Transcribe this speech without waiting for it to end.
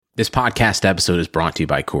This podcast episode is brought to you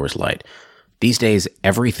by Coors Light. These days,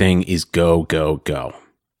 everything is go, go, go.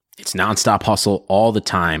 It's nonstop hustle all the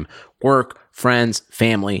time. Work, friends,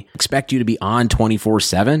 family expect you to be on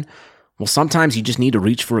 24/7. Well, sometimes you just need to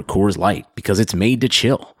reach for a Coors Light because it's made to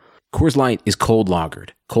chill. Coors Light is cold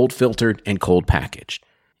lagered, cold filtered, and cold packaged.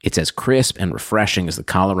 It's as crisp and refreshing as the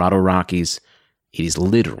Colorado Rockies. It is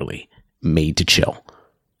literally made to chill.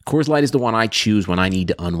 Coors Light is the one I choose when I need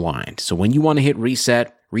to unwind. So when you want to hit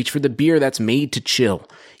reset, reach for the beer that's made to chill.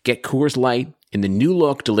 Get Coors Light in the new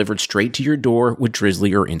look delivered straight to your door with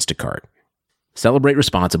Drizzly or Instacart. Celebrate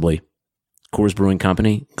responsibly. Coors Brewing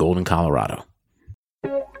Company, Golden, Colorado.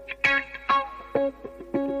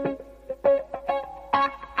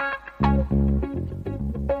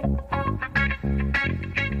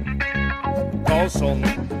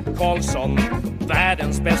 Karlsson,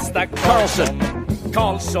 världens bästa Karlsson,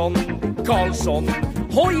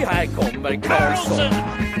 hoj här kommer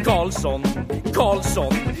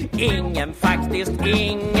Karlsson,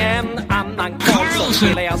 ingen annan Karlsson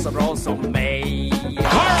spelar jag så bra som mig.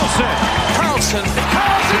 Karlsson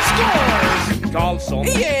scores! Karlsson,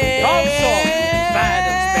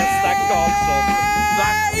 världens bästa Karlsson.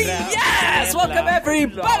 Yes! Welcome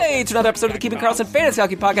everybody to another episode of the Keeping Karlsson Fantasy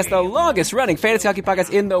Hockey Podcast, the longest running fantasy hockey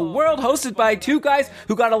podcast in the world, hosted by two guys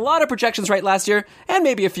who got a lot of projections right last year, and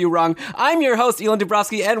maybe a few wrong. I'm your host, Elon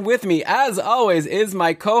Dubrovsky, and with me, as always, is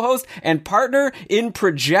my co-host and partner in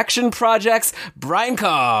projection projects, Brian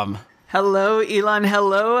Combe. Hello, Elon.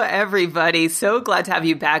 Hello, everybody. So glad to have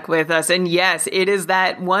you back with us. And yes, it is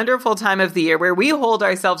that wonderful time of the year where we hold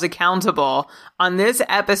ourselves accountable on this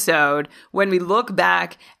episode when we look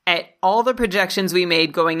back at all the projections we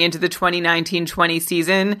made going into the 2019-20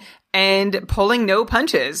 season and pulling no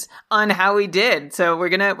punches on how we did. So we're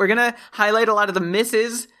gonna highlight a lot of the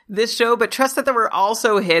misses this show, but trust that there were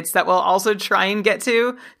also hits that we'll also try and get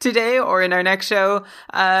to today or in our next show.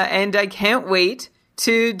 And I can't wait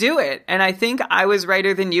to do it. And I think I was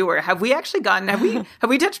righter than you were. Have we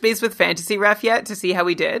touched base with Fantasy Ref yet to see how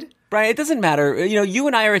we did? Brian, it doesn't matter. You know, you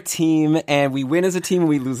and I are a team, and we win as a team and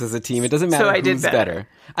we lose as a team. It doesn't matter who's better.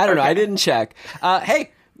 I don't know. I didn't check. Hey,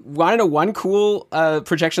 want to know one cool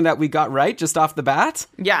projection that we got right just off the bat?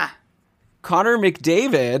 Yeah. Connor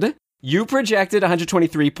McDavid, you projected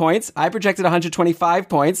 123 points. I projected 125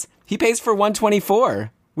 points. He pays for 124.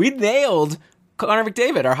 We nailed Connor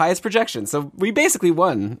McDavid, our highest projection. So we basically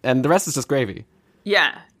won, and the rest is just gravy.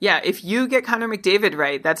 Yeah. If you get Connor McDavid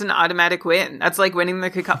right, that's an automatic win. That's like winning the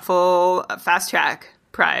Cupful Fast Track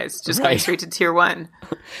prize, just going straight to tier 1.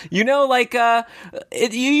 You know, like,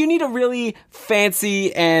 you need a really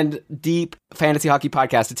fancy and deep fantasy hockey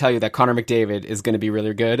podcast to tell you that Connor McDavid is going to be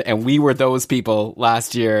really good, and we were those people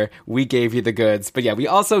last year. We gave you the goods. But yeah, we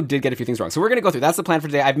also did get a few things wrong. So we're going to go through. That's the plan for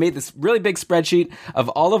today. I've made this really big spreadsheet of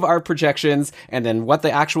all of our projections, and then what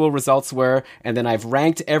the actual results were, and then I've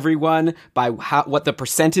ranked everyone by what the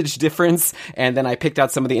percentage difference, and then I picked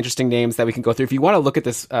out some of the interesting names that we can go through. If you want to look at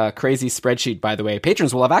this crazy spreadsheet, by the way,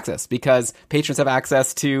 patrons will have access, because patrons have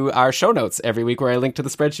access to our show notes every week where I link to the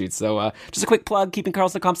spreadsheet. So just a quick plug,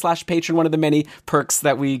 keepingkarlsson.com/patron, one of the many perks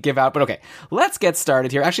that we give out. But okay, let's get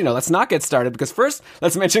started here. Actually, no, let's not get started, because first,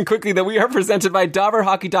 let's mention quickly that we are presented by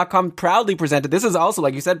DobberHockey.com, proudly presented. This is also,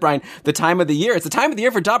 like you said, Brian, the time of the year. It's the time of the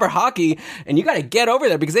year for Dobber Hockey, and you got to get over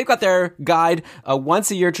there because they've got their guide, a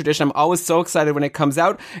once-a-year tradition. I'm always so excited when it comes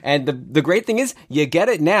out, and the great thing is, you get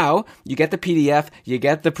it now. You get the PDF, you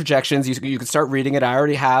get the projections, you can start reading it. I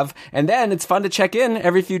already have, and then it's fun to check in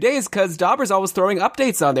every few days because Dobber's always throwing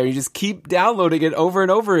updates on there. You just keep downloading it over and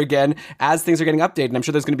over again as things are getting updated. And I'm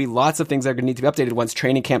sure there's going to be lots of things that are going to need to be updated once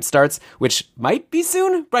training camp starts, which might be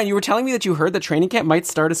soon. Brian, you were telling me that you heard that training camp might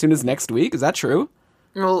start as soon as next week. Is that true?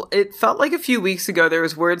 Well, it felt like a few weeks ago there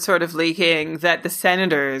was word sort of leaking that the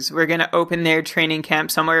Senators were going to open their training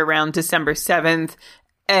camp somewhere around December 7th.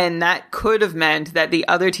 And that could have meant that the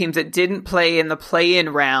other teams that didn't play in the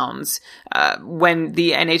play-in rounds when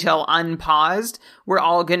the NHL unpaused were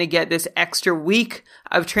all going to get this extra week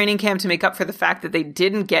of training camp to make up for the fact that they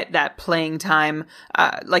didn't get that playing time.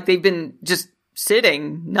 Like they've been just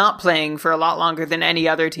sitting, not playing for a lot longer than any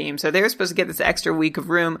other team. So they were supposed to get this extra week of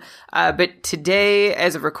room. But today,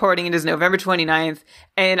 as of recording, it is November 29th,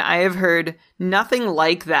 and I have heard nothing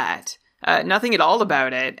like that. Nothing at all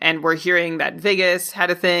about it. And we're hearing that Vegas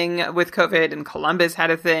had a thing with COVID and Columbus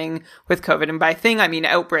had a thing with COVID. And by thing, I mean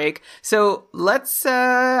outbreak. So let's,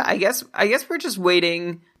 I guess we're just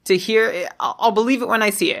waiting to hear it. I'll believe it when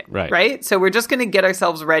I see it. Right? So we're just going to get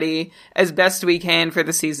ourselves ready as best we can for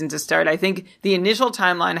the season to start. I think the initial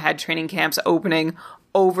timeline had training camps opening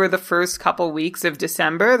over the first couple weeks of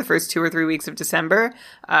December, the first 2 or 3 weeks of December.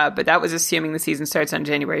 But that was assuming the season starts on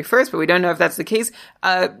January 1st, but we don't know if that's the case.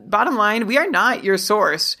 Bottom line, we are not your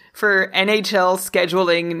source for NHL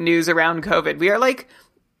scheduling news around COVID. We are like,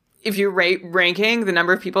 if you rate ranking the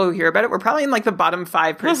number of people who hear about it, we're probably in like the bottom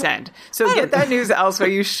 5%. So get that news elsewhere.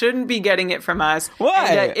 You shouldn't be getting it from us. Why?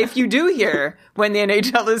 And, if you do hear when the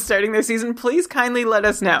NHL is starting their season, please kindly let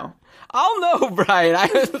us know. I'll know, Brian.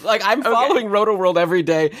 I'm following Roto World every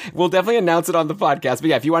day. We'll definitely announce it on the podcast. But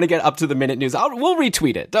yeah, if you want to get up to the minute news, we'll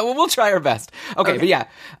retweet it. We'll try our best. Okay. But yeah,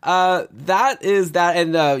 that is that.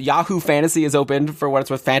 And Yahoo Fantasy is open for what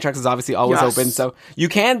it's worth. Fantrax is obviously always open. So you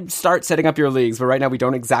can start setting up your leagues. But right now we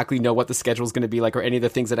don't exactly know what the schedule is going to be like or any of the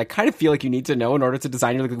things that I kind of feel like you need to know in order to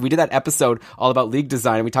design your league. We did that episode all about league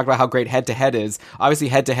design. And we talked about how great head-to-head is. Obviously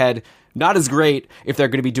head-to-head, not as great if they're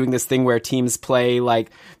going to be doing this thing where teams play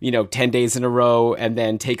 10 days in a row and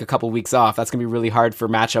then take a couple weeks off. That's going to be really hard for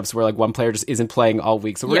matchups where one player just isn't playing all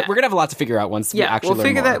week. So we're going to have a lot to figure out once we actually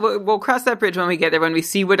learn more. That. We'll cross that bridge when we get there, when we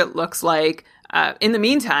see what it looks like. In the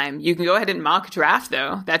meantime, you can go ahead and mock draft,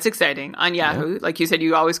 though. That's exciting on Yahoo. Yeah. Like you said,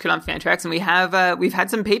 you always could on Fantrax, and we've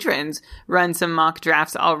had some patrons run some mock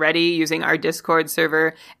drafts already using our Discord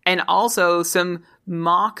server, and also some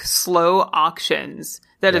mock slow auctions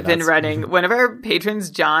that have been running. One of our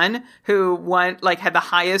patrons, John, who had the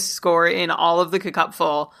highest score in all of the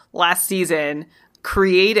Cupful last season,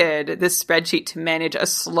 created this spreadsheet to manage a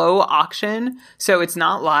slow auction. So it's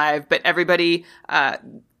not live, but everybody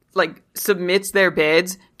submits their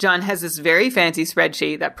bids. John has this very fancy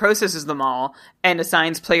spreadsheet that processes them all and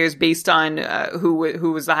assigns players based on who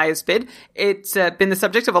was the highest bid. It's been the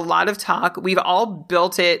subject of a lot of talk. We've all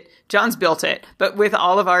built it. John's built it, but with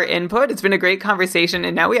all of our input, it's been a great conversation.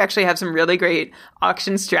 And now we actually have some really great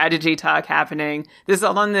auction strategy talk happening. This is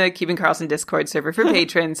all on the Keeping Karlsson Discord server for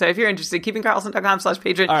patrons. So if you're interested,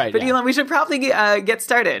 keepingkarlsson.com/patron. All right, but Elon, we should probably get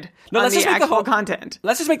started on the actual content.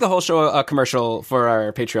 Let's just make the whole show a commercial for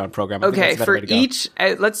our Patreon program. Okay, for each,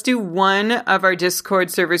 let's do one of our Discord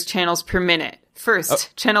server's channels per minute.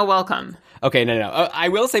 First, channel welcome. Okay, no. I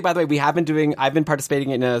will say, by the way, I've been participating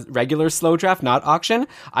in a regular slow draft, not auction.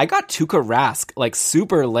 I got Tuukka Rask,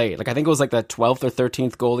 super late. I think it was the 12th or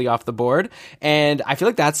 13th goalie off the board. And I feel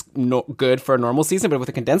like that's good for a normal season, but with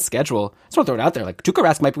a condensed schedule, I just want to throw it out there. Tuukka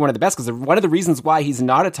Rask might be one of the best, because one of the reasons why he's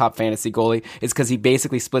not a top fantasy goalie is because he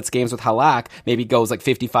basically splits games with Halak, maybe goes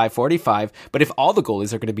 55-45. But if all the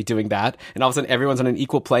goalies are going to be doing that, and all of a sudden everyone's on an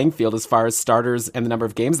equal playing field as far as starters and the number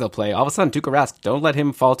of games they'll play, all of a sudden Tuukka Rask, don't let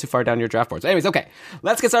him fall too far down your draft boards. Anyways, okay,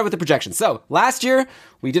 let's get started with the projections. So last year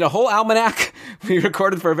we did a whole almanac. We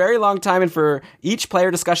recorded for a very long time, and for each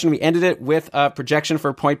player discussion, we ended it with a projection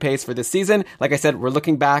for point pace for this season. Like I said, we're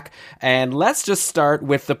looking back, and let's just start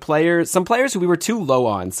with some players who we were too low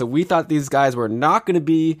on. So we thought these guys were not going to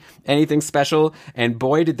be anything special, and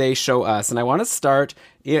boy, did they show us. And I want to start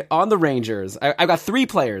on the Rangers. I've got 3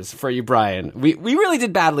 players for you, Brian. We really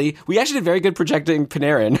did badly. We actually did very good projecting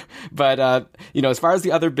Panarin, but as far as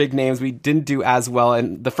the other big names, we didn't do as well.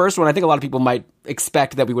 And the first one, I think a lot of people might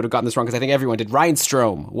expect that we would have gotten this wrong, because I think everyone did. Ryan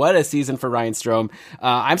Strome. What a season for Ryan Strome.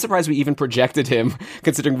 I'm surprised we even projected him,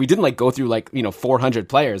 considering we didn't go through 400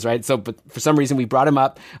 players, right? So, but for some reason we brought him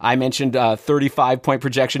up. I mentioned 35-point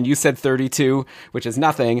projection. You said 32, which is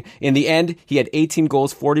nothing. In the end, he had 18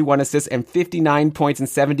 goals, 41 assists, and 59 points in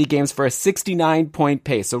 70 games for a 69-point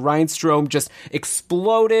pace. So Ryan Strome just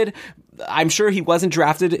exploded. I'm sure he wasn't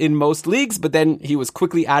drafted in most leagues, but then he was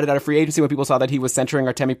quickly added out of free agency when people saw that he was centering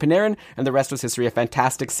Artemi Panarin, and the rest was history. A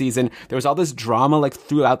fantastic season. There was all this drama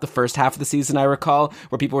throughout the first half of the season, I recall,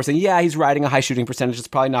 where people were saying, yeah, he's riding a high shooting percentage, it's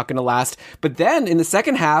probably not going to last. But then in the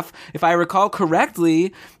second half, if I recall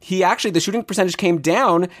correctly, the shooting percentage came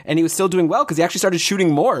down, and he was still doing well because he actually started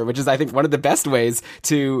shooting more, which is, I think, one of the best ways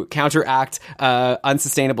to counteract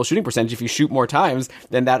unsustainable shooting percentage. If you shoot more times,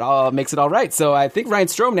 then that all makes it all right. So I think Ryan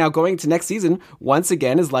Strome now going to next season, once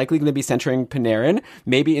again, is likely going to be centering Panarin.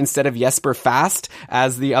 Maybe instead of Jesper Fast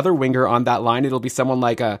as the other winger on that line, it'll be someone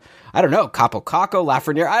like Capo Caco,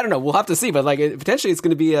 Lafreniere. I don't know. We'll have to see. But potentially it's going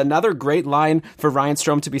to be another great line for Ryan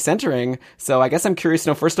Strome to be centering. So I guess I'm curious to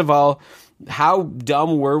know, first of all, how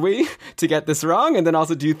dumb were we to get this wrong? And then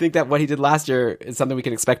also, do you think that what he did last year is something we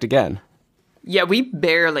can expect again? Yeah, we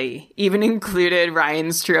barely even included Ryan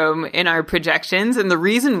Strome in our projections. And the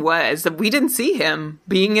reason was that we didn't see him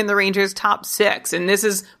being in the Rangers' top 6. And this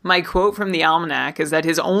is my quote from the Almanac, is that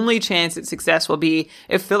his only chance at success will be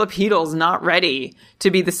if Filip Chytil's not ready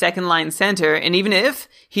to be the second line center. And even if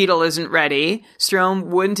Chytil isn't ready, Strome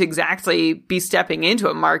wouldn't exactly be stepping into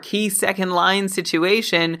a marquee second line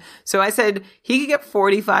situation. So I said he could get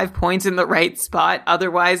 45 points in the right spot,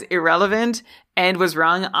 otherwise irrelevant. and was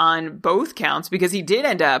wrong on both counts because he did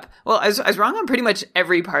end up, well, I was wrong on pretty much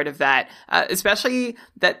every part of that, especially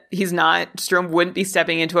that Strome wouldn't be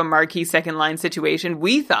stepping into a marquee second line situation.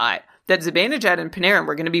 We thought that Zibanejad and Panarin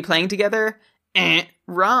were going to be playing together.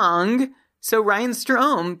 Wrong. So Ryan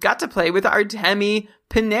Strome got to play with Artemi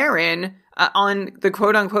Panarin on the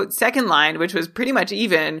quote-unquote second line, which was pretty much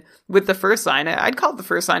even with the first line. I'd call it the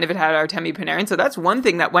first line if it had Artemi Panarin. So that's one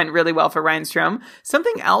thing that went really well for Ryan Strome.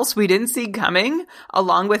 Something else we didn't see coming,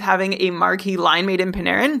 along with having a marquee line mate in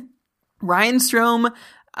Panarin, Ryan Strome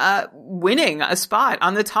winning a spot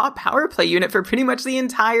on the top power play unit for pretty much the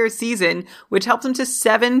entire season, which helped him to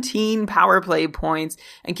 17 power play points.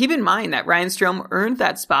 And keep in mind that Ryan Strome earned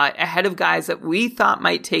that spot ahead of guys that we thought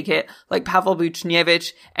might take it, like Pavel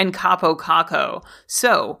Buchnevich and Kaapo Kakko.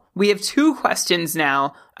 So we have two questions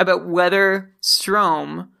now about whether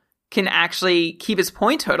Strome can actually keep his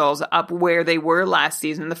point totals up where they were last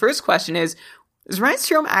season. The first question is Ryan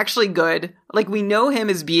Strome actually good? Like, we know him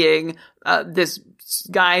as being this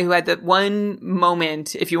guy who had that one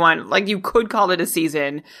moment, if you want, like you could call it a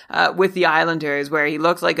season, with the Islanders where he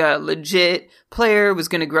looked like a legit player, was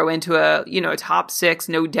going to grow into a top six,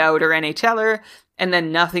 no doubt, or NHLer, and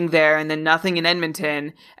then nothing there, and then nothing in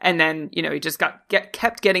Edmonton, and then, he just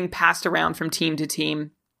kept getting passed around from team to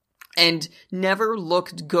team. And never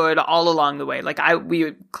looked good all along the way. Like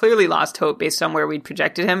we clearly lost hope based on where we'd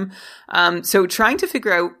projected him. So trying to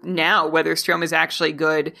figure out now whether Strome is actually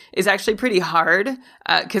good is actually pretty hard,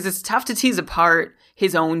 because it's tough to tease apart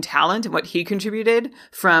his own talent and what he contributed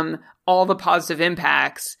from all the positive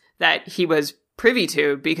impacts that he was privy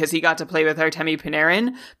to because he got to play with Artemi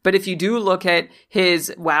Panarin. But if you do look at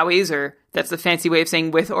his wowies, or that's the fancy way of saying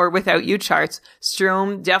with or without you charts,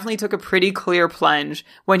 Strome definitely took a pretty clear plunge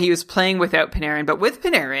when he was playing without Panarin. But with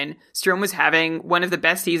Panarin, Strome was having one of the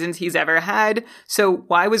best seasons he's ever had. So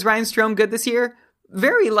why was Ryan Strome good this year?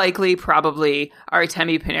 Very likely, probably,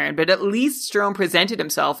 Artemi Panarin, but at least Strome presented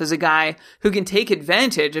himself as a guy who can take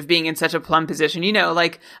advantage of being in such a plum position,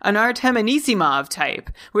 like an Artem Anisimov type,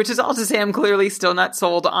 which is all to say I'm clearly still not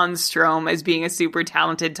sold on Strome as being a super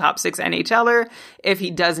talented top six NHLer if he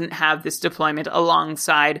doesn't have this deployment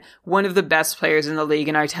alongside one of the best players in the league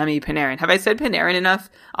in Artemi Panarin. Have I said Panarin enough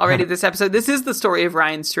already this episode? This is the story of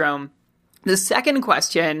Ryan Strome. The second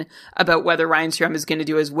question about whether Ryan Strome is going to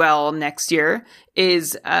do as well next year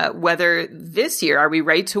is whether this year, are we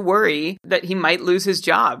right to worry that he might lose his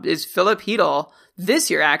job? Is Filip Chytil this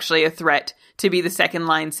year actually a threat to be the second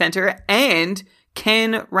line center? And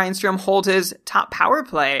can Ryan Strome hold his top power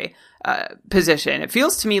play position? It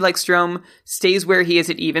feels to me like Strome stays where he is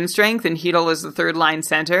at even strength and Chytil is the third line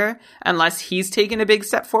center unless he's taken a big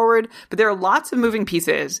step forward. But there are lots of moving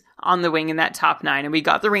pieces on the wing in that top nine, and we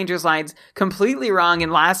got the Rangers lines completely wrong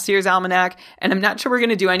in last year's almanac, and I'm not sure we're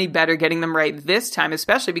going to do any better getting them right this time,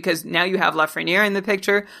 especially because now you have Lafreniere in the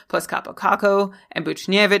picture, plus Kaapo Kakko and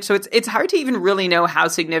Buchnevich, so it's hard to even really know how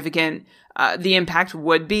significant the impact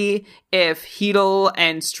would be if Chytil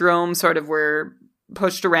and Strome sort of were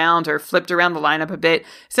pushed around or flipped around the lineup a bit.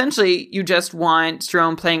 Essentially, you just want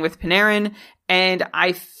Strome playing with Panarin, and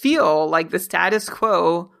I feel like the status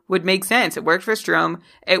quo would make sense. It worked for Strome.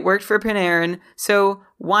 It worked for Panarin. So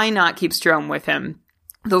why not keep Strome with him?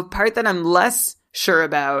 The part that I'm less sure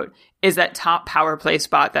about is that top power play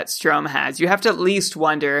spot that Strome has. You have to at least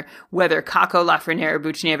wonder whether Kakko, Lafreniere, or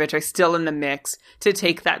Buchnevich are still in the mix to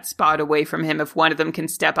take that spot away from him if one of them can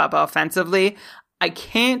step up offensively. I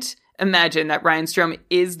can't imagine that Ryan Strome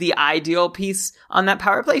is the ideal piece on that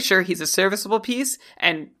power play. Sure, he's a serviceable piece,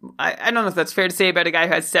 and I don't know if that's fair to say about a guy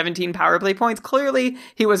who has 17 power play points. Clearly,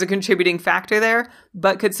 he was a contributing factor there,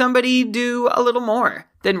 but could somebody do a little more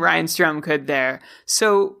than Ryan Strome could there?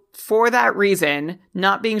 So for that reason,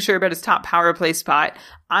 not being sure about his top power play spot,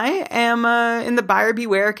 I am in the buyer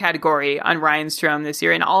beware category on Ryan Strome this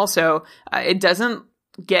year, and also it doesn't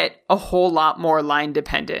get a whole lot more line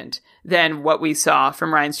dependent than what we saw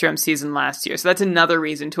from Ryan Strome's season last year. So that's another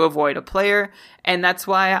reason to avoid a player. And that's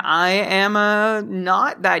why I am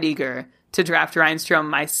not that eager to draft Ryan Strome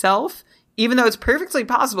myself, even though it's perfectly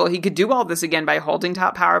possible he could do all this again by holding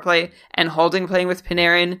top power play and playing with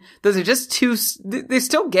Panarin. Those are just they're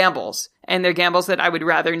still gambles, and they're gambles that I would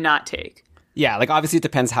rather not take. Yeah, like obviously it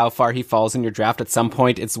depends how far he falls in your draft. At some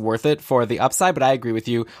point it's worth it for the upside, but I agree with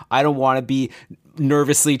you. I don't want to be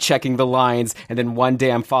nervously checking the lines and then one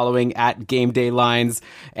day I'm following at game day lines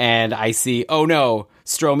and I see, oh no,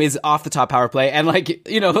 Strome is off the top power play. And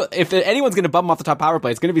if anyone's going to bump him off the top power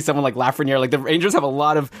play, it's going to be someone like Lafreniere. Like the Rangers have a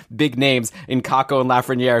lot of big names in Kakko and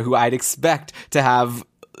Lafreniere who I'd expect to have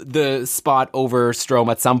the spot over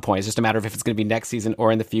Strome at some point. It's just a matter of if it's going to be next season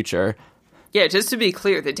or in the future. Yeah, just to be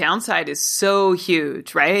clear, the downside is so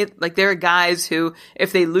huge, right? Like, there are guys who,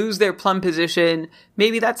 if they lose their plum position,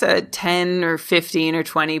 maybe that's a 10 or 15 or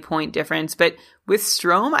 20 point difference. But with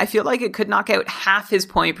Strome, I feel like it could knock out half his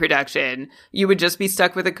point production. You would just be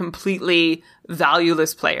stuck with a completely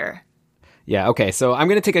valueless player. Yeah, okay, so I'm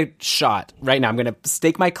going to take a shot right now. I'm going to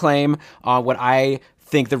stake my claim on what I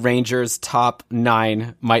think the Rangers' top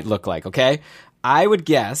 9 might look like, okay? I would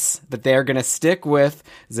guess that they're going to stick with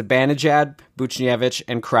Zibanejad, Buchnevich,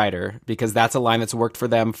 and Kreider, because that's a line that's worked for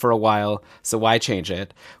them for a while, so why change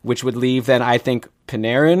it? Which would leave then, I think,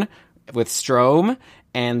 Panarin with Strome,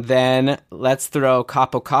 and then let's throw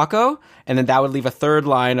Capo, and then that would leave a third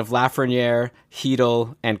line of Lafreniere,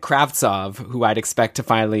 Hedl, and Kravtsov, who I'd expect to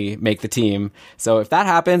finally make the team. So if that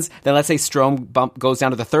happens, then let's say Strome goes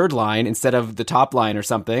down to the third line instead of the top line or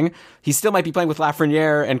something. He still might be playing with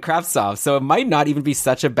Lafreniere and Kravtsov, so it might not even be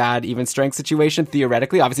such a bad even strength situation,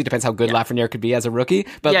 theoretically. Obviously, it depends how good Lafreniere could be as a rookie,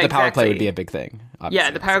 but the power play would be a big thing. Obviously.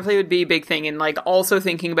 Yeah, the power play would be a big thing, and like also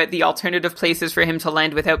thinking about the alternative places for him to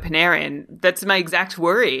land without Panarin. That's my exact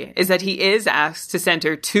worry, is that he is asked to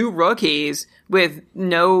center 2 rookies with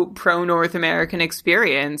no pro-North American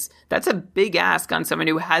experience. That's a big ask on someone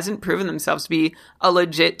who hasn't proven themselves to be a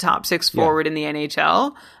legit top 6 forward in the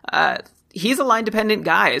NHL. He's a line-dependent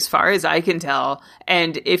guy, as far as I can tell.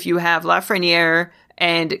 And if you have Lafreniere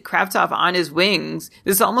and Kravtsov on his wings,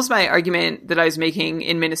 this is almost my argument that I was making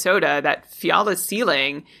in Minnesota, that Fiala's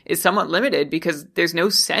ceiling is somewhat limited because there's no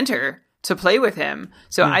center to play with him.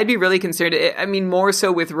 So I'd be really concerned. I mean, more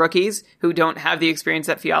so with rookies who don't have the experience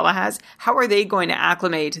that Fiala has. How are they going to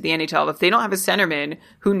acclimate to the NHL if they don't have a centerman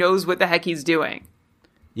who knows what the heck he's doing?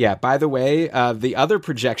 Yeah, by the way, the other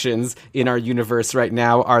projections in our universe right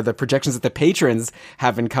now are the projections that the patrons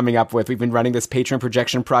have been coming up with. We've been running this patron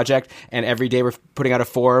projection project, and every day we're putting out a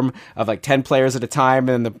form of like 10 players at a time,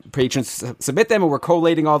 and the patrons submit them, and we're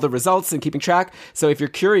collating all the results and keeping track. So if you're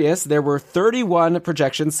curious, there were 31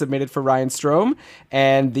 projections submitted for Ryan Strome,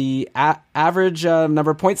 and the average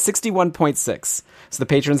number point, 61.6. So the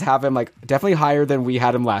patrons have him like definitely higher than we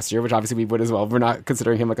had him last year, which obviously we would as well. We're not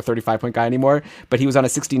considering him like a 35-point guy anymore, but he was on a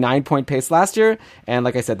 69-point pace last year. And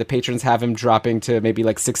like I said, the patrons have him dropping to maybe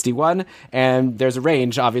like 61. And there's a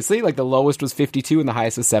range, obviously. Like the lowest was 52 and the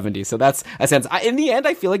highest was 70. So that's a sense. In the end,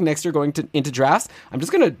 I feel like next year going into drafts, I'm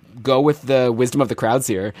just going to go with the wisdom of the crowds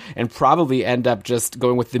here and probably end up just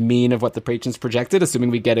going with the mean of what the patrons projected, assuming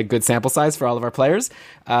we get a good sample size for all of our players.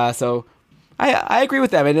 So I agree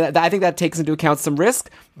with them, and I think that takes into account some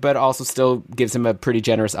risk, but also still gives him a pretty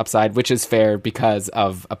generous upside, which is fair because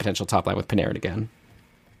of a potential top line with Panarin again.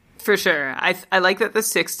 For sure. I like that the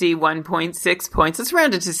 61.6 points, it's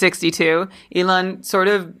rounded to 62. Elon sort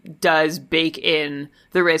of does bake in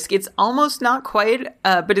the risk. It's almost not quite,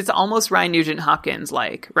 but it's almost Ryan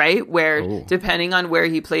Nugent-Hopkins-like, right? Where depending on where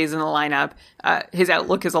he plays in the lineup, his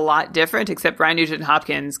outlook is a lot different, except Ryan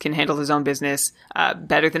Nugent-Hopkins can handle his own business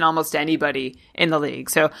better than almost anybody in the league.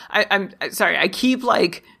 So I'm sorry, I keep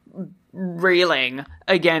like railing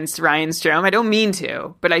against Ryan Strome. I don't mean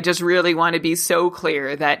to, but I just really want to be so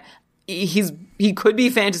clear that he could be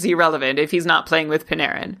fantasy relevant if he's not playing with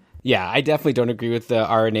Panarin. Yeah, I definitely don't agree with the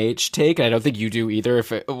RNH take, and I don't think you do either.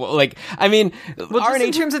 Just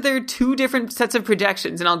in terms of there are 2 different sets of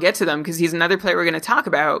projections, and I'll get to them because he's another player we're going to talk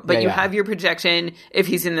about, but you have your projection if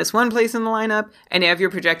he's in this one place in the lineup, and you have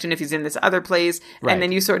your projection if he's in this other place, and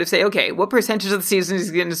then you sort of say, okay, what percentage of the season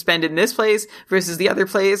is he going to spend in this place versus the other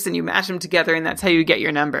place, and you match them together, and that's how you get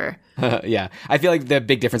your number. Yeah, I feel like the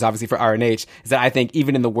big difference, obviously, for RNH is that I think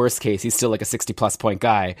even in the worst case, he's still like a 60-plus point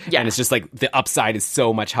guy, and it's just like the upside is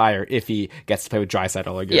so much higher if he gets to play with Draisaitl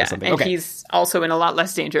all year or something. And he's also in a lot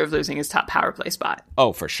less danger of losing his top power play spot.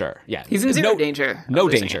 Oh, for sure. Yeah, he's in zero danger. No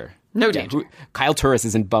danger. No danger. Kyle Turris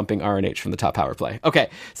isn't bumping RNH from the top power play. Okay,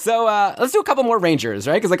 so let's do a couple more Rangers,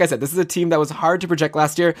 right? Because like I said, this is a team that was hard to project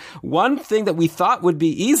last year. One thing that we thought would be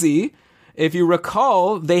easy, if you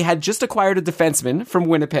recall, they had just acquired a defenseman from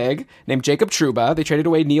Winnipeg named Jacob Trouba. They traded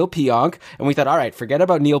away Neil Pionk, and we thought, all right, forget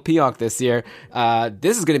about Neil Pionk this year.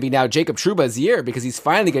 This is going to be now Jacob Trouba's year because he's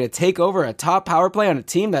finally going to take over a top power play on a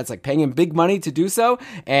team that's like paying him big money to do so.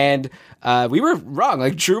 And we were wrong.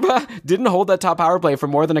 Like Trouba didn't hold that top power play for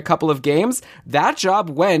more than a couple of games. That job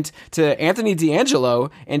went to Anthony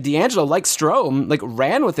DeAngelo, and DeAngelo, like Strome, like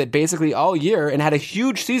ran with it basically all year and had a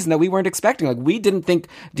huge season that we weren't expecting. Like we didn't think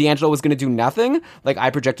DeAngelo was going to do nothing, like I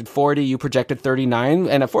projected 40, you projected 39,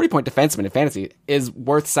 and a 40-point defenseman in fantasy is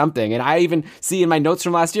worth something. And I even see in my notes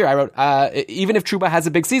from last year, I wrote, even if Trouba has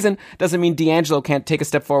a big season, doesn't mean DeAngelo can't take a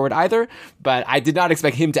step forward either. But I did not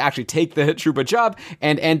expect him to actually take the Trouba job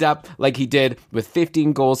and end up like he did with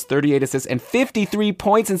 15 goals, 38 assists, and 53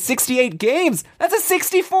 points in 68 games. That's a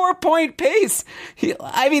 64-point pace.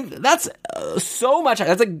 That's so much.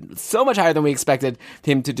 That's like so much higher than we expected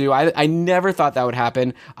him to do. I never thought that would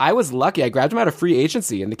happen. I was lucky. I grabbed him out of free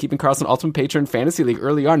agency in the Keeping Karlsson Ultimate Patron Fantasy League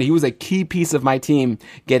early on. He was a key piece of my team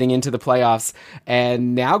getting into the playoffs.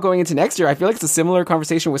 And now going into next year, I feel like it's a similar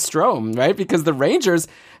conversation with Strome, right? Because the Rangers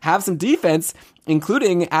have some defense,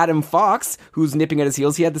 including Adam Fox, who's nipping at his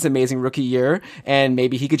heels. He had this amazing rookie year, and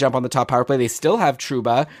maybe he could jump on the top power play. They still have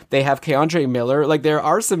Trouba. They have Keandre Miller. Like, there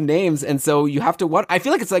are some names, and so you have to I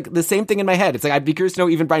feel like it's like the same thing in my head. It's like, I'd be curious to know,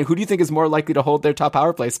 even Brian, who do you think is more likely to hold their top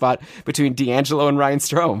power play spot between DeAngelo and Ryan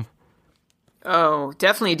Strome? Oh,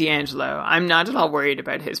 definitely DeAngelo. I'm not at all worried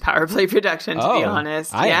about his power play production, to be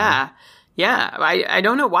honest. Yeah, I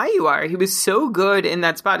don't know why you are. He was so good in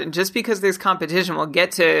that spot. And just because there's competition, we'll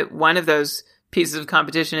get to one of those pieces of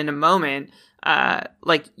competition in a moment.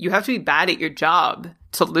 You have to be bad at your job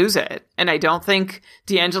to lose it. And I don't think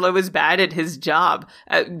DeAngelo was bad at his job.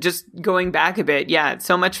 Just going back a bit. Yeah,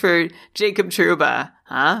 so much for Jacob Trouba.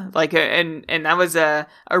 Huh? And that was a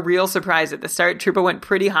real surprise at the start. Trouba went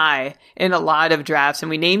pretty high in a lot of drafts, and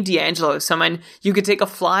we named DeAngelo as someone you could take a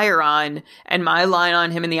flyer on. And my line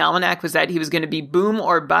on him in the almanac was that he was going to be boom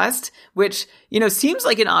or bust, which, seems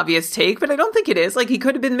like an obvious take, but I don't think it is. Like, he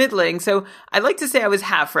could have been middling. So I'd like to say I was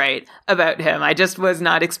half right about him. I just was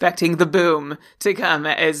not expecting the boom to come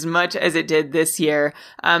as much as it did this year.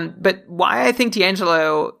 But why I think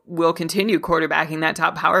DeAngelo will continue quarterbacking that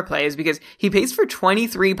top power play is because he pays for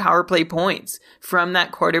 23 power play points from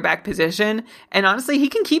that quarterback position. And honestly, he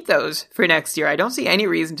can keep those for next year. I don't see any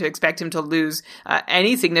reason to expect him to lose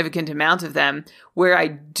any significant amount of them. Where I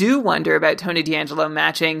do wonder about Tony DeAngelo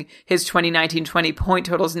matching his 2019-20 point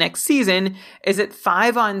totals next season is at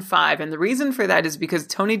 5-on-5. And the reason for that is because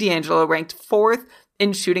Tony DeAngelo ranked 4th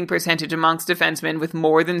in shooting percentage amongst defensemen with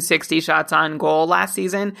more than 60 shots on goal last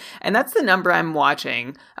season. And that's the number I'm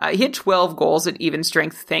watching. He had 12 goals at even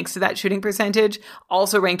strength thanks to that shooting percentage.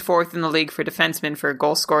 Also ranked 4th in the league for defensemen for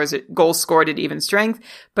goals scored at even strength.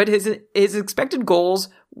 But his expected goals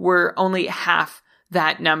were only half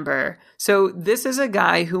that number. So this is a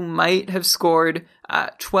guy who might have scored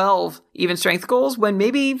 12 even strength goals when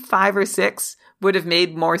maybe 5 or 6 would have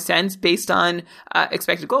made more sense based on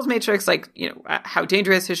expected goals matrix, how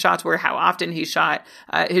dangerous his shots were, how often he shot,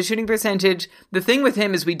 his shooting percentage. The thing with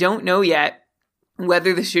him is we don't know yet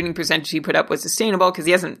whether the shooting percentage he put up was sustainable because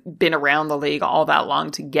he hasn't been around the league all that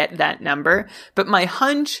long to get that number. But my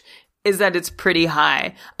hunch is that it's pretty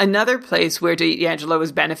high. Another place where DeAngelo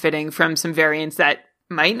was benefiting from some variance that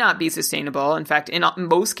might not be sustainable. In fact, in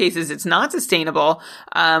most cases, it's not sustainable,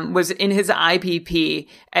 was in his IPP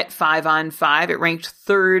at 5-on-5. It ranked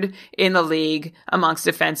 3rd in the league amongst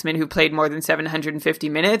defensemen who played more than 750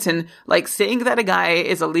 minutes. And saying that a guy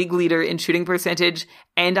is a league leader in shooting percentage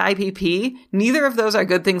and IPP, neither of those are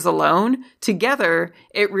good things alone. Together,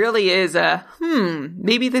 it really is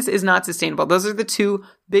maybe this is not sustainable. Those are the two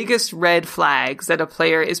biggest red flags that a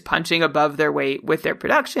player is punching above their weight with their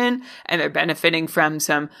production and they're benefiting from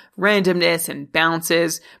some randomness and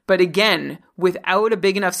bounces. But again, without a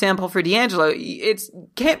big enough sample for DeAngelo,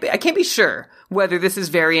 I can't be sure whether this is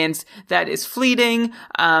variance that is fleeting,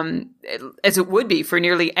 as it would be for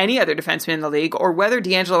nearly any other defenseman in the league, or whether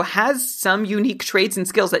DeAngelo has some unique traits and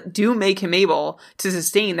skills that do make him able to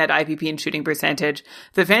sustain that IPP and shooting percentage.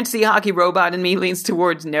 The fantasy hockey robot in me leans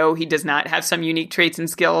towards no, he does not have some unique traits and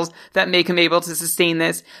skills that make him able to sustain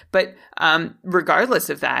this. But regardless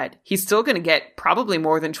of that, he's still going to get probably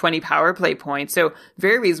more than 20 power play points. So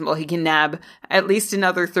very reasonable. He can nab at least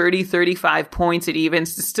another 30, 35 points at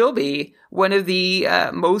evens to still be one of the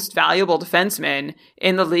most valuable defensemen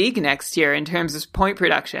in the league next year in terms of point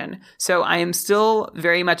production. So I am still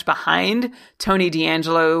very much behind Tony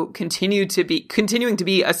DeAngelo continuing to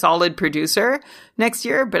be a solid producer next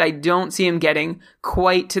year, but I don't see him getting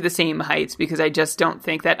quite to the same heights because I just don't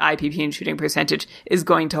think that IPP and shooting percentage is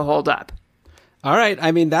going to hold up. All right.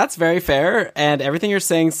 I mean, that's very fair. And everything you're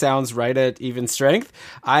saying sounds right at even strength.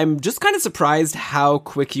 I'm just kind of surprised how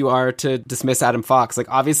quick you are to dismiss Adam Fox. Like,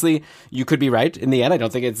 obviously, you could be right in the end. I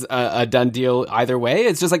don't think it's a done deal either way.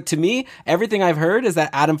 It's just like, to me, everything I've heard is that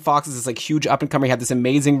Adam Fox is this like huge up and comer. He had this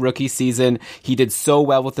amazing rookie season. He did so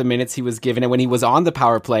well with the minutes he was given. And when he was on the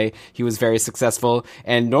power play, he was very successful.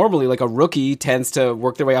 And normally, like, a rookie tends to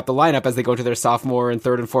work their way up the lineup as they go to their sophomore and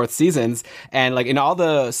third and fourth seasons. And like in all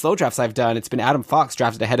the slow drafts I've done, it's been Adam Fox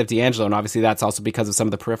drafted ahead of D'Angelo, and obviously that's also because of some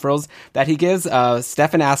of the peripherals that he gives.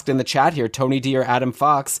 Stefan asked in the chat here, Tony D or Adam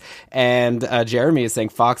Fox, and Jeremy is saying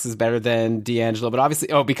Fox is better than D'Angelo, but obviously,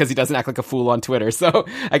 because he doesn't act like a fool on Twitter, so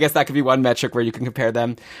I guess that could be one metric where you can compare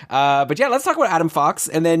them. But yeah, let's talk about Adam Fox,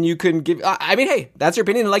 and then you can give, I mean, hey, that's your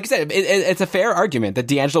opinion, and like you said, it's a fair argument that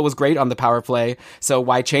D'Angelo was great on the power play, so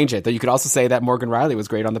why change it? Though you could also say that Morgan Riley was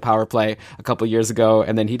great on the power play a couple years ago,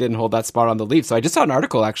 and then he didn't hold that spot on the Leafs. So I just saw an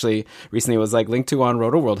article actually recently, it was like linked to on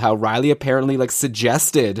RotoWorld, how Riley apparently like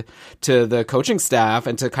suggested to the coaching staff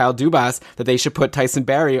and to Kyle Dubas that they should put Tyson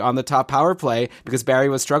Barrie on the top power play because Barrie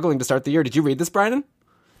was struggling to start the year. Did you read this, Brandon?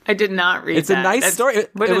 I did not read It's a nice story.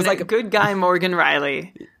 It was like a good guy, Morgan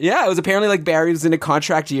Riley. Yeah, it was apparently like Barrie was in a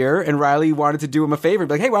contract year and Riley wanted to do him a favor.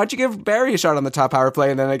 Be like, hey, why don't you give Barrie a shot on the top power play?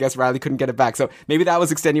 And then I guess Riley couldn't get it back. So maybe that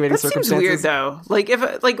was extenuating circumstances. Seems weird though.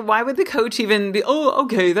 Like why would the coach even be,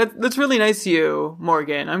 okay, that's really nice of you,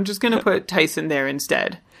 Morgan. I'm just going to put Tyson there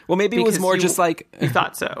instead. Well, maybe it was more just like... You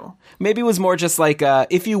thought so. Maybe it was more just like,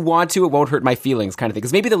 if you want to, it won't hurt my feelings kind of thing.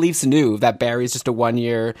 Because maybe the Leafs knew that Barry's just a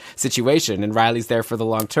one-year situation and Riley's there for the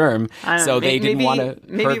long term. So they didn't want to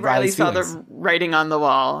Maybe hurt Riley Riley's saw feelings. the writing on the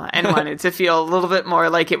wall and wanted to feel a little bit more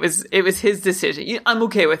like it was his decision. I'm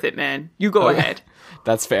okay with it, man. You go ahead.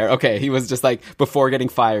 That's fair. Okay, he was just like, before getting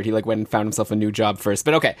fired, he like went and found himself a new job first.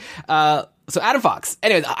 But okay, so Adam Fox.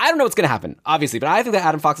 Anyways, I don't know what's going to happen, obviously, but I think that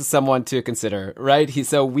Adam Fox is someone to consider, right?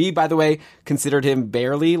 We, by the way, considered him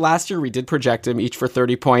barely last year. We did project him each for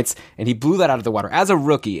 30 points, and he blew that out of the water. As a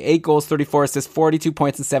rookie, 8 goals, 34 assists, 42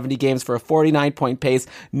 points in 70 games for a 49-point pace,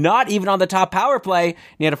 not even on the top power play, and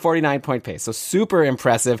he had a 49-point pace. So super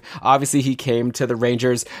impressive. Obviously, he came to the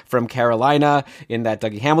Rangers from Carolina in that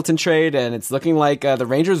Dougie Hamilton trade, and it's looking like the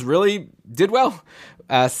Rangers really did well.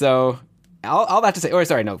 All that to say,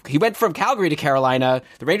 he went from Calgary to Carolina.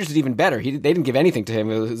 The Rangers did even better. They didn't give anything to him.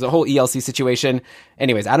 It was a whole ELC situation.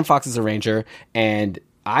 Anyways, Adam Fox is a Ranger, and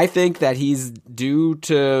I think that he's due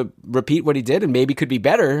to repeat what he did and maybe could be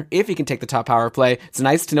better if he can take the top power play. It's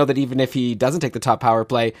nice to know that even if he doesn't take the top power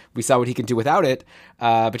play, we saw what he can do without it.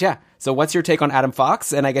 But yeah, so what's your take on Adam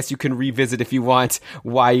Fox? And I guess you can revisit if you want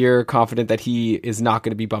why you're confident that he is not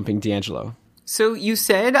going to be bumping D'Angelo. So you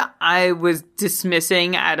said I was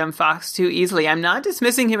dismissing Adam Fox too easily. I'm not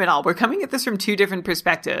dismissing him at all. We're coming at this from two different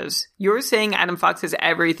perspectives. You're saying Adam Fox has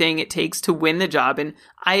everything it takes to win the job, and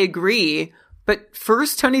I agree. But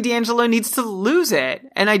first, Tony D'Angelo needs to lose it.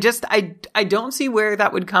 And I don't see where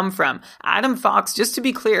that would come from. Adam Fox, just to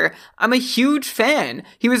be clear, I'm a huge fan.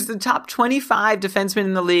 He was the top 25 defenseman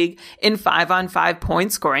in the league in 5-on-5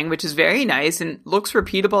 point scoring, which is very nice and looks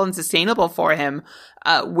repeatable and sustainable for him.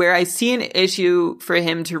 Where I see an issue for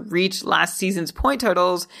him to reach last season's point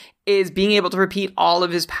totals is being able to repeat all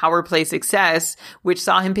of his power play success, which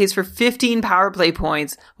saw him pace for 15 power play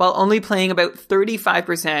points while only playing about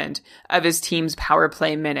 35% of his team's power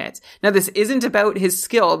play minutes. Now, this isn't about his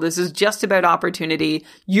skill. This is just about opportunity.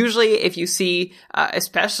 Usually, if you see,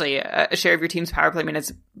 especially a share of your team's power play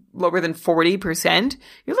minutes lower than 40%,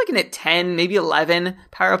 you're looking at 10, maybe 11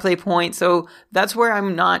 power play points. So that's where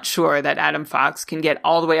I'm not sure that Adam Fox can get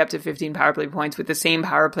all the way up to 15 power play points with the same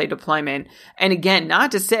power play deployment. And again,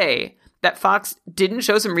 not to say that Fox didn't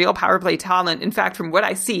show some real power play talent. In fact, from what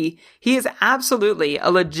I see, he is absolutely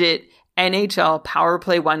a legit NHL power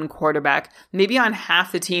play one quarterback. Maybe on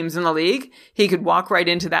half the teams in the league, he could walk right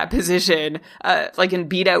into that position, and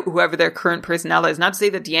beat out whoever their current personnel is. Not to say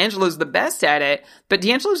that D'Angelo's the best at it, but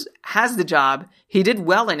D'Angelo has the job. He did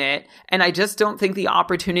well in it, and I just don't think the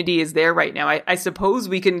opportunity is there right now. I suppose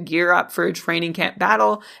we can gear up for a training camp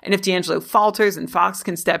battle, and if D'Angelo falters and Fox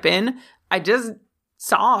can step in, I just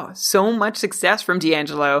saw so much success from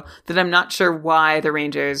D'Angelo that I'm not sure why the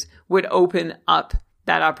Rangers would open up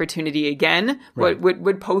that opportunity again, right.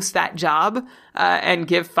 would post that job and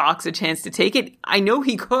give Fox a chance to take it. I know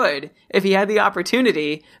he could if he had the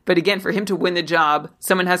opportunity, but again, for him to win the job,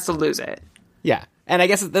 someone has to lose it. Yeah. And I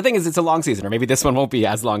guess the thing is, it's a long season, or maybe this one won't be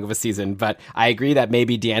as long of a season, but I agree that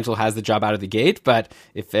maybe D'Angelo has the job out of the gate, but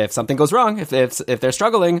if something goes wrong, if they're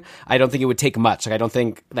struggling, I don't think it would take much. Like, I don't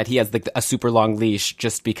think that he has a super long leash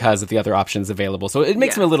just because of the other options available. So it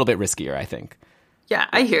makes him a little bit riskier, I think. Yeah,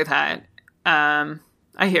 I hear that.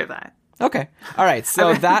 Okay. All right.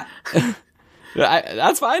 So that...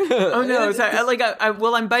 that's fine. Oh no! Sorry.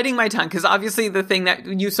 I'm biting my tongue because obviously the thing that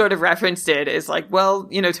you sort of referenced it is like, well,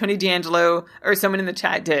 Tony D'Angelo or someone in the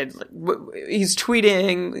chat did. He's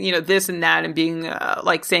tweeting, this and that, and being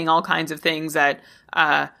saying all kinds of things that,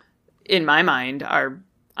 in my mind, are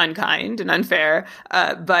unkind and unfair.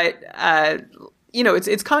 But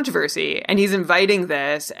it's controversy, and he's inviting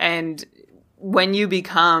this, and when you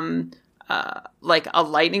become like a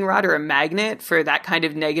lightning rod or a magnet for that kind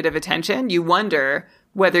of negative attention, you wonder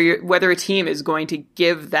whether a team is going to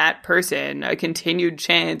give that person a continued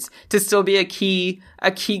chance to still be a key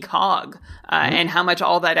cog, and how much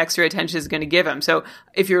all that extra attention is going to give him. So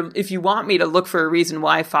if you want me to look for a reason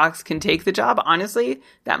why Fox can take the job, honestly,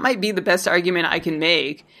 that might be the best argument I can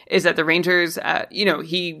make, is that the Rangers,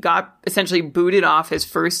 he got essentially booted off his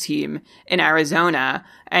first team in Arizona.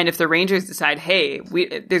 And if the Rangers decide, hey,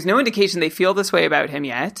 there's no indication they feel this way about him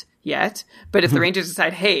yet, but if the Rangers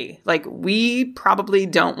decide, hey, we probably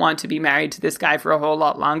don't want to be married to this guy for a whole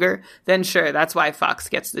lot longer, then sure, that's why Fox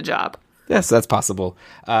gets the job. Yes, that's possible.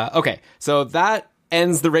 Okay, so that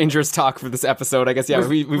ends the Rangers talk for this episode. I guess, yeah.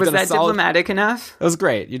 We've was done that diplomatic enough? That was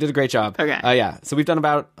great. You did a great job. Okay. Yeah, so we've done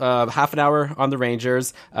about half an hour on the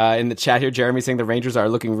Rangers. In the chat here, Jeremy saying the Rangers are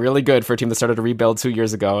looking really good for a team that started a rebuild 2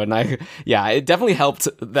 years ago. And it definitely helped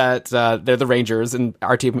that they're the Rangers, and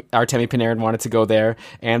Artemi Panarin wanted to go there.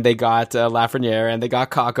 And they got Lafreniere, and they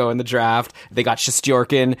got Kakko in the draft. They got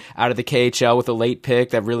Shesterkin out of the KHL with a late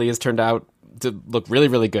pick that really has turned out to look really,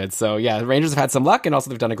 really good. So yeah, the Rangers have had some luck, and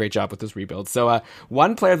also they've done a great job with this rebuild. So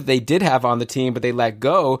one player that they did have on the team, but they let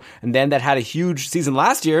go, and then that had a huge season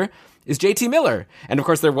last year, is JT Miller. And of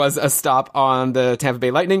course there was a stop on the Tampa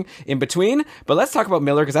Bay Lightning in between. But let's talk about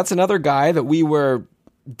Miller, because that's another guy that we were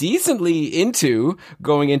decently into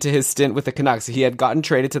going into his stint with the Canucks. He had gotten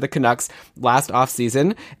traded to the Canucks last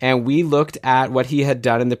offseason, and we looked at what he had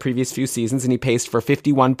done in the previous few seasons, and he paced for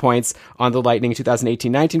 51 points on the Lightning in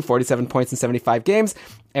 2018-19, 47 points in 75 games,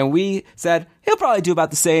 and we said, he'll probably do about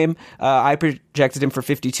the same. I projected him for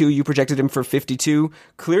 52. You projected him for 52.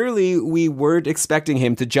 Clearly, we weren't expecting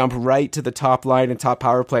him to jump right to the top line and top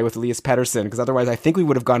power play with Elias Pettersson, because otherwise I think we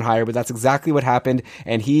would have gone higher, but that's exactly what happened,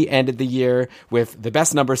 and he ended the year with the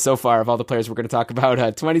best numbers so far of all the players we're going to talk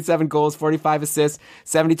about. 27 goals, 45 assists,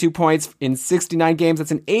 72 points in 69 games.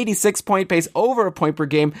 That's an 86-point pace, over a point per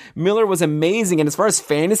game. Miller was amazing, and as far as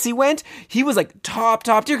fantasy went, he was top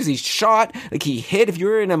tier, because he shot, he hit. If you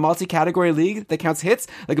were in a multi-category league that counts hits,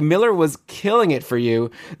 Miller was killing it for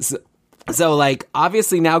you. So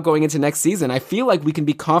obviously now going into next season, I feel like we can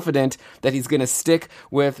be confident that he's going to stick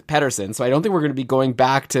with Pettersson. So I don't think we're going to be going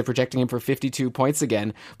back to projecting him for 52 points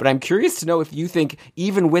again. But I'm curious to know if you think,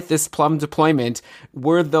 even with this plum deployment,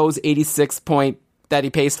 were those 86 point that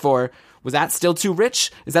he paced for, was that still too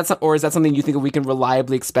rich? Or is that something you think we can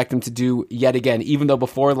reliably expect him to do yet again, even though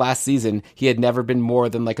before last season he had never been more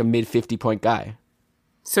than a mid 50 point guy?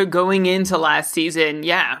 So going into last season,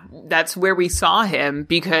 yeah, that's where we saw him,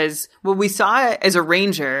 because, we saw it as a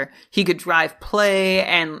Ranger. He could drive play,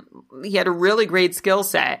 and he had a really great skill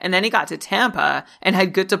set. And then he got to Tampa and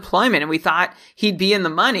had good deployment, and we thought he'd be in the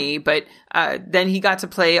money, but then he got to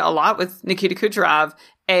play a lot with Nikita Kucherov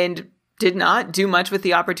and did not do much with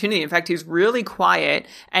the opportunity. In fact, he was really quiet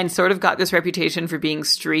and sort of got this reputation for being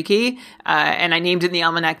streaky. And I named in the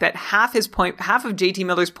almanac that half of JT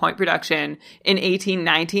Miller's point production in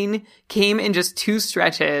 18-19 came in just 2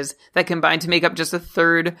 stretches that combined to make up just a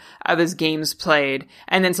third of his games played.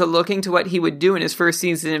 And then so looking to what he would do in his first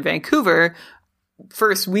season in Vancouver,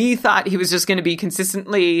 first, we thought he was just going to be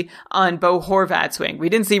consistently on Bo Horvat's wing. We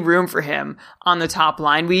didn't see room for him on the top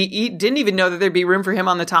line. We didn't even know that there'd be room for him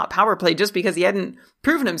on the top power play, just because he hadn't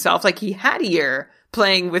proven himself. He had a year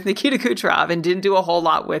playing with Nikita Kucherov and didn't do a whole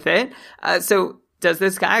lot with it. So does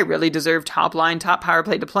this guy really deserve top line, top power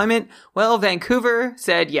play deployment? Well, Vancouver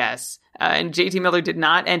said yes. And JT Miller did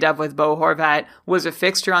not end up with Bo Horvat, was a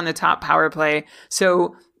fixture on the top power play.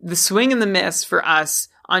 So the swing and the miss for us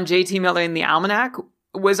on JT Miller in the almanac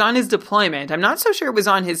was on his deployment. I'm not so sure it was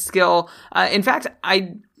on his skill. In fact,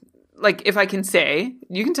 if I can say,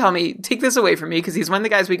 you can tell me, take this away from me, because he's one of the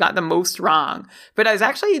guys we got the most wrong. But I was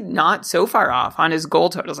actually not so far off on his goal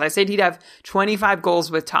totals. I said he'd have 25 goals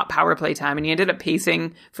with top power play time, and he ended up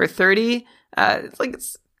pacing for 30.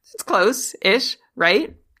 It's close-ish,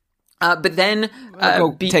 right? But then...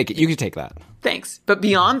 take it. You can take that. Thanks. But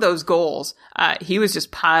beyond those goals, he was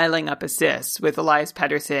just piling up assists with Elias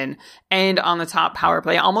Pettersson, and on the top power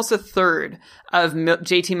play, almost a third of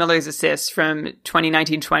JT Miller's assists from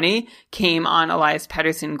 2019-20 came on Elias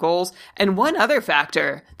Pettersson goals. And one other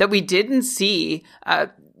factor that we didn't see,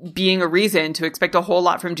 being a reason to expect a whole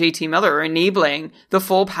lot from JT Miller or enabling the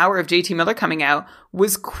full power of JT Miller coming out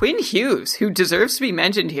was Quinn Hughes, who deserves to be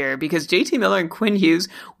mentioned here because JT Miller and Quinn Hughes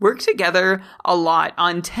worked together a lot.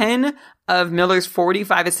 On 10 of Miller's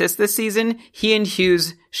 45 assists this season, he and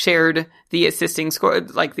Hughes shared the assisting score,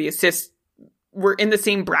 like the assists were in the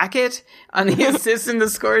same bracket on the assists in the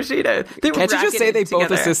score sheet. Can't you just say they both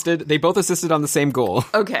assisted? They both assisted on the same goal.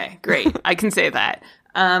 Okay, great. I can say that.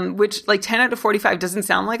 Which, like, 10 out of 45 doesn't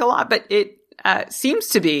sound like a lot, but it seems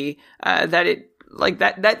to be that it, like,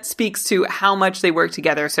 that speaks to how much they work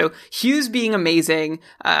together. So Hughes being amazing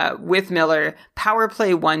with Miller, power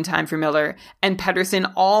play one time for Miller, and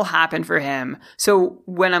Pettersson all happened for him. So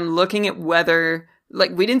when I'm looking at whether,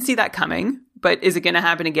 like, we didn't see that coming, but is it going to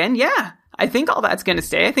happen again? Yeah. I think all that's going to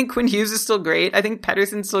stay. I think Quinn Hughes is still great. I think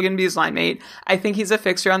Pettersson's still going to be his line mate. I think he's a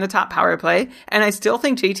fixture on the top power play. And I still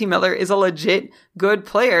think JT Miller is a legit good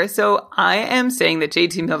player. So I am saying that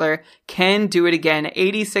JT Miller can do it again,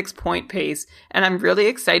 86-point pace. And I'm really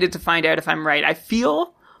excited to find out if I'm right. I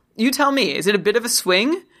feel, you tell me, is it a bit of a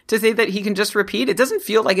swing to say that he can just repeat? It doesn't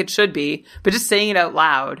feel like it should be, but just saying it out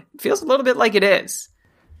loud feels a little bit like it is.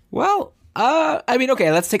 Well, I mean, okay,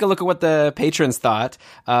 let's take a look at what the patrons thought.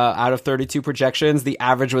 Out of 32 projections, the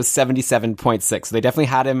average was 77.6. So they definitely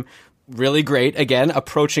had him really great, again,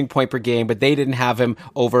 approaching point per game, but they didn't have him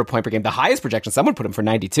over a point per game. The highest projection, someone put him for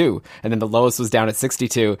 92, and then the lowest was down at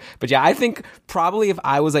 62. But yeah, I think probably if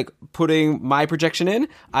I was, like, putting my projection in,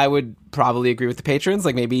 I would probably agree with the patrons,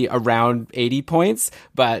 like maybe around 80 points,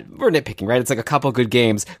 but we're nitpicking, right? It's like a couple good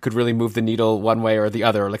games could really move the needle one way or the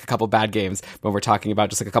other, or like a couple bad games when we're talking about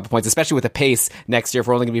just like a couple points, especially with the pace next year. If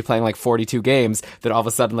we're only going to be playing like 42 games, then all of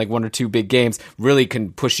a sudden like one or two big games really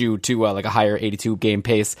can push you to like a higher 82 game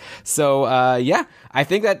pace. So yeah, I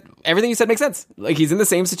think that everything you said makes sense. Like, he's in the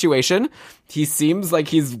same situation. He seems like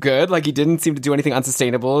he's good. Like, he didn't seem to do anything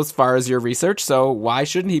unsustainable as far as your research. So why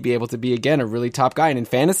shouldn't he be able to be, again, a really top guy? And in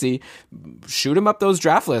fantasy, shoot him up those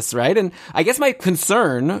draft lists, right? And I guess my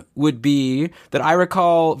concern would be that I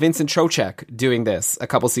recall Vincent Trocheck doing this a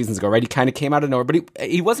couple seasons ago, right? He kind of came out of nowhere, but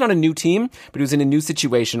he wasn't on a new team, but he was in a new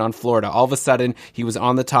situation on Florida. All of a sudden, he was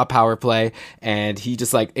on the top power play, and he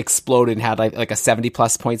just like exploded and had like a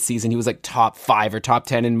 70-plus point season. He was like top 5 or top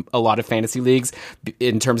 10 in a lot of fantasy leagues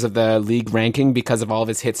in terms of the league ranking because of all of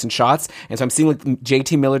his hits and shots. And so I'm seeing like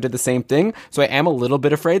JT Miller did the same thing. So I am a little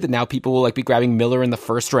bit afraid that now people will like be grabbing Miller in the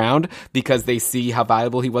first round because they see how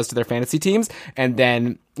valuable he was to their fantasy teams. And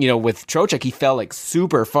then, you know, with Trocheck, he fell like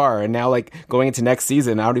super far. And now like going into next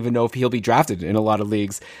season, I don't even know if he'll be drafted in a lot of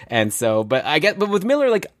leagues. And so, but with Miller,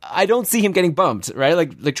 like, I don't see him getting bumped, right?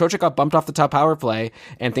 Like Trocheck got bumped off the top power play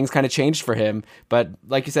and things kind of changed for him. But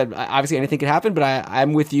like you said, obviously anything could happen, but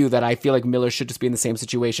I'm with you that I feel like Miller should just be in the same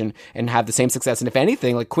situation and have the same success. And if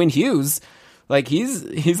anything, like Quinn Hughes, like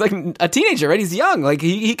he's like a teenager, right? He's young. Like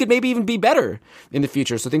he could maybe even be better in the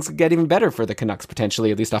future. So things could get even better for the Canucks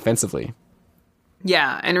potentially, at least offensively.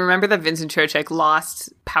 Yeah, and remember that Vincent Trocheck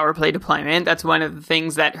lost power play deployment. That's one of the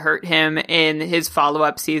things that hurt him in his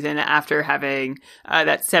follow-up season after having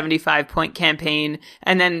that 75-point campaign.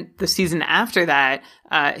 And then the season after that,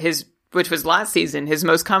 which was last season, his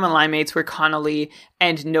most common line mates were Connolly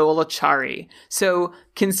and Noel Acciari. So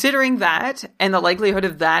considering that and the likelihood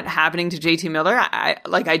of that happening to JT Miller,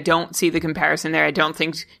 I don't see the comparison there. I don't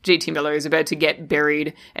think JT Miller is about to get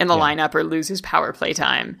buried in the lineup or lose his power play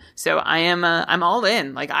time. So I'm all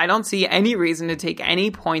in. Like, I don't see any reason to take any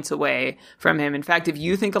points away from him. In fact, if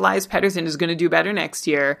you think Elias Pettersson is going to do better next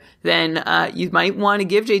year, then you might want to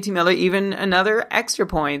give JT Miller even another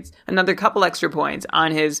couple extra points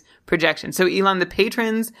on his projection. So Elon, the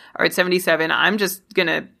patrons are at 77. I'm just going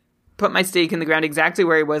to put my stake in the ground exactly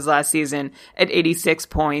where he was last season at 86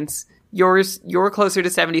 points. You're closer to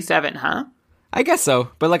 77, huh? I guess so,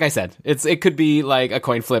 but like I said, it could be like a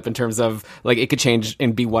coin flip in terms of like it could change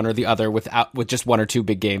and be one or the other with just one or two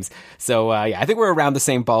big games. So yeah, I think we're around the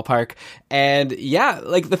same ballpark. And yeah,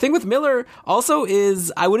 like the thing with Miller also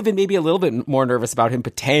is I would have been maybe a little bit more nervous about him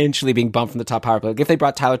potentially being bumped from the top power play. Like if they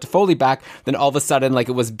brought Tyler Toffoli back, then all of a sudden like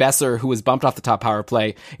it was Besser who was bumped off the top power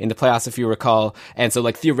play in the playoffs, if you recall. And so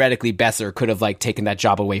like theoretically Besser could have like taken that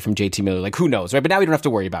job away from JT Miller. Like who knows, right? But now we don't have to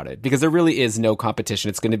worry about it because there really is no competition.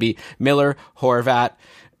 It's going to be Miller, Horvat,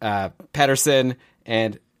 Pettersson,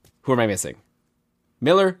 and who am I missing?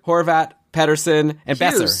 Miller, Horvat, Pettersson, and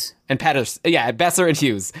Hughes. And Besser and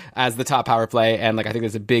Hughes as the top power play, and I think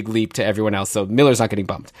there's a big leap to everyone else, so Miller's not getting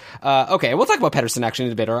bumped. Okay, we'll talk about Pettersson actually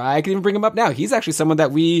in a bit, or I can even bring him up now. He's actually someone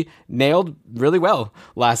that we nailed really well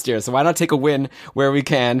last year, so why not take a win where we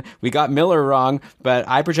can? We got Miller wrong, but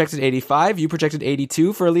I projected 85, you projected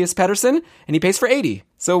 82 for Elias Pettersson, and he pays for 80.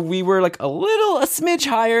 So we were a smidge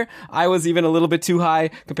higher. I was even a little bit too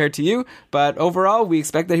high compared to you, but overall we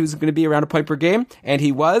expect that he was going to be around a point per game, and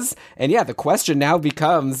he was. And yeah, the question now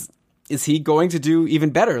becomes, is he going to do even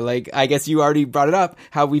better? I guess you already brought it up,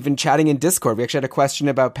 how we've been chatting in Discord. We actually had a question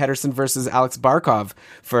about Pettersson versus Alex Barkov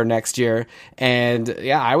for next year. And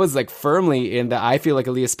yeah, I was firmly in that I feel like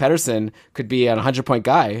Elias Pettersson could be an 100-point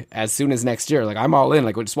guy as soon as next year. I'm all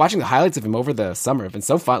in. Just watching the highlights of him over the summer have been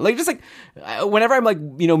so fun. Whenever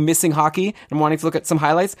I'm missing hockey and wanting to look at some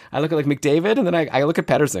highlights, I look at McDavid and then I look at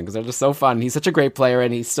Pettersson because they're just so fun. He's such a great player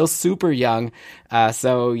and he's still super young.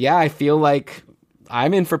 So yeah, I feel like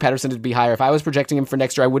I'm in for Pettersson to be higher. If I was projecting him for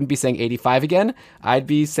next year, I wouldn't be saying 85 again. I'd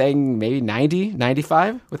be saying maybe 90,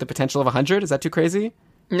 95 with the potential of 100. Is that too crazy?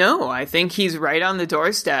 No, I think he's right on the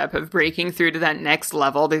doorstep of breaking through to that next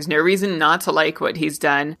level. There's no reason not to like what he's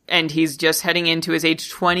done. And he's just heading into his age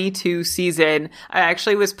 22 season. I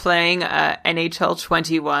actually was playing NHL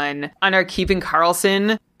 21 on our Keeping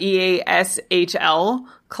Karlsson EASHL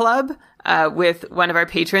club with one of our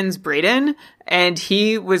patrons, Braden, and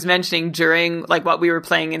he was mentioning during what we were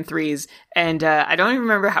playing in threes, and I don't even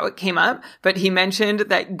remember how it came up, but he mentioned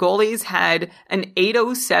that goalies had an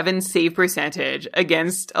 807 save percentage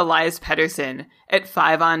against Elias Pettersson at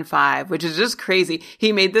 5-on-5, which is just crazy.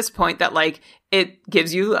 He made this point that it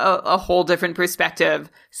gives you a whole different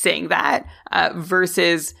perspective saying that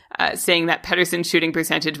versus saying that Pettersson's shooting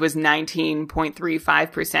percentage was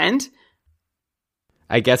 19.35%.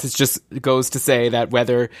 I guess it just goes to say that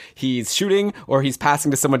whether he's shooting or he's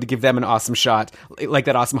passing to someone to give them an awesome shot, like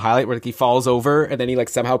that awesome highlight where he falls over and then he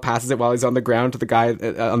somehow passes it while he's on the ground to the guy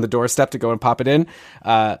on the doorstep to go and pop it in.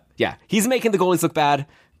 Yeah, he's making the goalies look bad.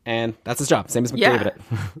 And that's his job. Same as McDavid.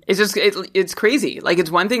 Yeah. It's just, it's crazy. It's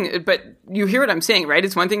one thing, but you hear what I'm saying, right?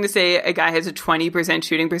 It's one thing to say a guy has a 20%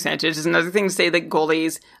 shooting percentage. It's another thing to say that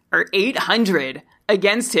goalies are 800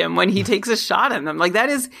 against him when he takes a shot at them. That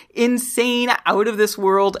is insane, out of this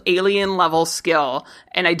world, alien level skill.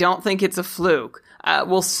 And I don't think it's a fluke.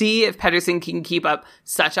 We'll see if Pettersson can keep up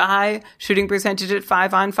such a high shooting percentage at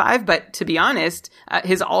 5-on-5. But to be honest,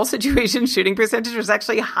 his all situation shooting percentage was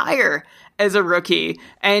actually higher as a rookie.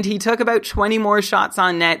 And he took about 20 more shots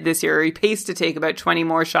on net this year, or he paced to take about 20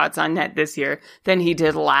 more shots on net this year than he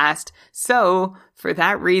did last. So for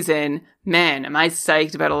that reason, man, am I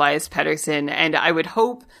psyched about Elias Pettersson. And I would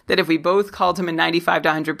hope that if we both called him a 95 to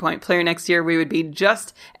 100 point player next year, we would be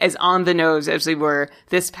just as on the nose as we were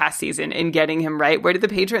this past season in getting him right. Where did the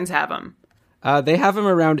patrons have him? They have him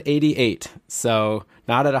around 88, so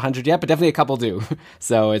not at 100 yet, but definitely a couple do.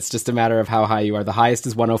 So it's just a matter of how high you are. The highest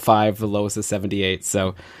is 105, the lowest is 78.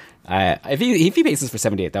 So if he paces for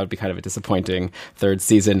 78, that would be kind of a disappointing third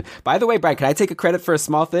season. By the way, Brian, can I take a credit for a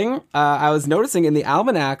small thing? I was noticing in the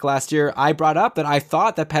Almanac last year, I brought up that I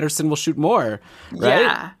thought that Pettersson will shoot more, right?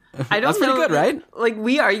 Yeah. I don't That's pretty good, right?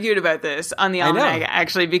 We argued about this on the Almanac,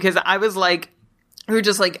 actually, because I was we were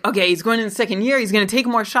just okay, he's going in the second year, he's going to take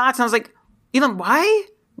more shots. And I was like, Elon, why?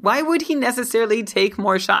 Why would he necessarily take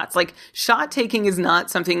more shots? Shot taking is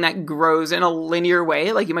not something that grows in a linear way.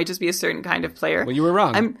 You might just be a certain kind of player. Well, you were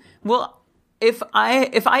wrong. If I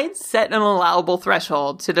had set an allowable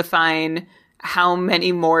threshold to define how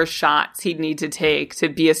many more shots he'd need to take to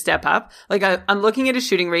be a step up, I'm looking at his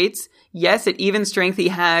shooting rates. Yes, at even strength, he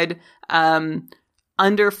had under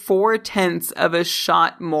 0.4 of a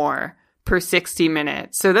shot more per 60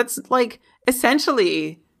 minutes. So that's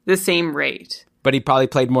essentially the same rate. But he probably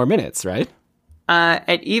played more minutes, right?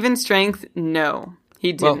 At even strength, no.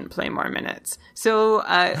 He didn't play more minutes. So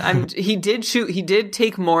he did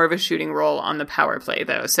take more of a shooting role on the power play,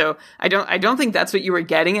 though. So I don't think that's what you were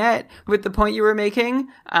getting at with the point you were making.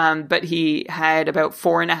 But he had about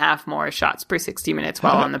 4.5 more shots per 60 minutes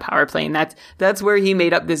while on the power play, and that's where he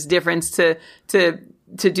made up this difference to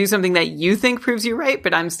do something that you think proves you right,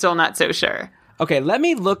 but I'm still not so sure. Okay, let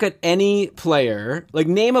me look at any player,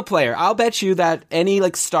 name a player. I'll bet you that any,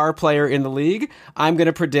 star player in the league, I'm going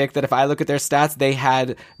to predict that if I look at their stats, they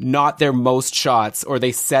had not their most shots, or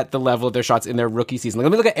they set the level of their shots in their rookie season.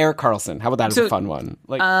 Let me look at Erik Karlsson. How about that as a fun one?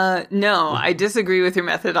 No, I disagree with your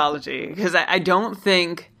methodology, because I don't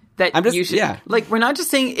think that you should... Yeah. We're not just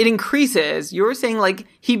saying it increases. You're saying,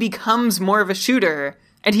 he becomes more of a shooter,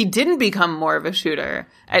 and he didn't become more of a shooter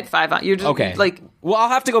at 5 on. You're just, okay. Well, I'll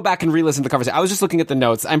have to go back and re-listen to the conversation. I was just looking at the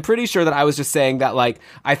notes. I'm pretty sure that I was just saying that, like,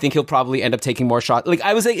 I think he'll probably end up taking more shots. Like,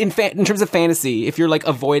 I was like, in terms of fantasy, if you're like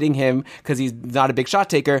avoiding him because he's not a big shot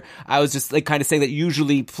taker, I was just like kind of saying that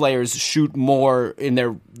usually players shoot more in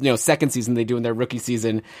their second season than they do in their rookie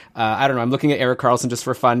season. I don't know. I'm looking at Erik Karlsson just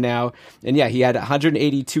for fun now, and yeah, he had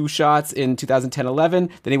 182 shots in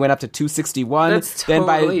 2010-11. Then he went up to 261. That's then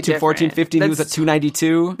by totally 2014-15, he was at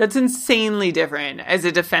 292. That's insanely different as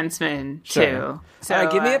a defenseman too. So, all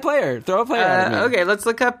right, give me a player. Throw a player at me. Okay, let's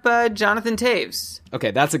look up Jonathan Toews.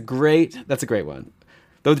 Okay, that's a great one.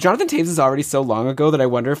 Though Jonathan Toews is already so long ago that I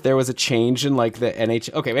wonder if there was a change in like the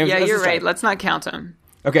NHL. Okay, maybe you're right. Let's not count him.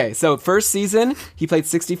 Okay, so first season he played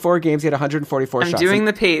 64 games. He had 144 shots. I'm doing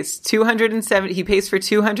the pace. 270. He paced for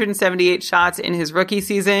 278 shots in his rookie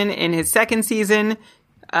season. In his second season,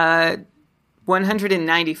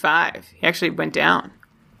 195. He actually went down.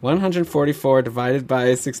 144 divided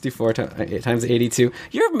by 64 times 82.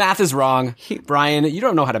 Your math is wrong, Brian. You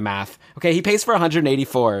don't know how to math. Okay, he paced for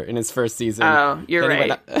 184 in his first season. Oh, you're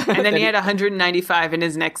right. And then he had 195 in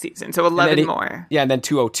his next season, so 11 more. Yeah, and then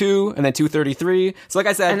 202, and then 233. So like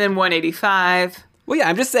I said... And then 185. Well, yeah,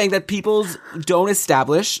 I'm just saying that people don't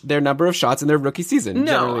establish their number of shots in their rookie season.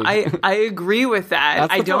 No, generally. I agree with that.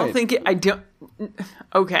 That's the point.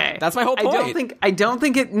 Okay. That's my whole point. I don't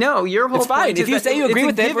think it. No, your whole it's fine. point If you say you agree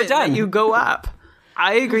with it, we're done. You go up.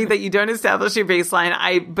 I agree that you don't establish your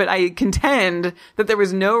baseline. But I contend that there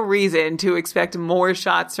was no reason to expect more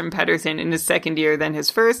shots from Pettersson in his second year than his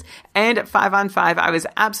first. And at 5-on-5, I was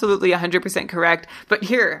absolutely 100% correct. But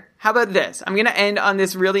here, how about this? I'm going to end on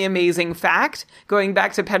this really amazing fact, going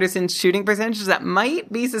back to Pettersson's shooting percentages that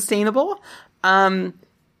might be sustainable.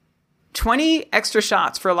 20 extra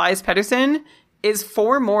shots for Elias Pettersson is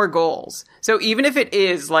 4 more goals. So even if it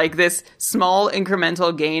is like this small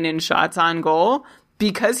incremental gain in shots on goal,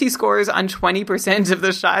 because he scores on 20% of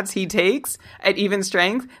the shots he takes at even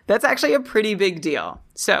strength, that's actually a pretty big deal.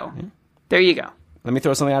 So there you go. Let me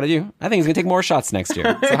throw something out at you. I think he's going to take more shots next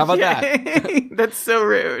year. So how about that? That's so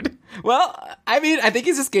rude. Well, I mean, I think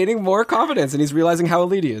he's just gaining more confidence and he's realizing how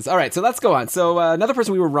elite he is. All right, so let's go on. So another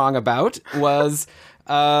person we were wrong about was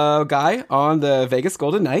a guy on the Vegas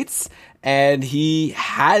Golden Knights. And he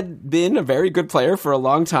had been a very good player for a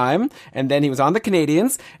long time. And then he was on the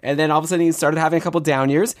Canadiens. And then all of a sudden he started having a couple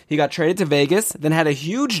down years. He got traded to Vegas, then had a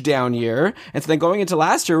huge down year. And so then going into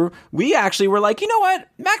last year, we actually were like, you know what?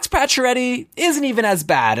 Max Pacioretty isn't even as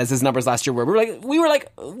bad as his numbers last year were.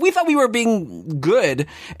 We thought we were being good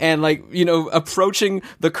and approaching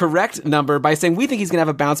the correct number by saying we think he's going to have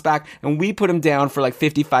a bounce back. And we put him down for like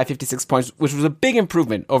 55, 56 points, which was a big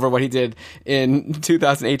improvement over what he did in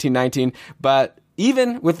 2018-19. But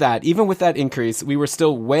even with that increase, we were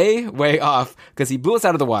still way, way off because he blew us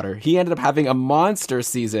out of the water. He ended up having a monster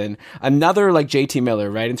season, another like JT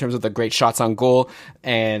Miller, right, in terms of the great shots on goal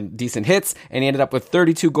and decent hits. And he ended up with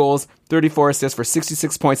 32 goals, 34 assists for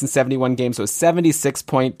 66 points in 71 games. So a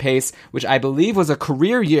 76-point pace, which I believe was a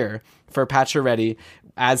career year for Pacioretty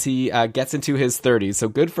as he gets into his 30s. So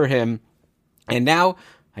good for him. And now...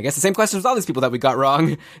 I guess the same question as all these people that we got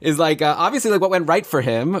wrong is obviously what went right for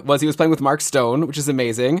him was he was playing with Mark Stone, which is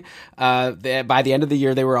amazing. By the end of the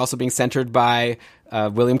year, they were also being centered by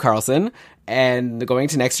William Karlsson. And going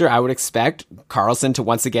into next year, I would expect Karlsson to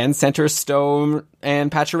once again center Stone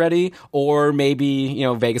and Pacioretty, or maybe,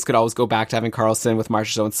 Vegas could always go back to having Karlsson with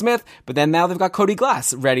Marchessault and Smith, but then now they've got Cody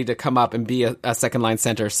Glass ready to come up and be a second line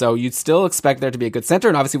center. So you'd still expect there to be a good center.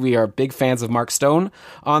 And obviously we are big fans of Mark Stone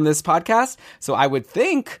on this podcast. So I would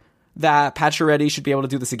think that Pacioretty should be able to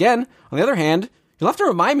do this again. On the other hand, you'll have to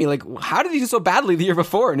remind me, how did he do so badly the year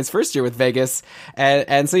before in his first year with Vegas?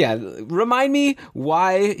 And so, yeah, remind me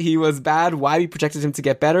why he was bad, why we projected him to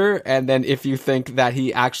get better, and then if you think that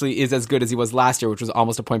he actually is as good as he was last year, which was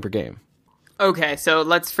almost a point per game. Okay, so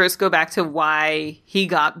let's first go back to why he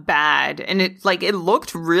got bad. And it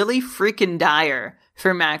looked really freaking dire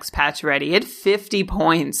for Max Pacioretty. He had 50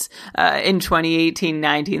 points in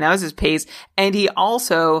 2018-19. That was his pace. And he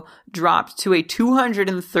also dropped to a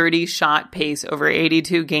 230 shot pace over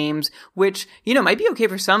 82 games, which, might be okay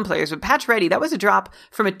for some players. But Pacioretty, that was a drop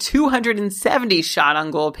from a 270 shot on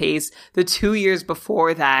goal pace the 2 years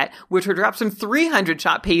before that, which were drops from 300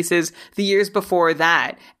 shot paces the years before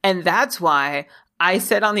that. And that's why I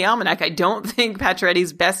said on the Almanac, I don't think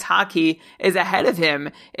Pacioretty's best hockey is ahead of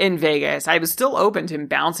him in Vegas. I was still open to him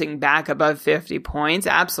bouncing back above 50 points,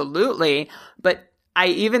 absolutely. But I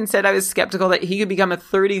even said I was skeptical that he could become a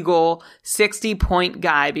 30-goal, 60-point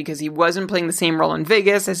guy because he wasn't playing the same role in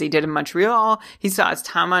Vegas as he did in Montreal. He saw his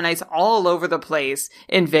time on ice all over the place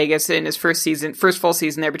in Vegas in his first full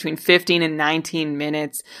season there between 15 and 19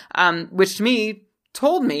 minutes, which to me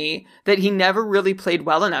told me that he never really played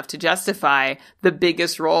well enough to justify the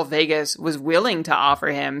biggest role Vegas was willing to offer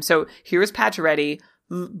him. So here's Pacioretty,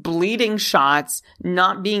 bleeding shots,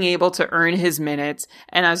 not being able to earn his minutes.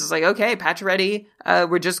 And I was just like, okay, Pacioretty,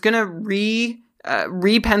 we're just going to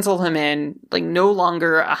re-pencil him in, like no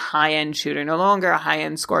longer a high-end shooter, no longer a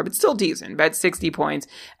high-end scorer, but still decent, about 60 points.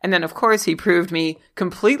 And then, of course, he proved me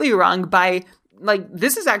completely wrong by, like,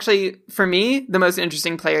 this is actually, for me, the most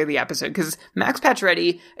interesting player of the episode, because Max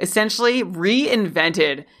Pacioretty essentially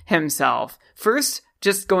reinvented himself. First,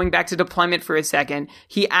 just going back to deployment for a second,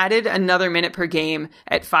 he added another minute per game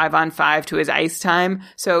at 5-on-5 to his ice time.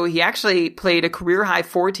 So he actually played a career high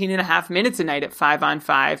 14 and a half minutes a night at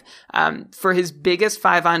 5-on-5 for his biggest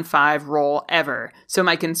 5-on-5 role ever. So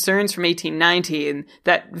my concerns from 18-19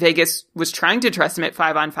 that Vegas was trying to trust him at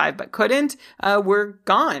 5-on-5 but couldn't were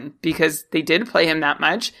gone, because they did play him that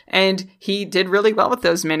much and he did really well with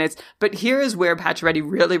those minutes. But here is where Pacioretty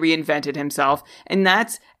really reinvented himself, and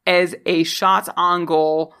that's as a shots on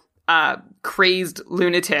goal crazed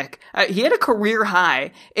lunatic. He had a career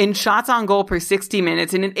high in shots on goal per 60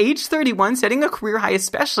 minutes, and at age 31, setting a career high,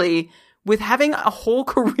 especially with having a whole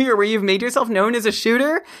career where you've made yourself known as a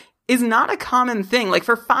shooter, is not a common thing. Like,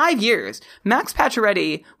 for 5 years, Max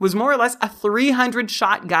Pacioretty was more or less a 300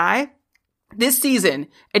 shot guy. This season,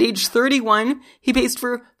 at age 31, he paced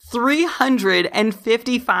for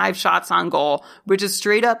 355 shots on goal, which is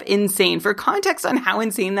straight up insane. For context on how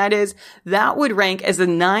insane that is, that would rank as the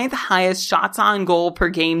 9th highest shots on goal per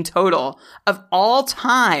game total of all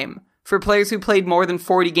time for players who played more than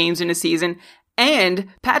 40 games in a season. And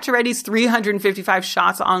Pacioretty's 355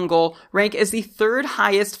 shots on goal rank as the 3rd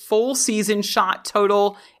highest full season shot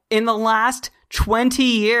total in the last 20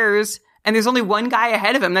 years. And there's only one guy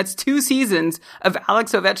ahead of him. That's 2 seasons of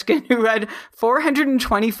Alex Ovechkin, who had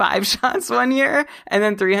 425 shots one year and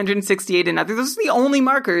then 368 another. Those are the only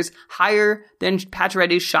markers higher than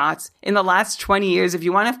Pacioretty's shots in the last 20 years. If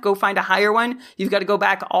you want to go find a higher one, you've got to go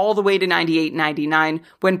back all the way to 98-99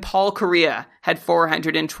 when Paul Kariya had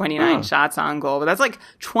 429 shots on goal. But that's like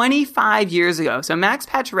 25 years ago. So Max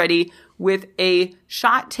Pacioretty with a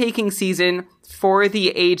shot-taking season for the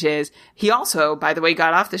ages. He also, by the way,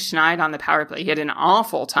 got off the schneid on the power play. He had an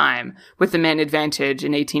awful time with the man advantage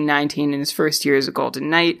in 18-19 in his first year as a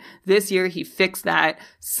Golden Knight. This year, he fixed that.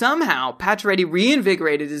 Somehow, Pacioretty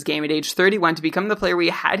reinvigorated his game at age 31 to become the player we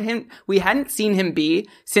hadn't seen him be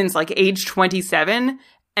since like age 27.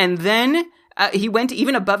 And then he went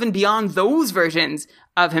even above and beyond those versions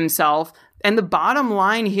of himself. And the bottom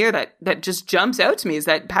line here that just jumps out to me is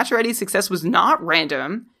that Pacioretty's success was not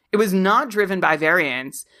random. It was not driven by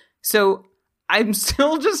variance. So I'm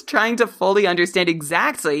still just trying to fully understand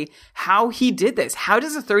exactly how he did this. How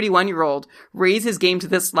does a 31-year-old raise his game to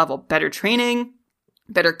this level? Better training,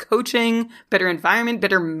 better coaching, better environment,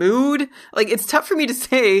 better mood. Like, it's tough for me to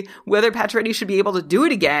say whether Pacioretty should be able to do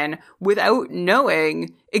it again without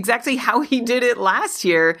knowing exactly how he did it last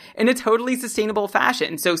year in a totally sustainable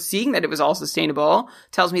fashion. So seeing that it was all sustainable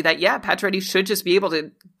tells me that, yeah, Pacioretty should just be able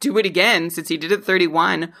to do it again since he did it at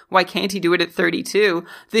 31. Why can't he do it at 32?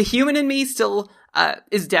 The human in me still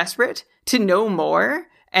is desperate to know more.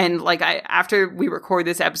 And like after we record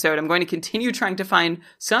this episode, I'm going to continue trying to find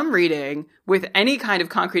some reading with any kind of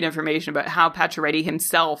concrete information about how Pacioretty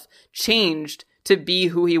himself changed to be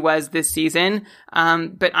who he was this season.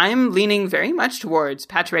 But I'm leaning very much towards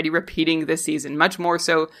Pacioretty repeating this season, much more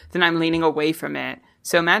so than I'm leaning away from it.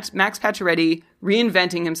 So Max Pacioretty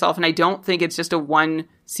reinventing himself, and I don't think it's just a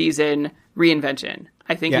one-season reinvention.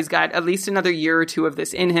 I think he's got at least another year or two of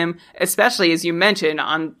this in him, especially as you mentioned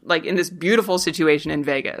on like in this beautiful situation in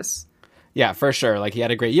Vegas. Yeah, for sure. Like, he had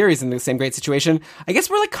a great year. He's in the same great situation. I guess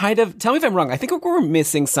we're like kind of, tell me if I'm wrong, I think we're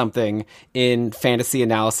missing something in fantasy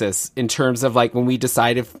analysis in terms of like when we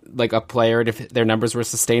decide if like a player, if their numbers were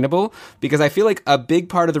sustainable. Because I feel like a big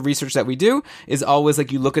part of the research that we do is always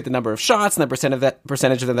like you look at the number of shots and the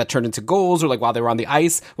percentage of them that turned into goals, or like while they were on the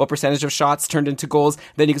ice, what percentage of shots turned into goals.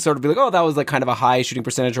 Then you can sort of be like, oh, that was like kind of a high shooting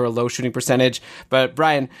percentage or a low shooting percentage. But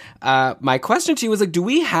Brian, my question to you was like, do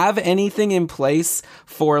we have anything in place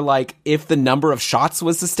for like if the number of shots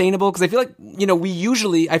was sustainable? Because I feel like, you know,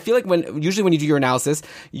 I feel like when you do your analysis,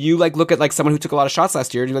 you like look at like someone who took a lot of shots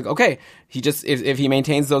last year and you're like, okay, he just, if he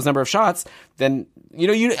maintains those number of shots, then, you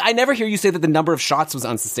know, I never hear you say that the number of shots was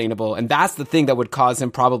unsustainable. And that's the thing that would cause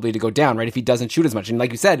him probably to go down, right? If he doesn't shoot as much. And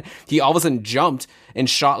like you said, he all of a sudden jumped and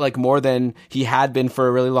shot like more than he had been for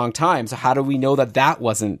a really long time. So how do we know that that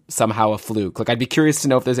wasn't somehow a fluke? Like, I'd be curious to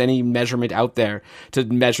know if there's any measurement out there to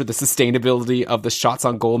measure the sustainability of the shots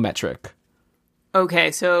on goal metric.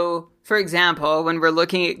 Okay, so for example, when we're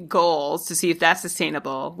looking at goals to see if that's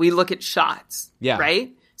sustainable, we look at shots, Yeah.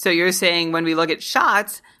 right? So you're saying when we look at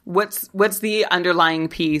shots, what's the underlying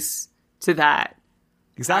piece to that?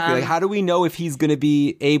 Exactly. Like, how do we know if he's going to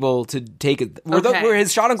be able to take it? Were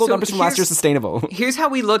his shot on goal So numbers from last year here's- sustainable? Here's how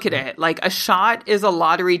we look at it. Like, a shot is a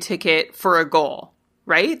lottery ticket for a goal,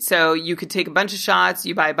 right? So you could take a bunch of shots,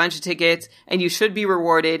 you buy a bunch of tickets, and you should be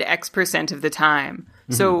rewarded X% of the time.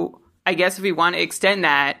 Mm-hmm. So I guess if we want to extend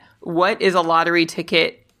that, what is a lottery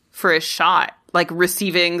ticket for a shot? Like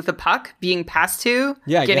receiving the puck, being passed to,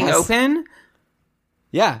 Yeah, I getting guess. open?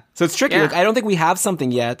 Yeah. So it's tricky. Yeah. Like, I don't think we have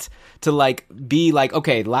something yet to like be like,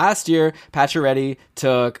 okay, last year Pacioretty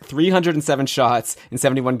took 307 shots in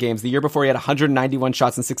 71 games. The year before he had 191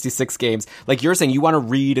 shots in 66 games. Like you're saying, you want to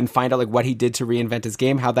read and find out like what he did to reinvent his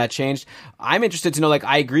game, how that changed. I'm interested to know, like,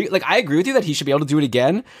 I agree with you that he should be able to do it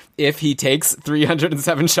again if he takes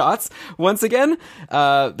 307 shots once again.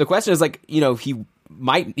 The question is like, you know, he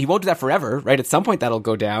won't do that forever, right? At some point that'll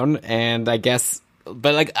go down, and I guess.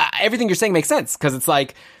 But like everything you're saying makes sense because it's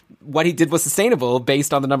like what he did was sustainable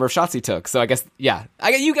based on the number of shots he took. So I guess, yeah,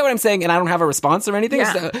 you get what I'm saying, and I don't have a response or anything.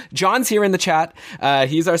 Yeah. So, John's here in the chat.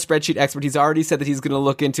 He's our spreadsheet expert. He's already said that he's going to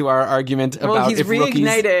look into our argument about He's if rookies.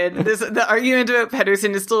 reignited. The argument about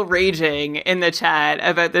Pedersen is still raging in the chat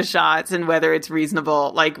about the shots and whether it's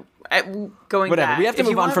reasonable. Like, going Whatever. back. We have to If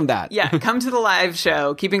you move on from that. Yeah, come to the live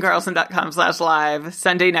show, keepingkarlsson.com/live,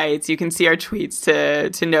 Sunday nights. You can see our tweets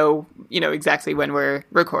to know, exactly when we're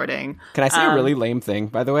recording. Can I say a really lame thing,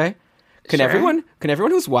 by the way? Can Sure.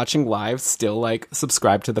 everyone who's watching live still like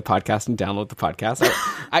subscribe to the podcast and download the podcast?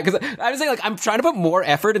 Because I was saying, like, I'm trying to put more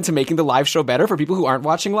effort into making the live show better for people who aren't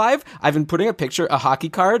watching live. I've been putting a hockey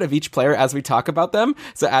card of each player as we talk about them.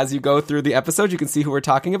 So as you go through the episode, you can see who we're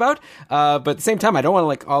talking about. But at the same time, I don't want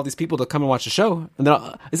like all these people to come and watch the show. And then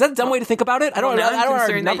is that a dumb way to think about it? I don't. Now I don't I'm want our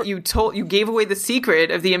concerned that you gave away the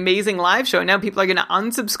secret of the amazing live show. Now people are going to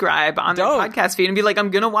unsubscribe on their Don't. podcast feed and be like,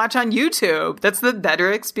 I'm going to watch on YouTube. That's the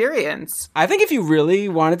better experience. I think if you really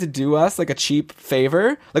wanted to do us like a cheap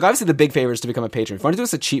favor, like obviously the big favor is to become a patron. If you want to do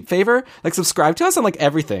us a cheap favor, like subscribe to us on like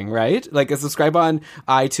everything, right? Like subscribe on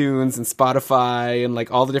iTunes and Spotify and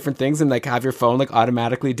like all the different things, and like have your phone like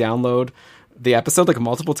automatically download the episode like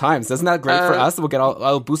multiple times. Isn't that great for us?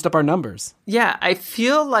 I'll boost up our numbers. Yeah, I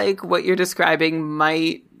feel like what you're describing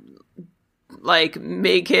might like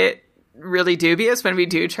make it really dubious when we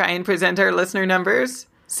do try and present our listener numbers.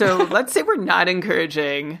 So let's say we're not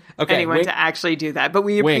encouraging anyone wink. to actually do that, but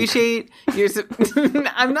we Wink. appreciate your.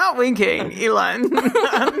 I'm not winking, Elon.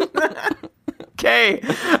 Okay,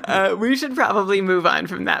 we should probably move on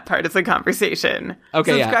from that part of the conversation.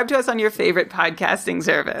 Okay, yeah. Subscribe to us on your favorite podcasting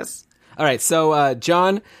service. All right, so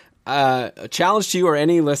John, a challenge to you or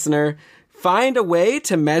any listener: find a way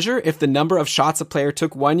to measure if the number of shots a player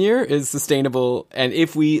took one year is sustainable, and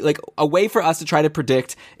if we like a way for us to try to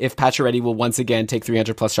predict if Pacioretty will once again take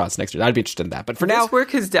 300 plus shots next year. I'd be interested in that. But for now, This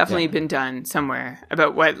work has definitely been done somewhere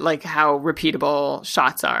about how repeatable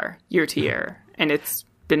shots are year to year, and it's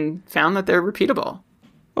been found that they're repeatable.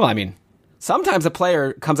 well, I mean, sometimes a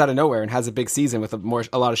player comes out of nowhere and has a big season with a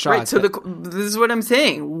lot of shots. Right, so this is what I'm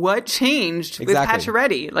saying. What changed Exactly. with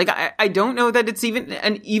Pacioretty? Like, I don't know that it's even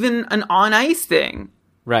an on-ice thing.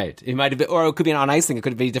 Right. It might have been, or it could be an on ice thing. It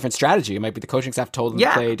could be a different strategy. It might be the coaching staff told them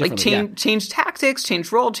to play differently. Change tactics,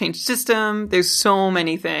 change role, change system. There's so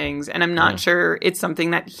many things, and I'm not sure it's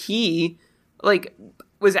something that he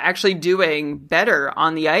was actually doing better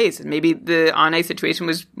on the ice. Maybe the on-ice situation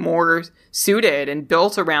was more suited and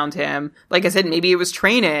built around him. Like I said, maybe it was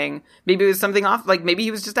training. Maybe it was something off. Like maybe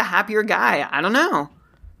he was just a happier guy. I don't know.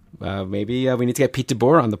 Maybe we need to get Pete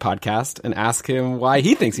DeBoer on the podcast and ask him why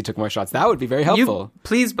he thinks he took more shots. That would be very helpful.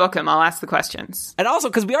 Please book him. I'll ask the questions. And also,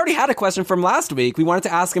 because we already had a question from last week, we wanted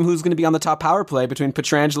to ask him who's going to be on the top power play between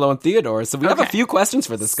Pietrangelo and Theodore. So we have a few questions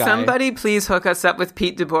for this guy. Somebody please hook us up with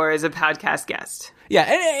Pete DeBoer as a podcast guest. Yeah,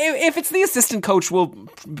 and if it's the assistant coach, we'll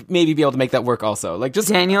maybe be able to make that work also. Like just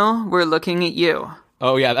Daniel, we're looking at you.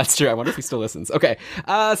 Oh, yeah, that's true. I wonder if he still listens. Okay,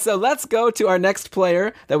 so let's go to our next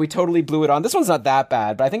player that we totally blew it on. This one's not that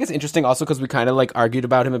bad, but I think it's interesting also because we kind of argued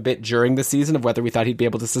about him a bit during the season of whether we thought he'd be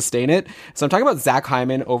able to sustain it. So I'm talking about Zach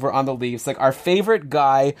Hyman over on the Leafs, our favorite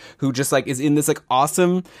guy who just is in this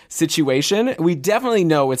awesome situation. We definitely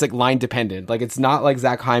know it's line dependent. It's not like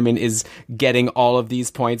Zach Hyman is getting all of these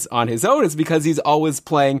points on his own. It's because he's always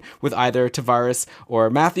playing with either Tavares or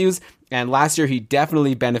Matthews. And last year, he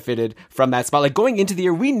definitely benefited from that spot. Like going into the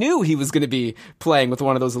year, we knew he was going to be playing with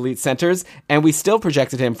one of those elite centers, and we still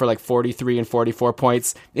projected him for like 43 and 44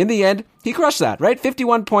 points. In the end, he crushed that, right?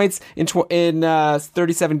 51 points in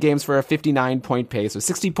 37 games for a 59-point pace, so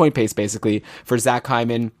 60-point pace basically for Zach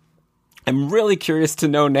Hyman. I'm really curious to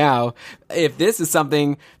know now if this is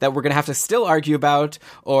something that we're going to have to still argue about,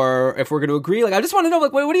 or if we're going to agree. Like, I just want to know,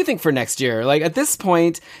 like, what do you think for next year? Like, at this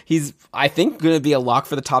point, he's, I think, going to be a lock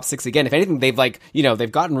for the top 6 again. If anything,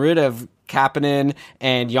 they've gotten rid of Kapanen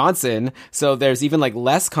and Janssen, so there's even like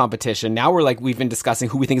less competition. Now we've been discussing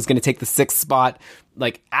who we think is going to take the 6th spot,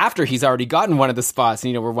 like after he's already gotten one of the spots.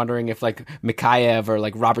 And, we're wondering if like Mikheyev or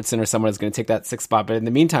like Robertson or someone is going to take that 6th spot. But in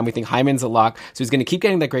the meantime, we think Hyman's a lock, so he's going to keep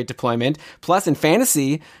getting that great deployment. Plus, in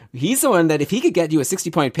fantasy, he's the one that if he could get you a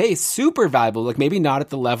 60-point pace, super valuable. Like maybe not at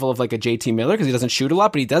the level of like a JT Miller because he doesn't shoot a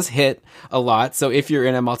lot, but he does hit a lot. So if you're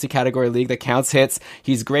in a multi-category league that counts hits,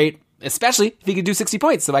 he's great. Especially if he could do 60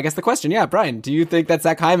 points. So I guess the question, Brian, do you think that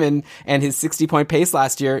Zach Hyman and his 60-point pace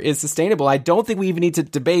last year is sustainable? I don't think we even need to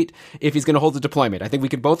debate if he's going to hold the deployment. I think we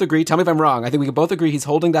could both agree, tell me if I'm wrong, I think we could both agree he's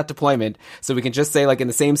holding that deployment, so we can just say, like, in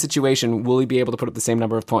the same situation, will he be able to put up the same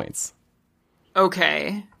number of points?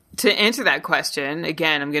 Okay. To answer that question,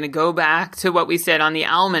 again, I'm going to go back to what we said on the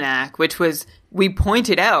Almanac, which was we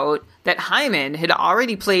pointed out that Hyman had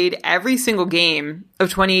already played every single game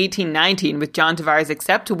of 2018-19 with John Tavares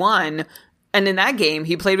except one. And in that game,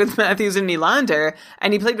 he played with Matthews and Nylander,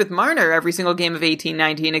 and he played with Marner every single game of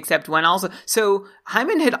 18-19 except one also. So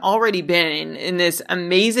Hyman had already been in this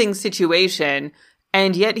amazing situation,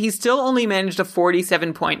 and yet he still only managed a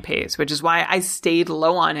 47-point pace, which is why I stayed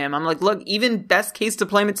low on him. I'm like, look, even best case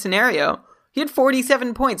deployment scenario, he had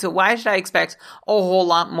 47 points, so why should I expect a whole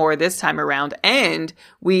lot more this time around? And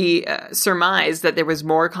we surmised that there was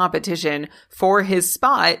more competition for his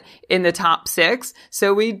spot in the top 6,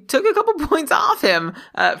 so we took a couple points off him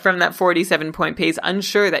from that 47-point pace,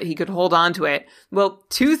 unsure that he could hold on to it. Well,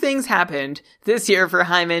 2 things happened this year for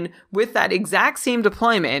Hyman with that exact same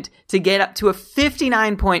deployment to get up to a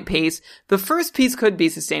 59-point pace. The first piece could be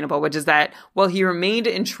sustainable, which is that while he remained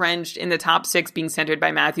entrenched in the top 6 being centered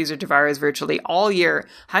by Matthews or Tavares virtually all year,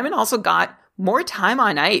 Hyman also got more time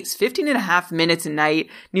on ice, 15.5 minutes a night,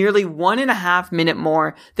 nearly 1.5 minute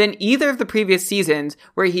more than either of the previous seasons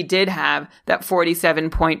where he did have that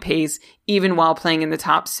 47-point pace, even while playing in the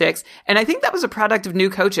top 6. And I think that was a product of new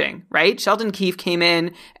coaching, right? Sheldon Keefe came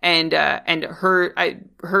in and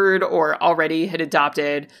heard or already had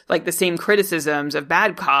adopted like the same criticisms of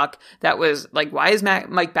Babcock that was like, why is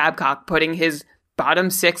Mike Babcock putting his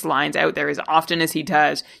bottom 6 lines out there as often as he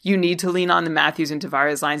does? You need to lean on the Matthews and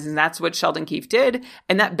Tavares lines, and that's what Sheldon Keefe did,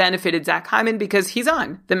 and that benefited Zach Hyman because he's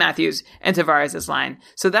on the Matthews and Tavares' line.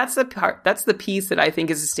 So that's the piece that I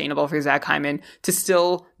think is sustainable for Zach Hyman to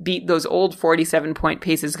still beat those old 47-point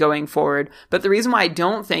paces going forward. But the reason why I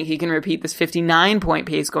don't think he can repeat this 59-point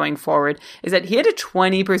pace going forward is that he had a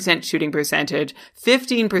 20% shooting percentage,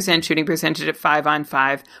 15% shooting percentage at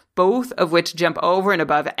 5-on-5, both of which jump over and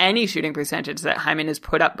above any shooting percentage that Hyman has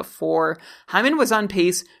put up before. Hyman was on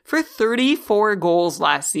pace for 34 goals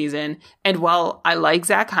last season, and while I like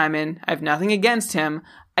Zach Hyman, I have nothing against him,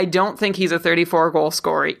 I don't think he's a 34-goal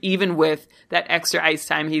scorer, even with that extra ice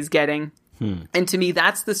time he's getting. And to me,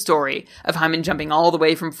 that's the story of Hyman jumping all the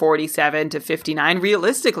way from 47 to 59.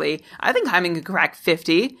 Realistically, I think Hyman could crack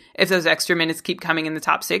 50 if those extra minutes keep coming in the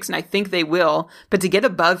top 6, and I think they will. But to get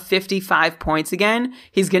above 55 points again,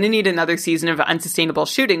 he's going to need another season of unsustainable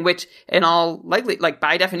shooting, which in all likely, like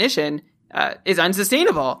by definition, is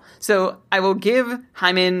unsustainable. So I will give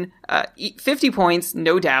Hyman 50 points,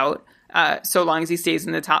 no doubt, so long as he stays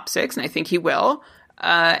in the top 6, and I think he will.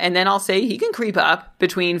 And then I'll say he can creep up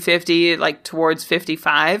between 50, like towards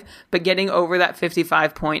 55, but getting over that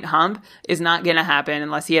 55-point hump is not going to happen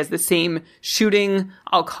unless he has the same shooting,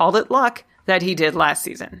 I'll call it luck, that he did last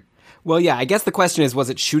season. Well, yeah, I guess the question is, was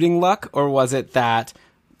it shooting luck, or was it that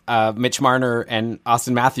Mitch Marner and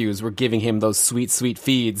Austin Matthews were giving him those sweet, sweet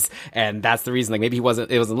feeds, and that's the reason. Like maybe it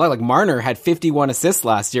wasn't luck. Like Marner had 51 assists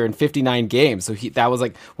last year in 59 games, so that was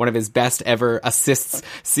like one of his best ever assists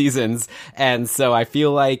seasons. And so I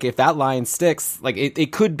feel like if that line sticks, like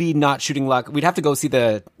it could be not shooting luck. We'd have to go see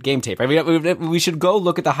the game tape. Right? We should go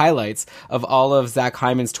look at the highlights of all of Zach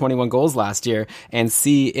Hyman's 21 goals last year and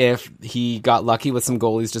see if he got lucky with some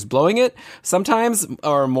goalies just blowing it sometimes,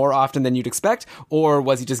 or more often than you'd expect, or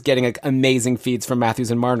was he just just getting like amazing feeds from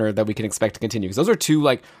Matthews and Marner that we can expect to continue. Because those are two,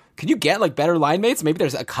 like, can you get like better line mates? Maybe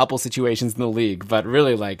there's a couple situations in the league, but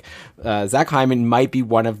really, like, Zach Hyman might be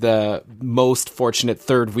one of the most fortunate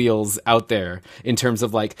third wheels out there in terms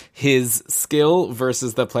of like his skill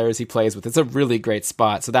versus the players he plays with. It's a really great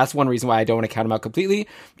spot. So that's one reason why I don't want to count him out completely.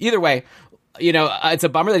 Either way, you know, it's a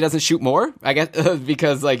bummer that he doesn't shoot more, I guess,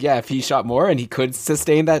 because, like, yeah, if he shot more and he could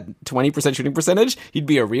sustain that 20% shooting percentage, he'd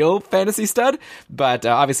be a real fantasy stud. But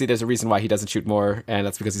obviously there's a reason why he doesn't shoot more, and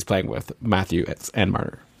that's because he's playing with Matthews and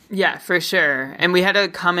Marner. Yeah, for sure. And we had a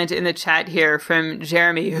comment in the chat here from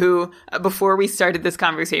Jeremy, who, before we started this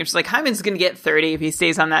conversation, she's like, Hyman's going to get 30 if he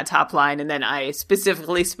stays on that top line. And then I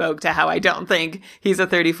specifically spoke to how I don't think he's a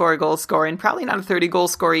 34-goal scorer and probably not a 30-goal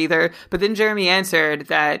scorer either. But then Jeremy answered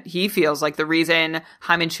that he feels like the reason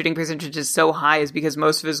Hyman's shooting percentage is so high is because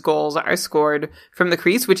most of his goals are scored from the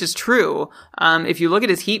crease, which is true. If you look at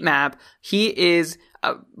his heat map, he is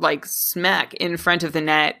like smack in front of the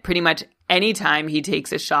net pretty much anytime he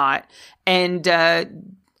takes a shot. And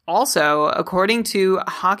also, according to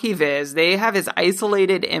HockeyViz, they have his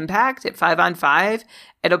isolated impact at 5-on-5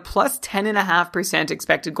 at a plus 10.5%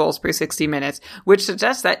 expected goals per 60 minutes, which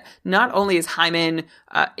suggests that not only is Hyman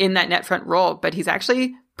in that net front role, but he's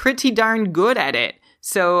actually pretty darn good at it.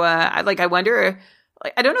 So I wonder,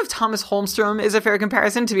 like, I don't know if Thomas Holmstrom is a fair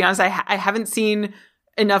comparison. To be honest, I haven't seen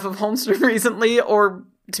enough of Holmstrom recently, or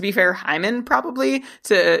to be fair, Hyman probably,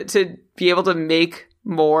 to be able to make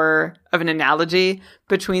more of an analogy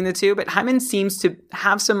between the two. But Hyman seems to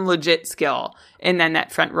have some legit skill in that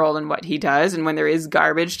net front role and what he does. And when there is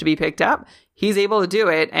garbage to be picked up, he's able to do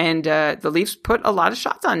it. And the Leafs put a lot of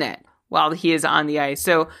shots on net while he is on the ice.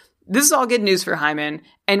 So this is all good news for Hyman,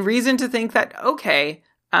 and reason to think that, okay,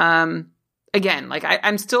 again, like,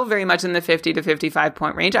 I'm still very much in the 50 to 55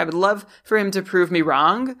 point range. I would love for him to prove me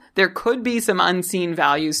wrong. There could be some unseen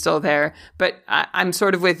value still there, but I'm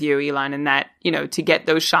sort of with you, Elon, in that, you know, to get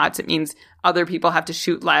those shots, it means other people have to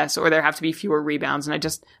shoot less or there have to be fewer rebounds.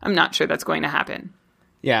 And I'm not sure that's going to happen.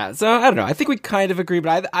 Yeah, so I don't know. I think we kind of agree,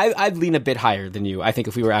 but I'd lean a bit higher than you. I think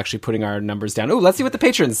if we were actually putting our numbers down. Oh, let's see what the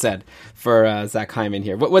patrons said for Zach Hyman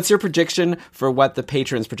here. What's your prediction for what the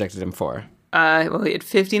patrons projected him for? Well, he had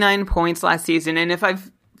 59 points last season, and if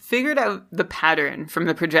I've figured out the pattern from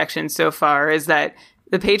the projections so far, is that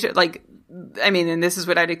the Patriots, like, I mean, and this is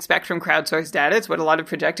what I'd expect from crowdsourced data. It's what a lot of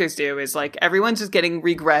projectors do, is like everyone's just getting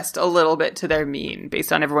regressed a little bit to their mean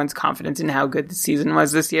based on everyone's confidence in how good the season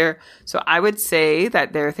was this year. So I would say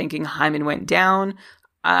that they're thinking Hyman went down.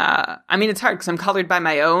 I mean, it's hard because I'm colored by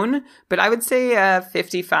my own, but I would say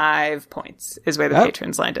 55 points is where the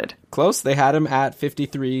patrons landed. Close. They had him at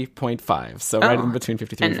 53.5. So right in between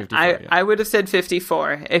 53 and 54. I would have said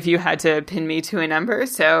 54 if you had to pin me to a number.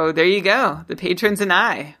 So there you go. The patrons and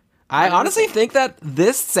I honestly think that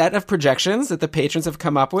this set of projections that the patrons have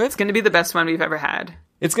come up with, it's going to be the best one we've ever had.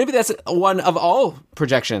 It's going to be the best one of all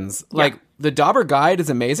projections. Yeah. Like, the Dauber guide is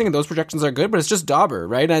amazing, and those projections are good, but it's just Dauber,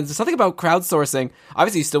 right? And there's something about crowdsourcing.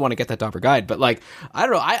 Obviously, you still want to get that Dauber guide, but, like, I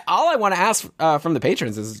don't know. All I want to ask from the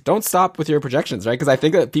patrons is don't stop with your projections, right? Because I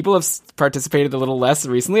think that people have participated a little less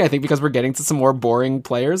recently. I think because we're getting to some more boring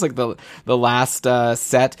players. Like, the last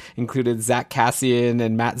set included Zach Kassian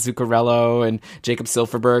and Matt Zuccarello and Jacob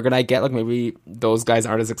Silfverberg, and I get, like, maybe those guys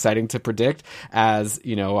aren't as exciting to predict as,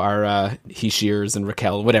 you know, our Hischiers and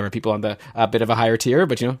Raquel, whatever, people on the bit of a higher tier.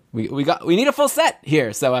 But, you know, we need a full set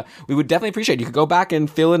here, so we would definitely appreciate it. You could go back and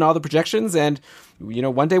fill in all the projections, and, you know,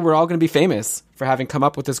 one day we're all going to be famous for having come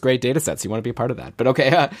up with this great data set, so you want to be a part of that. But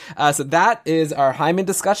okay, so that is our Hyman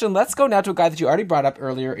discussion. Let's go now to a guy that you already brought up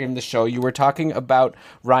earlier in the show. You were talking about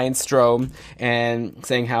Ryan Strome and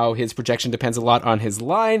saying how his projection depends a lot on his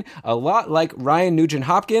line, a lot like Ryan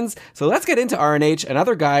Nugent-Hopkins. So let's get into RNH,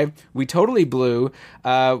 another guy we totally blew.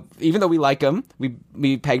 Even though we like him,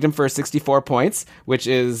 we pegged him for 64 points, which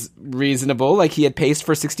is reasonable. Like, he had paced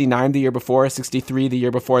for 69 the year before, 63 the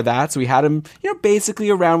year before that. So we had him, you know, basically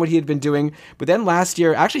around what he had been doing. But then last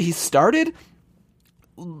year, actually, he started,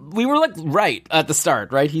 we were like right at the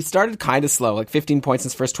start, right? He started kind of slow, like 15 points in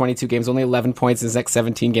his first 22 games, only 11 points in his next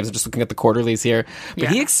 17 games. I'm just looking at the quarterlies here. But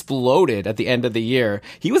he exploded at the end of the year.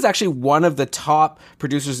 He was actually one of the top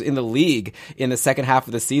producers in the league in the second half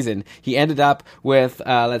of the season. He ended up with,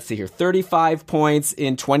 35 points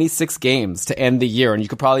in 26 games to end the year. And you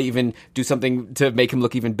could probably even do something to make him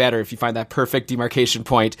look even better if you find that perfect demarcation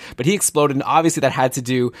point. But he exploded, and obviously that had to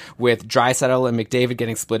do with Draisaitl and McDavid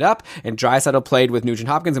getting split up, and Draisaitl played with Nugent Nugent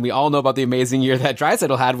Hopkins, and we all know about the amazing year that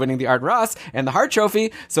Draisaitl had winning the Art Ross and the Hart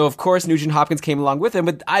Trophy. So of course Nugent Hopkins came along with him,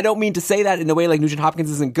 but I don't mean to say that in a way like Nugent Hopkins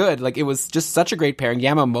isn't good. Like, it was just such a great pairing.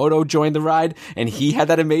 Yamamoto joined the ride, and he had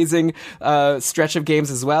that amazing stretch of games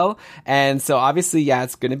as well. And so obviously, yeah,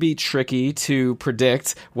 it's going to be tricky to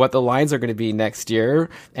predict what the lines are going to be next year,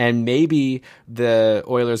 and maybe the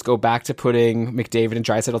Oilers go back to putting McDavid and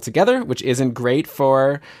Draisaitl together, which isn't great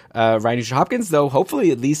for Ryan Nugent-Hopkins, though hopefully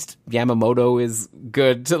at least Yamamoto is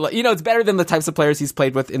good to, it's better than the types of players he's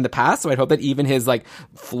played with in the past, so I'd hope that even his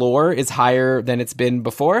floor is higher than it's been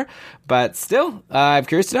before. But still, I'm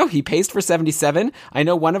curious to know. He paced for 77. I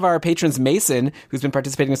know one of our patrons, Mason, who's been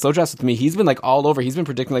participating in Slow Drafts with me, he's been all over. He's been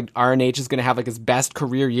predicting RNH is going to have his best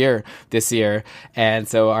career year this year. And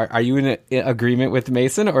so are you in agreement with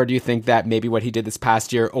Mason, or do you think that maybe what he did this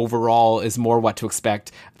past year overall is more what to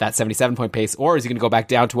expect, that 77-point pace, or is he going to go back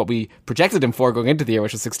down to what we projected him for going into the year,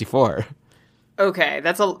 which was 64? Okay,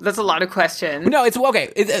 that's a lot of questions. No, it's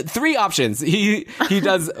okay. It's, 3 options. He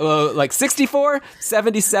does 64,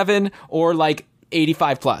 77, or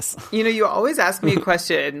 85 plus. You always ask me a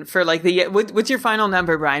question for what's your final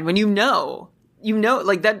number, Brian? When you know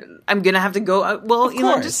that I'm gonna have to go. Well,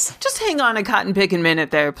 just hang on a cotton picking minute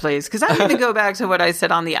there, please, because I'm gonna go back to what I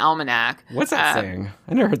said on the almanac. What's that saying?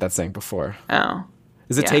 I never heard that saying before. Oh.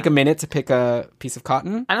 Does it take a minute to pick a piece of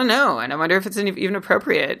cotton? I don't know, and I wonder if it's even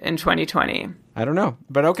appropriate in 2020. I don't know,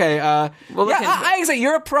 but okay. I say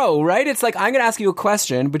you're a pro, right? It's I'm going to ask you a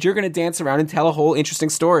question, but you're going to dance around and tell a whole interesting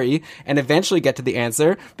story and eventually get to the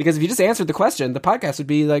answer, because if you just answered the question, the podcast would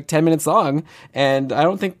be 10 minutes long, and I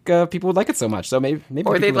don't think people would like it so much. So maybe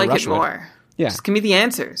or they'd like it more. Yeah. Just give me the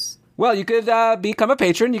answers. Well, you could become a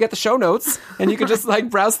patron. You get the show notes, and you could just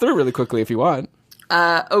browse through really quickly if you want.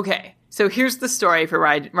 Okay. So here's the story for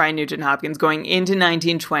Ryan Nugent-Hopkins going into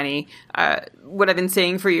 1920. What I've been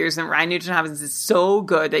saying for years, that Ryan Nugent-Hopkins is so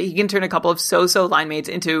good that he can turn a couple of so-so line mates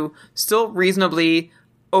into still reasonably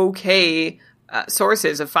okay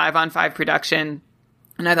sources of 5-on-5 production.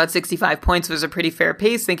 And I thought 65 points was a pretty fair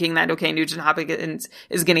pace, thinking that, okay, Nugent-Hopkins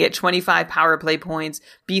is going to get 25 power play points,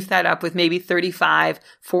 beef that up with maybe 35,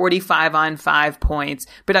 45-on-5 points.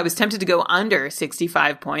 But I was tempted to go under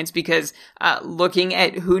 65 points because looking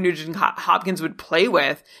at who Nugent-Hopkins would play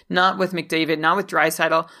with, not with McDavid, not with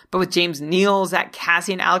Draisaitl, but with James Neal, Zach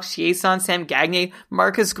Cassian, Alex Chiasson, Sam Gagner,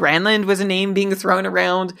 Marcus Granlund was a name being thrown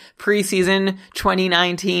around preseason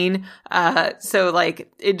 2019. So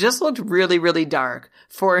it just looked really, really dark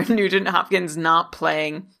for Nugent-Hopkins not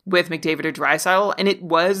playing with McDavid or Draisaitl, and it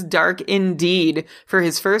was dark indeed for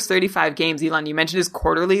his first 35 games. Elon, you mentioned his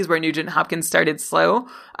quarterlies where Nugent-Hopkins started slow.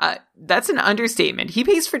 That's an understatement. He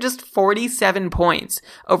paced for just 47 points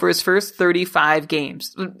over his first 35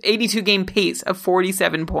 games. 82-game pace of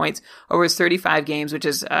 47 points over his 35 games, which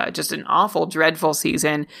is just an awful, dreadful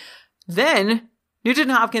season. Then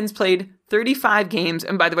Nugent-Hopkins played 35 games,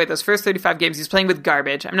 and by the way, those first 35 games, he's playing with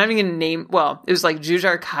garbage. I'm not even going to name, it was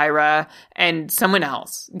Jujhar Khaira and someone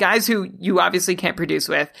else. Guys who you obviously can't produce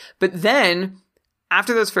with. But then,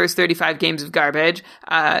 after those first 35 games of garbage,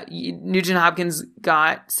 Nugent-Hopkins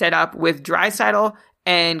got set up with Draisaitl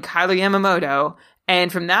and Kailer Yamamoto,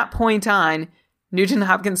 and from that point on,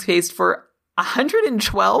 Nugent-Hopkins paced for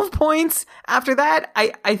 112 points after that.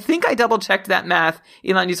 I think I double checked that math.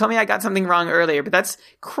 Elon, you told me I got something wrong earlier, but that's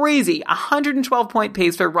crazy. 112 point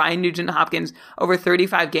pace for Ryan Nugent-Hopkins over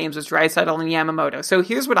 35 games with Draisaitl and Yamamoto. So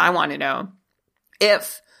here's what I want to know.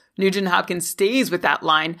 If Nugent-Hopkins stays with that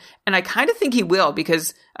line, and I kind of think he will,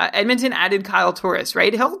 because Edmonton added Kyle Turris,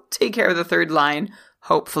 right? He'll take care of the third line,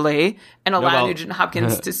 hopefully, and allow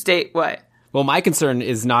Nugent-Hopkins to stay. What? Well, my concern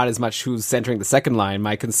is not as much who's centering the second line.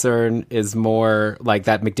 My concern is more that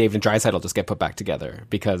McDavid and Draisaitl just get put back together,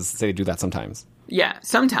 because they do that sometimes. Yeah,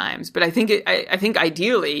 sometimes. But I think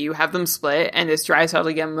ideally you have them split, and this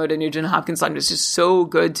Draisaitl, Yamamoto, Nugent-Hopkins line is just so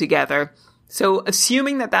good together. So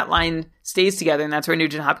assuming that line stays together and that's where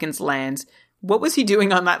Nugent-Hopkins lands, what was he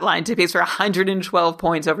doing on that line to pace for 112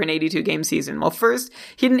 points over an 82-game season? Well, first,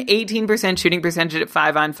 he had an 18% shooting percentage at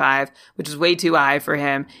 5-on-5, which is way too high for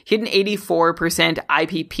him. He had an 84%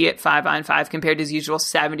 IPP at 5-on-5 compared to his usual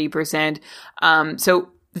 70%. So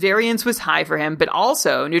variance was high for him, but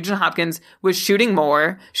also Nugent-Hopkins was shooting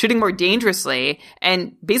more dangerously,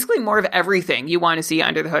 and basically more of everything you want to see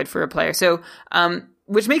under the hood for a player. So,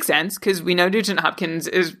 which makes sense, because we know Nugent-Hopkins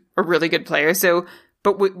is a really good player. So,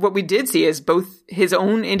 but what we did see is both his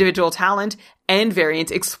own individual talent and variance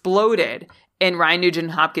exploded in Ryan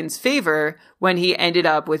Nugent-Hopkins' favor when he ended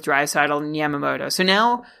up with Draisaitl and Yamamoto. So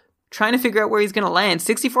now, trying to figure out where he's going to land.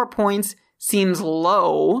 64 points seems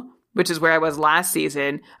low which is where I was last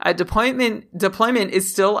season. Deployment is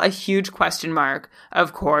still a huge question mark,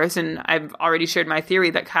 of course, and I've already shared my theory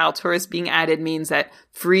that Kyle Turris being added means that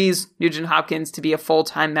frees Nugent Hopkins to be a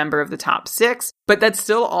full-time member of the top 6, but that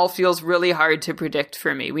still all feels really hard to predict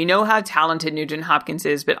for me. We know how talented Nugent Hopkins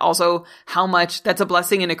is, but also how much that's a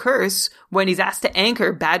blessing and a curse when he's asked to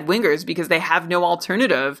anchor bad wingers because they have no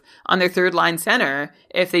alternative on their third line center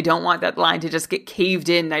if they don't want that line to just get caved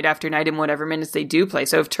in night after night in whatever minutes they do play.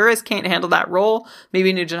 So if Turris can't handle that role,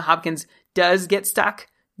 maybe Nugent Hopkins does get stuck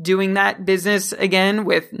doing that business again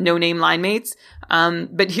with no-name line mates.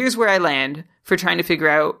 But here's where I land for trying to figure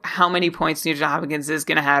out how many points Nugent Hopkins is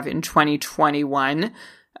going to have in 2021.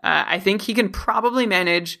 I think he can probably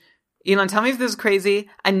manage, Elon, tell me if this is crazy,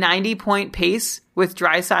 a 90-point pace with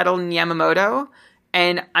Draisaitl and Yamamoto,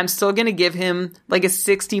 and I'm still going to give him like a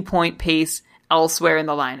 60-point pace elsewhere in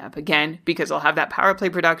the lineup, again, because he'll have that power play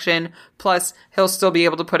production, plus he'll still be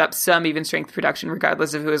able to put up some even strength production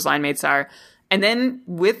regardless of who his line mates are. And then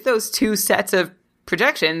with those two sets of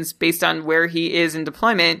projections based on where he is in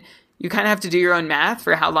deployment, you kind of have to do your own math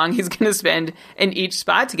for how long he's going to spend in each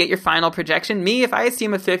spot to get your final projection. Me, if I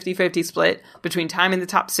assume a 50-50 split between time in the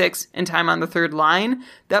top 6 and time on the third line,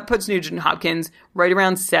 that puts Nugent Hopkins right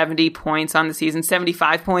around 70 points on the season,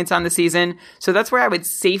 75 points on the season. So that's where I would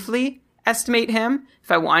safely estimate him.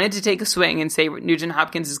 If I wanted to take a swing and say Nugent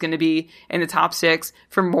Hopkins is going to be in the top 6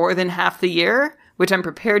 for more than half the year, which I'm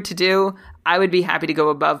prepared to do, I would be happy to go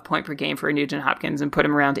above point per game for Nugent Hopkins and put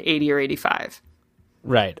him around 80 or 85.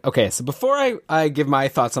 Right. Okay. So before I give my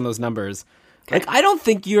thoughts on those numbers, like, I don't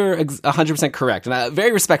think you're 100% correct. And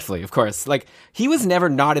very respectfully, of course, like, he was never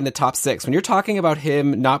not in the top 6. When you're talking about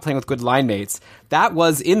him not playing with good line mates, that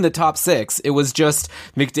was in the top 6. It was just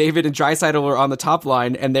McDavid and Draisaitl were on the top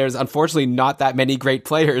line, and there's unfortunately not that many great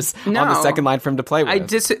players on the second line for him to play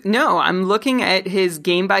with. No, I'm looking at his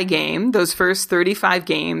game by game, those first 35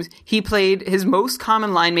 games. He played, his most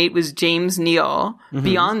common line mate was James Neal. Mm-hmm.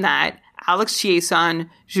 Beyond that, Alex Chiasson,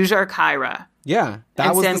 Jujhar Khaira. Yeah,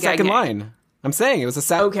 that was Sam the second line. I'm saying it was a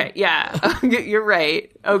set. Okay, yeah, you're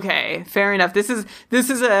right. Okay, fair enough. This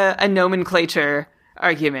is a nomenclature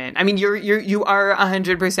argument. I mean, you are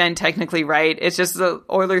 100% technically right. It's just the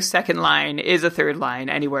Oilers' second line is a third line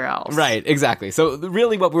anywhere else. Right, exactly. So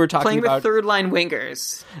really, what we were talking about, playing with third line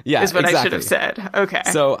wingers, is what exactly. I should have said. Okay.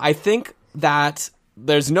 So I think that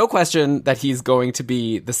there's no question that he's going to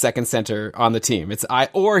be the second center on the team. Either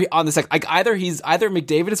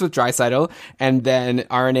McDavid is with Draisaitl and then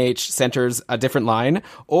RNH centers a different line,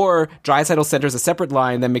 or Draisaitl centers a separate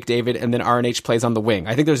line, then McDavid, and then RNH plays on the wing.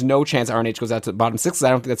 I think there's no chance RNH goes out to the bottom 6, because I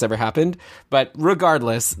don't think that's ever happened. But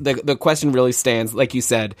regardless, the question really stands, like you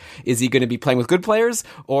said, is he going to be playing with good players,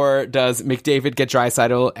 or does McDavid get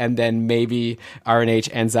Draisaitl and then maybe RNH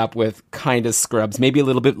ends up with kind of scrubs, maybe a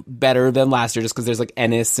little bit better than last year, just because there's like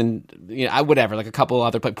Ennis and, you know, whatever, like a couple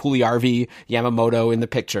other, like Puljujärvi, Yamamoto in the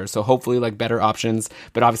picture. So hopefully like better options.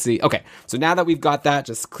 But obviously, okay. So now that we've got that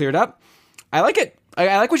just cleared up, I like it.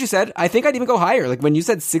 I like what you said. I think I'd even go higher. Like when you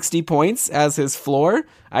said 60 points as his floor,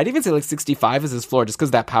 I'd even say like 65 as his floor, just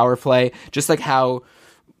because that power play, just like how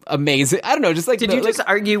amazing. I don't know, just like. Did you just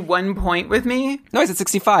argue 1 point with me? No, I said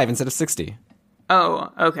 65 instead of 60. Oh,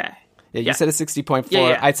 okay. Yeah, you said a 60.4.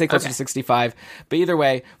 Yeah. I'd say closer to 65. But either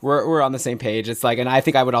way, we're on the same page. It's like, and I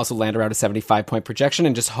think I would also land around a 75-point projection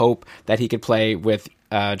and just hope that he could play with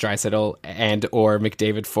Draisaitl and or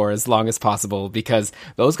McDavid for as long as possible, because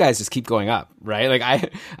those guys just keep going up, right?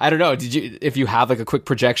 Like I don't know. If you have like a quick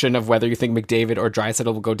projection of whether you think McDavid or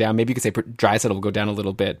Draisaitl will go down, maybe you could say Draisaitl will go down a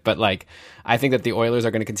little bit, but like I think that the Oilers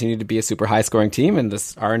are going to continue to be a super high scoring team, and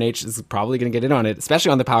this RNH is probably going to get in on it,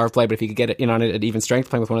 especially on the power play. But if he could get in on it at even strength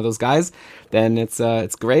playing with one of those guys, then it's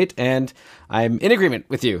great. And I'm in agreement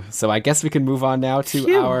with you. So I guess we can move on now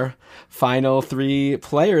to our final 3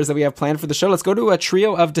 players that we have planned for the show. Let's go to a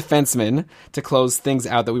trio of defensemen to close things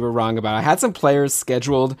out that we were wrong about. I had some players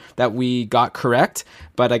scheduled that we got correct,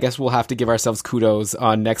 but I guess we'll have to give ourselves kudos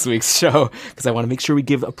on next week's show, because I want to make sure we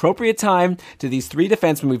give appropriate time to these 3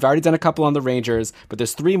 defensemen. We've already done a couple on the Rangers, but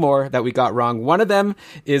there's 3 more that we got wrong. One of them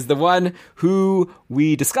is the one who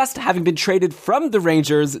we discussed having been traded from the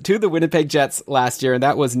Rangers to the Winnipeg Jets last year, and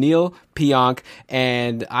that was Neil Pionk.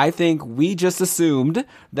 And I think we just assumed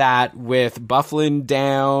that with Byfuglien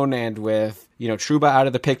down and with, you know, Trouba out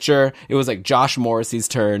of the picture, it was like Josh Morrissey's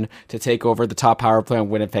turn to take over the top power play on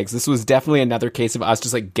Winnipeg. So this was definitely another case of us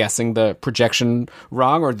just like guessing the projection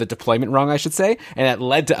wrong, or the deployment wrong, I should say. And that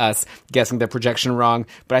led to us guessing the projection wrong.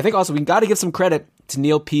 But I think also we got to give some credit to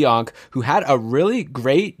Neil Pionk, who had a really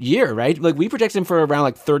great year, right? Like we projected him for around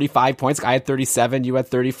like 35 points. I had 37, you had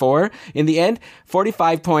 34. In the end,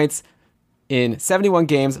 45 points in 71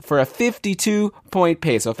 games for a 52-point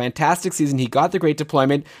pace. So a fantastic season. He got the great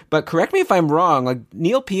deployment. But correct me if I'm wrong, like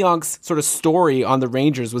Neil Pionk's sort of story on the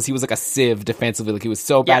Rangers was he was like a sieve defensively. Like he was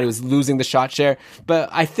so bad, he was losing the shot share. But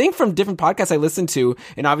I think from different podcasts I listened to,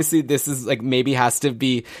 and obviously this is like maybe has to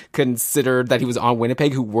be considered that he was on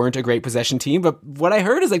Winnipeg, who weren't a great possession team. But what I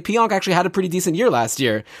heard is like Pionk actually had a pretty decent year last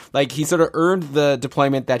year. Like he sort of earned the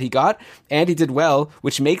deployment that he got, and he did well,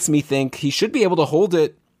 which makes me think he should be able to hold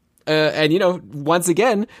it and, you know, once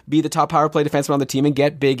again, be the top power play defenseman on the team and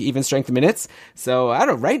get big, even strength minutes. So, I don't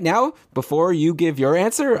know, right now, before you give your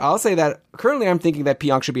answer, I'll say that currently I'm thinking that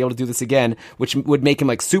Pionk should be able to do this again, which would make him,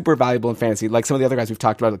 like, super valuable in fantasy, like some of the other guys we've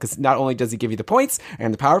talked about, because not only does he give you the points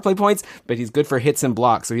and the power play points, but he's good for hits and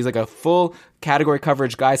blocks. So he's like a full category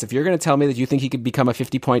coverage guy. So if you're going to tell me that you think he could become a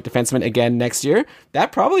 50-point defenseman again next year,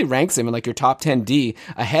 that probably ranks him in like your top 10 D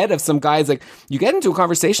ahead of some guys. Like you get into a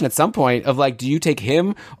conversation at some point of like, do you take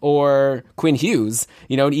him or Quinn Hughes?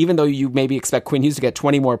 You know, and even though you maybe expect Quinn Hughes to get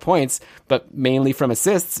 20 more points, but mainly from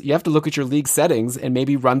assists, you have to look at your league settings and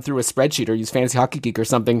maybe run through a spreadsheet or use Fantasy Hockey Geek or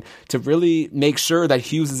something to really make sure that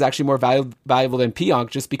Hughes is actually more valuable than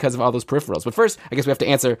Pionk just because of all those peripherals. But first, I guess we have to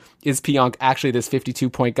answer, is Pionk actually this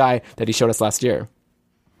 52-point guy that he showed us last year?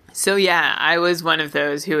 So yeah, I was one of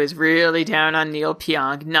those who was really down on Neil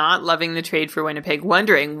Pionk, not loving the trade for Winnipeg,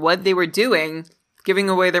 wondering what they were doing, giving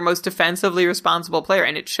away their most defensively responsible player.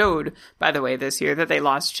 And it showed, by the way, this year that they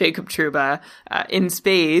lost Jacob Trouba in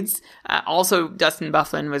spades. Also, Dustin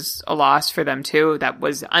Byfuglien was a loss for them too. That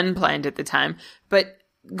was unplanned at the time. But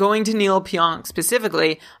going to Neil Pionk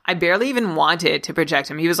specifically, I barely even wanted to project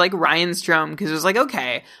him. He was like Ryan Strome, because it was like,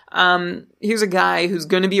 okay, here's a guy who's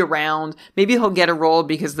going to be around. Maybe he'll get a role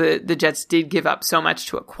because the Jets did give up so much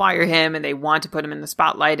to acquire him and they want to put him in the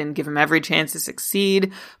spotlight and give him every chance to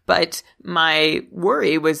succeed. But my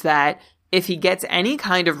worry was that if he gets any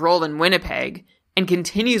kind of role in Winnipeg and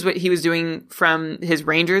continues what he was doing from his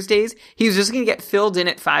Rangers days, he was just going to get filled in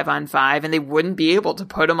at 5-on-5 and they wouldn't be able to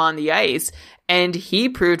put him on the ice. And he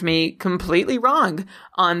proved me completely wrong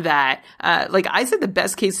on that. Like I said, the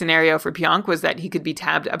best case scenario for Pionk was that he could be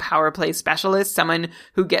tabbed a power play specialist, someone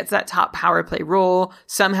who gets that top power play role,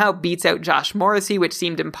 somehow beats out Josh Morrissey, which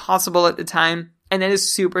seemed impossible at the time, and then is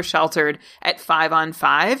super sheltered at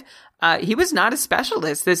 5-on-5. He was not a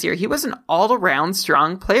specialist this year. He was an all-around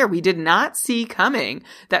strong player. We did not see coming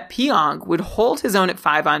that Pionk would hold his own at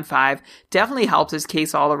 5-on-5. Definitely helped his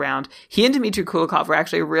case all around. He and Dmitry Kulikov were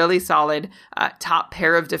actually a really solid top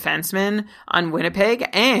pair of defensemen on Winnipeg.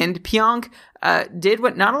 And Pionk did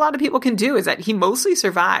what not a lot of people can do, is that he mostly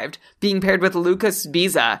survived being paired with Lucas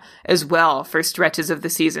Biza as well for stretches of the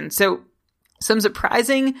season. So some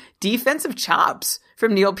surprising defensive chops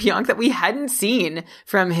from Neil Pionk that we hadn't seen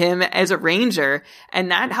from him as a Ranger, and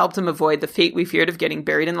that helped him avoid the fate we feared of getting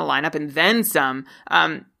buried in the lineup and then some.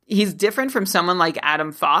 He's different from someone like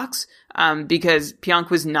Adam Fox, because Pionk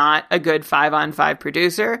was not a good 5-on-5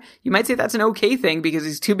 producer. You might say that's an okay thing because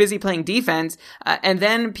he's too busy playing defense. And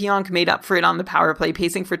then Pionk made up for it on the power play,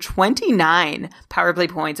 pacing for 29 power play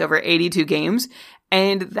points over 82 games.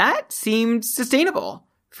 And that seemed sustainable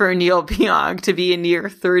for Neil Pionk to be a near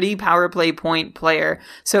 30 power play point player.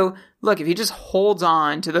 So look, if he just holds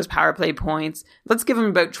on to those power play points, let's give him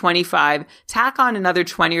about 25, tack on another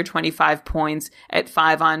 20 or 25 points at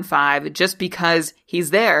 5-on-5 just because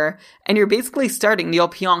he's there. And you're basically starting Neil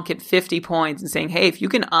Pionk at 50 points and saying, hey, if you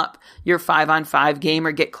can up your 5-on-5 game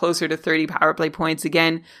or get closer to 30 power play points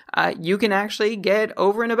again, you can actually get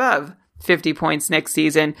over and above 50 points next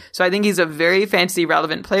season. So I think he's a very fantasy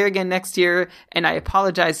relevant player again next year. And I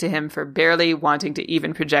apologize to him for barely wanting to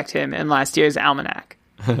even project him in last year's almanac.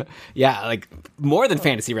 Yeah, like more than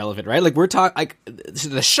fantasy relevant, right? Like we're talking like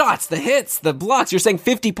the shots, the hits, the blocks. You're saying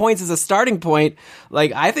 50 points is a starting point.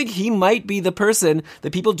 Like I think he might be the person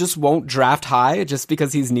that people just won't draft high just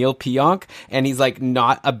because he's Neil Pionk and he's like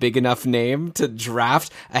not a big enough name to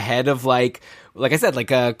draft ahead of like I said,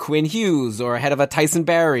 like a Quinn Hughes or ahead of a Tyson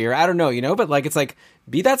Barrie or I don't know, you know, but like, it's like,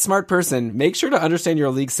 be that smart person, make sure to understand your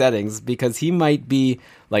league settings because he might be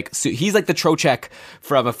like, he's like the Trocheck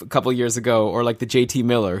from a couple years ago or like the JT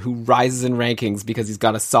Miller who rises in rankings because he's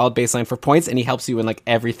got a solid baseline for points and he helps you in like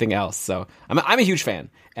everything else. So I'm a huge fan.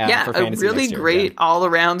 For a really great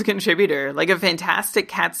all-around contributor, like a fantastic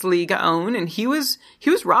Cats League own, and he was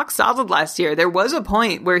rock solid last year. There was a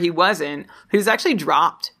point where he wasn't. He was actually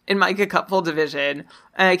dropped in my Cupful division,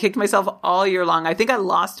 and I kicked myself all year long. I think I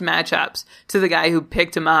lost matchups to the guy who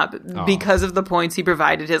picked him up because of the points he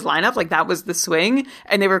provided his lineup. Like that was the swing,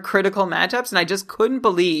 and they were critical matchups, and I just couldn't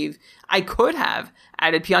believe I could have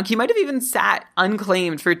added Pionk. He might have even sat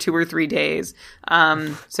unclaimed for 2 or 3 days.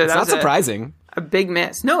 So that's not surprising. a big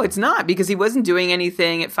miss. No, it's not, because he wasn't doing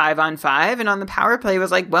anything at 5-on-5, and on the power play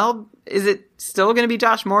was like, well, is it still going to be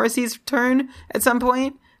Josh Morrissey's turn at some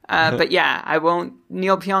point? But yeah,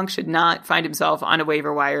 Neil Pionk should not find himself on a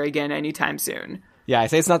waiver wire again anytime soon. Yeah, I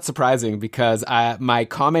say it's not surprising because my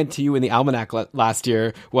comment to you in the Almanac last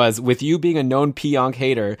year was, with you being a known Pionk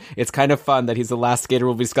hater, it's kind of fun that he's the last skater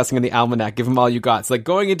we'll be discussing in the Almanac. Give him all you got. So, like,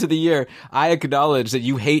 going into the year, I acknowledge that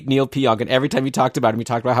you hate Neil Pionk, and every time you talked about him, you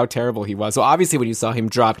talked about how terrible he was. So obviously when you saw him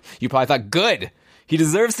dropped, you probably thought, good, he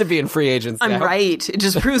deserves to be in free agency. I'm right. It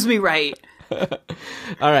just proves me right.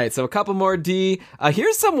 All right, so a couple more, D.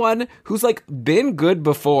 Here's someone who's, like, been good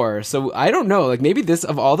before. So I don't know, like, maybe this,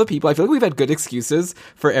 of all the people, I feel like we've had good excuses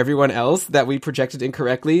for everyone else that we projected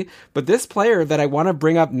incorrectly. But this player that I want to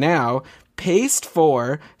bring up now paced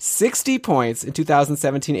for 60 points in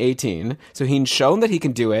 2017-18. So he'd shown that he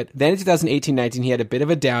can do it. Then in 2018-19, he had a bit of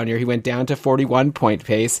a down year. He went down to 41 point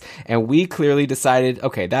pace. And we clearly decided,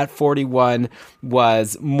 okay, that 41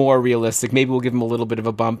 was more realistic. Maybe we'll give him a little bit of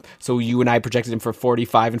a bump. So you and I projected him for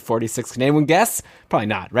 45 and 46. Can anyone guess? Probably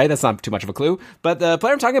not, right? That's not too much of a clue. But the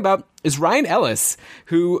player I'm talking about is Ryan Ellis,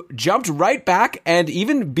 who jumped right back and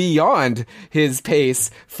even beyond his pace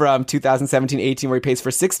from 2017-18, where he paced for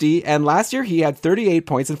 60. And last year, he had 38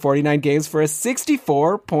 points in 49 games for a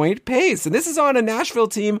 64-point pace. And this is on a Nashville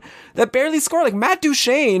team that barely scored. Like, Matt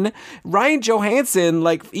Duchene, Ryan Johansson,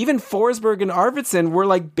 like, even Forsberg and Arvidsson were,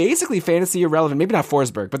 like, basically fantasy irrelevant. Maybe not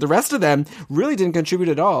Forsberg, but the rest of them really didn't contribute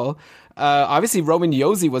at all. Obviously, Roman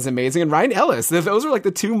Josi was amazing, and Ryan Ellis. Those were, like,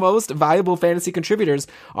 the two most valuable fantasy contributors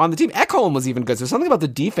on the team. Ekholm was even good. So something about the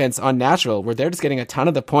defense on Nashville where they're just getting a ton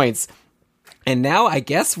of the points. And now I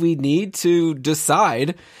guess we need to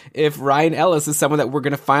decide if Ryan Ellis is someone that we're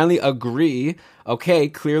going to finally agree, okay,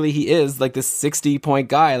 clearly he is like this 60-point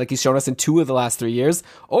guy like he's shown us in 2 of the last 3 years.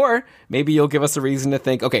 Or maybe you'll give us a reason to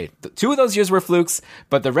think, okay, 2 of those years were flukes,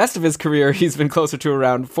 but the rest of his career, he's been closer to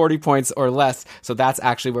around 40 points or less. So that's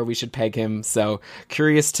actually where we should peg him. So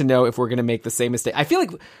curious to know if we're going to make the same mistake. I feel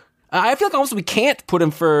like almost we can't put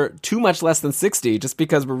him for too much less than 60 just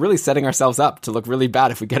because we're really setting ourselves up to look really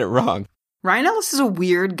bad if we get it wrong. Ryan Ellis is a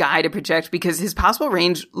weird guy to project because his possible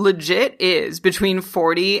range legit is between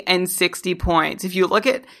 40 and 60 points. If you look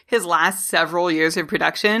at his last several years of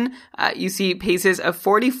production, you see paces of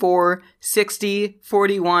 44, 60,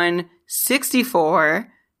 41,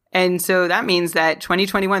 64. And so that means that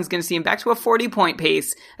 2021 is going to see him back to a 40-point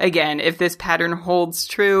pace again, if this pattern holds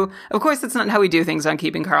true. Of course, that's not how we do things on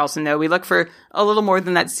Keeping Karlsson, though. We look for a little more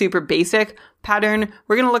than that super basic pattern.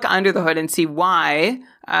 We're going to look under the hood and see why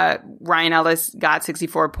Ryan Ellis got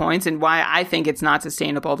 64 points and why I think it's not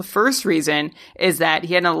sustainable. The first reason is that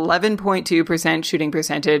he had an 11.2% shooting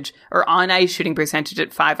percentage, or on-ice shooting percentage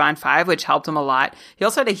at 5-on-5, which helped him a lot. He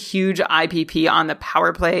also had a huge IPP on the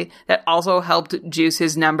power play that also helped juice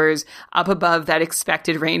his numbers up above that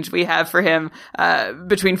expected range we have for him,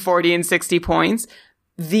 between 40 and 60 points.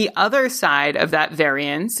 The other side of that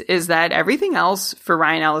variance is that everything else for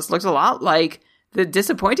Ryan Ellis looks a lot like the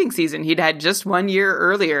disappointing season he'd had just 1 year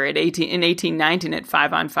earlier in 18-19 at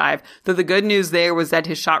 5-on-5. Though the good news there was that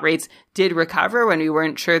his shot rates did recover when we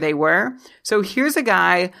weren't sure they were. So here's a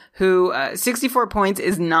guy who 64 points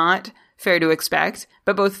is not fair to expect,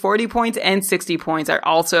 but both 40 points and 60 points are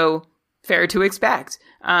also fair to expect.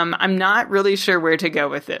 I'm not really sure where to go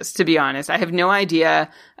with this, to be honest. I have no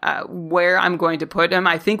idea where I'm going to put him.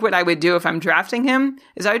 I think what I would do if I'm drafting him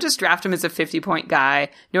is I would just draft him as a 50-point guy,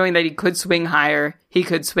 knowing that he could swing higher, he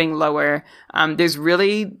could swing lower. There's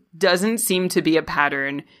really doesn't seem to be a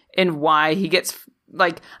pattern in why he gets,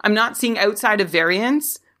 like, I'm not seeing outside of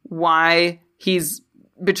variance why he's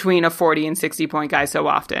between a 40 and 60 point guy so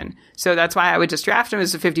often. So that's why I would just draft him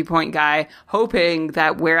as a 50 point guy, hoping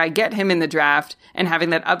that where I get him in the draft and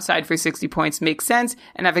having that upside for 60 points makes sense,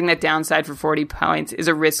 and having that downside for 40 points is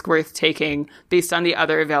a risk worth taking based on the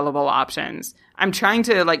other available options. I'm trying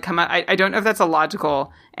to come out. I don't know if that's a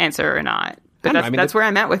logical answer or not, but that's where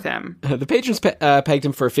I'm at with him. The patrons pegged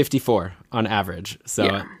him for 54 on average. So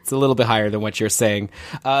yeah. It's a little bit higher than what you're saying.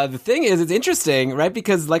 The thing is, it's interesting, right?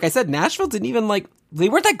 Because like I said, Nashville didn't even they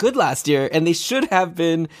weren't that good last year, and they should have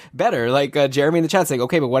been better. Jeremy in the chat saying,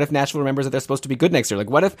 okay, but what if Nashville remembers that they're supposed to be good next year?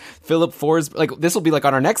 What if Philip Forsberg, this will be on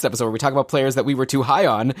our next episode where we talk about players that we were too high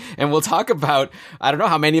on, and we'll talk about, I don't know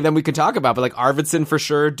how many of them we can talk about, but Arvidsson for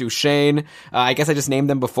sure, Duchene, I guess I just named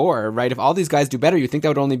them before, right? If all these guys do better, you think that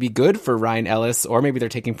would only be good for Ryan Ellis, or maybe they're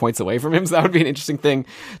taking points away from him, so that would be an interesting thing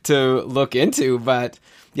to look into, but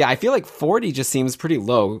yeah, I feel like 40 just seems pretty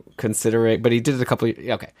low considering, but he did it a couple of,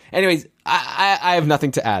 okay. Anyways, I have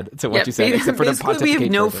nothing to add to what you said, except for the pontificate. We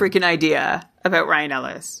have no freaking idea about Ryan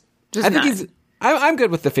Ellis. I think I'm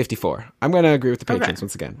good with the 54. I'm going to agree with the patrons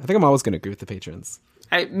once again. I think I'm always going to agree with the patrons.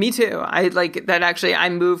 Me too. I like that. Actually, I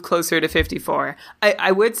move closer to 54.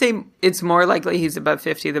 I would say it's more likely he's above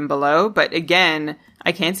 50 than below. But again,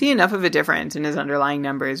 I can't see enough of a difference in his underlying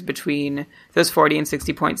numbers between those 40 and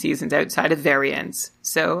 60 point seasons outside of variance.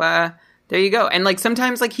 So there you go. And like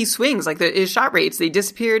sometimes like he swings, like his shot rates, they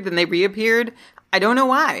disappeared, then they reappeared. I don't know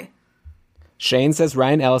why. Shane says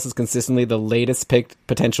Ryan Ellis is consistently the latest picked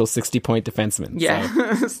potential 60-point defenseman. Yeah,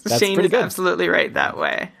 so Shane is good. absolutely right that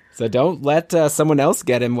way. So don't let someone else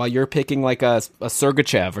get him while you're picking like a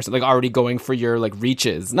Sergachev or something, like already going for your like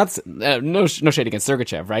reaches. Not no shade against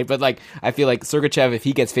Sergachev, right? But like I feel like Sergachev, if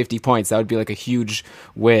he gets 50 points, that would be like a huge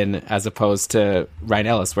win as opposed to Ryan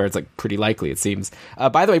Ellis, where it's like pretty likely it seems.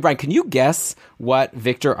 By the way, Brian, can you guess what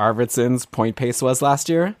Victor Arvidsson's point pace was last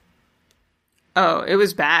year? Oh, it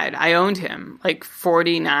was bad. I owned him. Like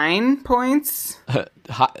 49 points?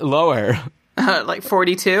 Lower. Like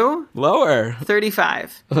 42? Lower.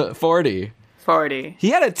 35. 40. 40. He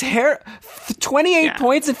had a 28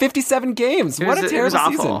 points in 57 games. What a terrible it was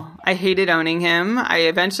awful. season. I hated owning him. I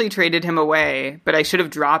eventually traded him away, but I should have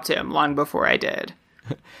dropped him long before I did.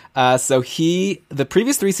 So the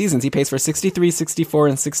previous 3 seasons, he pays for 63, 64,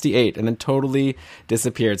 and 68, and then totally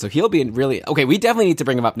disappeared. So he'll be okay, we definitely need to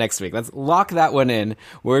bring him up next week. Let's lock that one in.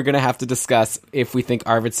 We're going to have to discuss if we think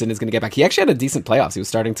Arvidsson is going to get back. He actually had a decent playoffs. He was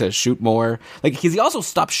starting to shoot more. Like, he also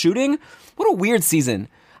stopped shooting. What a weird season.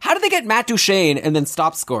 How did they get Matt Duchene and then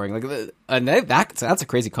stop scoring? Like, and that's a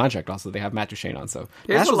crazy contract also. They have Matt Duchene on. So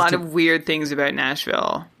there's a lot of weird things about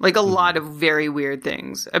Nashville. Like, a lot of very weird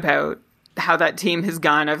things about how that team has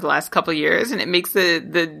gone over the last couple of years, and it makes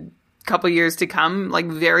the couple years to come like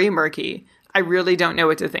very murky. I really don't know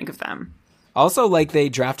what to think of them. Also, like, they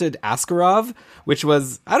drafted Askarov, which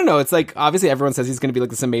was, I don't know, it's like, obviously everyone says he's going to be like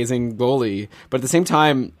this amazing goalie, but at the same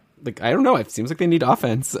time, like, I don't know, it seems like they need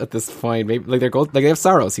offense at this point. Maybe like they have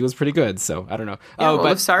Saros, he was pretty good, so I don't know. Yeah, well,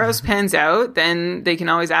 if Saros pans out, then they can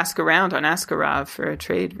always ask around on Askarov for a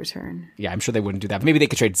trade return. Yeah, I'm sure they wouldn't do that. But maybe they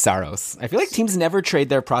could trade Saros. I feel like teams never trade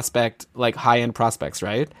their prospect, like high-end prospects,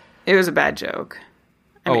 right? It was a bad joke.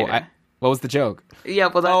 What was the joke? Yeah,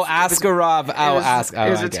 well, Askarov.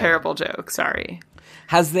 It was a terrible joke. Sorry.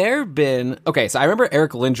 Has there been... Okay, so I remember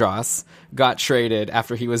Eric Lindros got traded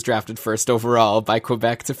after he was drafted first overall by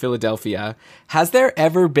Quebec to Philadelphia. Has there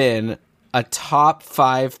ever been a top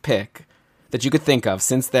 5 pick that you could think of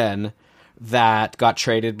since then that got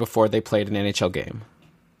traded before they played an NHL game?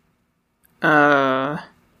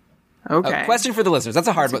 Okay. Question for the listeners. That's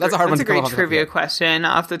a hard one. That's a hard one to come up with. That's a great trivia question.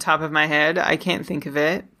 Off the top of my head, I can't think of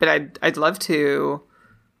it, but I'd love to.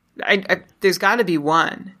 There's got to be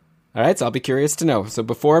one. All right, so I'll be curious to know. So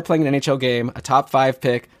before playing an NHL game, a top 5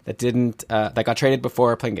 pick that got traded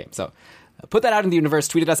before playing a game. So put that out in the universe.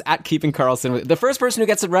 Tweet at us at Keeping Karlsson. The first person who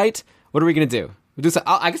gets it right, what are we going to do?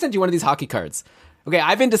 I can send you one of these hockey cards. Okay,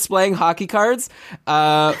 I've been displaying hockey cards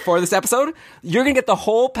for this episode. You're going to get the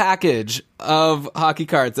whole package of hockey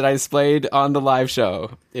cards that I displayed on the live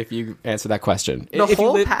show if you answer that question. The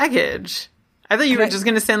whole package? I thought you were just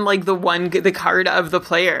going to send like the card of the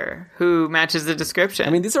player who matches the description. I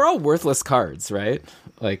mean, these are all worthless cards, right?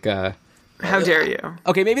 Like, how dare you?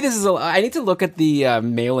 Okay, maybe this is I need to look at the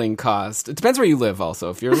mailing cost. It depends where you live also.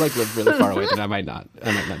 If you're like live really far away, then I might not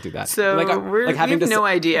do that. So we have no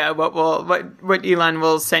idea what Elon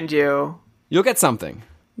will send you. You'll get something.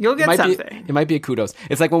 You'll get something. It might be a kudos.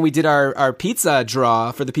 It's like when we did our pizza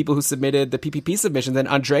draw for the people who submitted the PPP submissions, and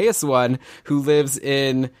Andreas won, who lives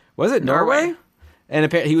in, was it Norway? And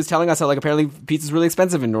he was telling us how, like, apparently pizza's really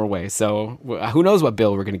expensive in Norway. So who knows what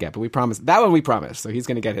bill we're going to get. But we promised. That one we promised. So he's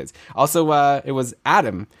going to get his. Also, it was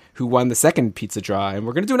Adam who won the second pizza draw. And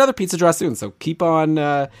we're going to do another pizza draw soon. So keep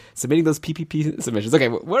on submitting those PPP submissions. Okay,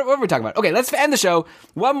 what are we talking about? Okay, let's end the show.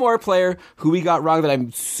 One more player who we got wrong that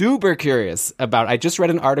I'm super curious about. I just read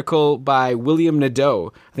an article by William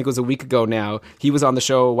Nadeau. I think it was a week ago now. He was on the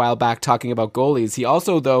show a while back talking about goalies. He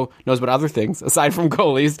also, though, knows about other things aside from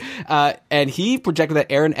goalies. And he projected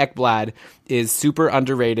that Aaron Ekblad is super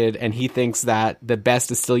underrated, and he thinks that the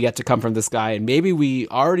best is still yet to come from this guy. And maybe we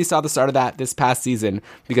already saw the start of that this past season,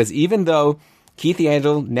 because even though Keith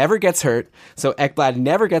Yandel never gets hurt, so Ekblad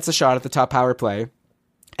never gets a shot at the top power play,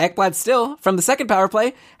 Ekblad still, from the second power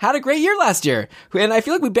play, had a great year last year. And I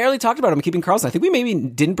feel like we barely talked about him Keeping Karlsson. I think we maybe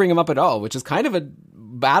didn't bring him up at all, which is kind of a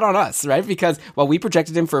bad on us, right? Because while we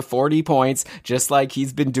projected him for 40 points, just like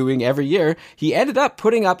he's been doing every year, he ended up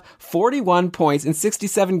putting up 41 points in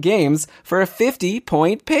 67 games for a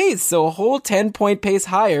 50-point pace. So a whole 10-point pace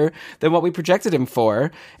higher than what we projected him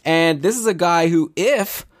for. And this is a guy who,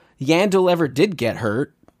 if Yandel ever did get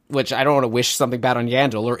hurt, which I don't want to wish something bad on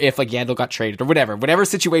Yandel, or if like Yandel got traded or whatever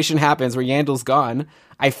situation happens where Yandel's gone,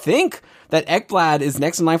 I think that Ekblad is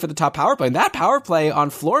next in line for the top power play. And that power play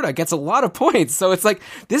on Florida gets a lot of points. So it's like,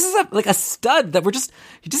 this is a stud that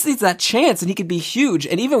he just needs that chance and he could be huge.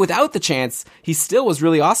 And even without the chance, he still was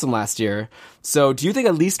really awesome last year. So do you think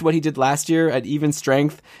at least what he did last year at even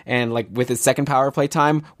strength and like with his second power play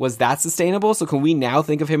time, was that sustainable? So can we now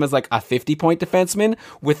think of him as like a 50-point defenseman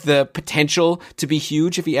with the potential to be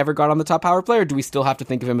huge if he ever got on the top power play? Or do we still have to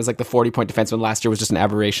think of him as like the 40-point defenseman last year was just an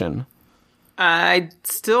aberration?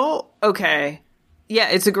 Okay. Yeah,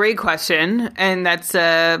 it's a great question. And that's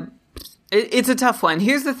it's a tough one.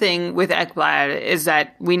 Here's the thing with Ekblad is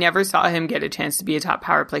that we never saw him get a chance to be a top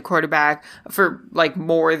power play quarterback for like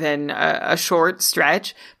more than a short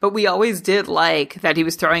stretch. But we always did like that he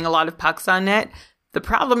was throwing a lot of pucks on net. The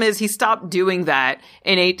problem is he stopped doing that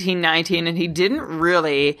in 18-19 and he didn't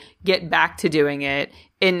really get back to doing it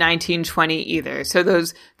in 19-20 either. So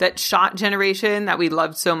that shot generation that we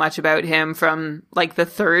loved so much about him from like the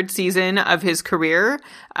third season of his career,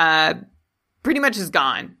 pretty much is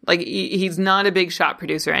gone. Like he's not a big shot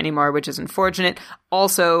producer anymore, which is unfortunate.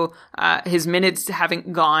 Also, his minutes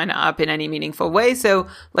haven't gone up in any meaningful way. So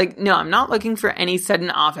like, no, I'm not looking for any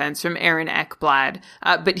sudden offense from Aaron Ekblad.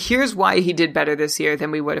 But here's why he did better this year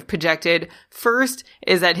than we would have projected. First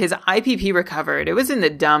is that his IPP recovered. It was in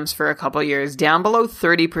the dumps for a couple years, down below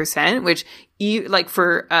 30%, which like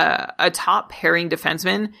for a top pairing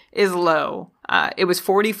defenseman is low. It was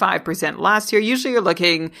 45% last year. Usually you're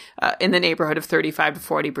looking in the neighborhood of 35 to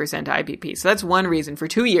 40% IPP. So that's one reason. For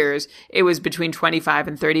 2 years, it was between 25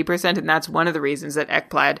 and 30%. And that's one of the reasons that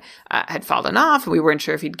Ekblad had fallen off. We weren't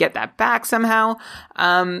sure if he'd get that back somehow.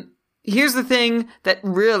 Here's the thing that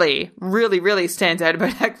really, really, really stands out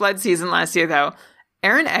about Ekblad's season last year, though.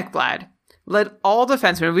 Aaron Ekblad led all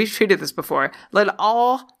defensemen, we've treated this before, led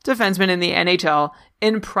all defensemen in the NHL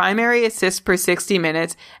in primary assists per 60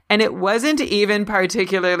 minutes, and it wasn't even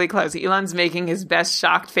particularly close. Elon's making his best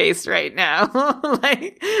shocked face right now.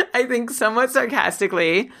 Like, I think somewhat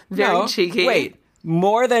sarcastically, very cheeky. Wait,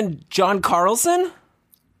 more than John Carlson?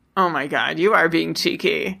 Oh my God, you are being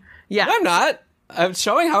cheeky. Yeah. No, I'm not. I'm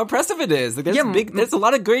showing how impressive it is. Like, there's a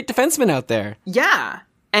lot of great defensemen out there. Yeah.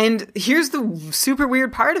 And here's the super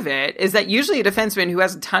weird part of it is that usually a defenseman who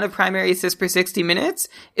has a ton of primary assists per 60 minutes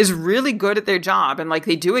is really good at their job. And like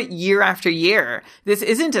they do it year after year. This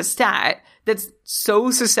isn't a stat that's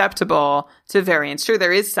so susceptible to variance. Sure,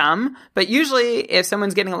 there is some, but usually if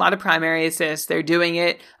someone's getting a lot of primary assists, they're doing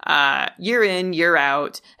it year in, year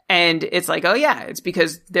out. And it's like, oh yeah, it's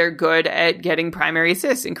because they're good at getting primary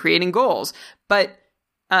assists and creating goals. But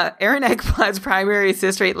Aaron Ekblad's primary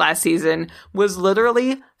assist rate last season was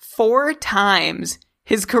literally 4 times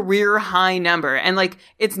his career high number. And like,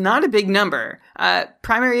 it's not a big number.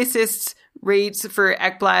 Primary assists rates for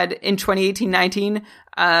Ekblad in 2018-19,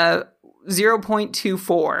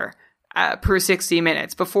 0.24 per 60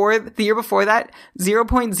 minutes. The year before that,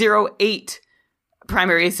 0.08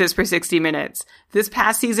 primary assists per 60 minutes. This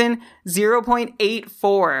past season,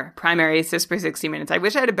 0.84 primary assists per 60 minutes. I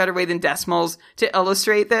wish I had a better way than decimals to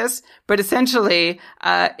illustrate this, but essentially,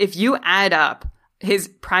 if you add up his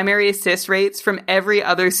primary assist rates from every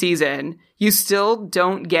other season, you still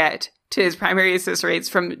don't get to his primary assist rates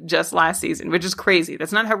from just last season, which is crazy.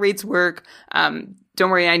 That's not how rates work. Don't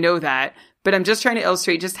worry, I know that. But I'm just trying to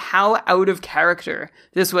illustrate just how out of character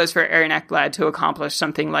this was for Aaron Ekblad to accomplish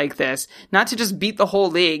something like this. Not to just beat the whole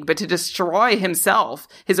league, but to destroy himself,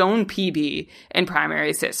 his own PB in primary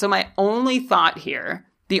assists. So my only thought here,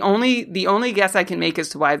 the only guess I can make as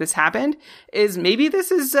to why this happened is maybe this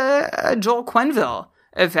is a Joel Quenneville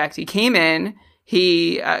effect. He came in,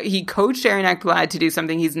 he coached Aaron Ekblad to do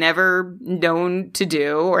something he's never known to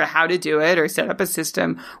do or how to do it or set up a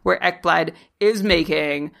system where Ekblad is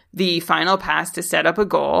making the final pass to set up a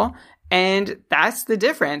goal. And that's the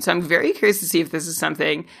difference. I'm very curious to see if this is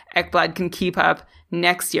something Ekblad can keep up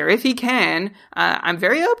next year. If he can, I'm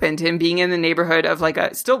very open to him being in the neighborhood of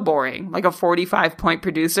like still boring, like a 45-point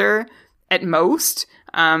producer at most.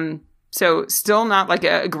 So still not like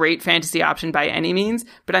a great fantasy option by any means,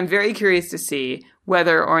 but I'm very curious to see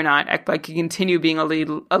whether or not Ekblad can continue being a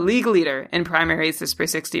league leader in primary assists per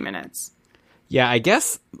 60 minutes. Yeah, I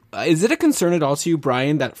guess, is it a concern at all to you,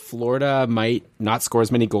 Brian, that Florida might not score as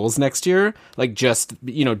many goals next year? Like just,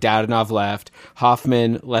 Dadonov left,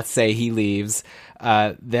 Hoffman, let's say he leaves.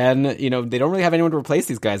 Then, they don't really have anyone to replace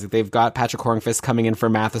these guys. Like, they've got Patrick Hornqvist coming in for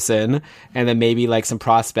Matheson, and then maybe like some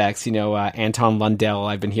prospects, Anton Lundell,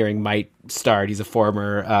 I've been hearing might start. He's a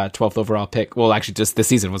former 12th overall pick. Well, actually, just this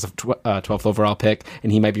season was a 12th overall pick,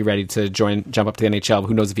 and he might be ready to jump up to the NHL.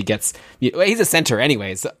 Who knows if he gets... He's a center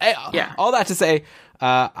anyways. So, all that to say,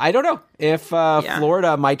 I don't know if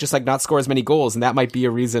Florida might just like not score as many goals, and that might be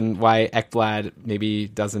a reason why Ekblad maybe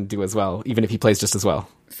doesn't do as well, even if he plays just as well.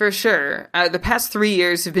 For sure. The past 3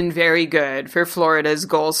 years have been very good for Florida's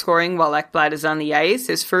goal scoring while Ekblad is on the ice.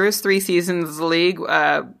 His first 3 seasons of the league,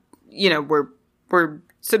 were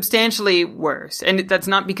substantially worse. And that's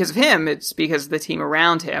not because of him, it's because of the team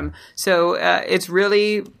around him. So it's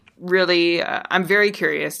really, really, I'm very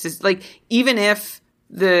curious to, like, even if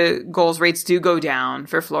the goals rates do go down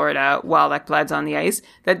for Florida while Ekblad's on the ice,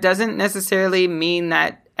 that doesn't necessarily mean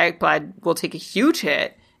that Ekblad will take a huge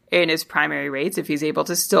hit in his primary rates if he's able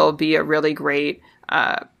to still be a really great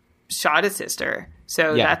shot assister.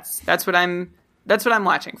 So that's what I'm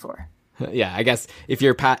watching for. Yeah, I guess if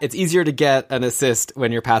you're it's easier to get an assist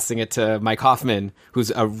when you're passing it to Mike Hoffman,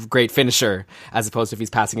 who's a great finisher, as opposed to if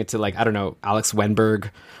he's passing it to, like, I don't know, Alex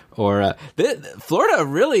Wenberg or Florida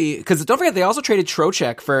really, because don't forget they also traded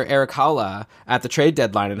Trocheck for Eric Haula at the trade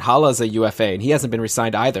deadline, and Haula's a UFA and he hasn't been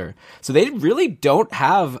re-signed either. So they really don't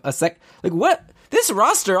have a what? This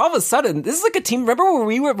roster, all of a sudden, this is like a team. Remember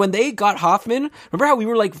when they got Hoffman? Remember how we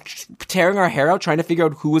were like tearing our hair out trying to figure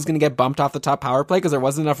out who was going to get bumped off the top power play because there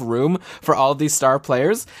wasn't enough room for all of these star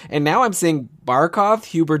players? And now I'm seeing Barkov,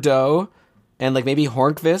 Huberdeau, and like maybe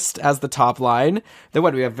Hornqvist as the top line. Then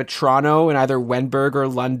what do we have? Vetrano and either Wenberg or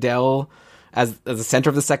Lundell as the center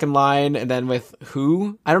of the second line, and then with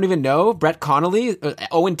who? I don't even know. Brett Connolly,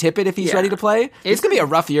 Owen Tippett if he's ready to play. It's going to be a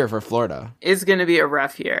rough year for Florida. It's going to be a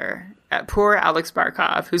rough year. Poor Alex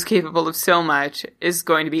Barkov, who's capable of so much, is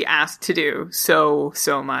going to be asked to do so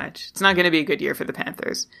much. It's not going to be a good year for the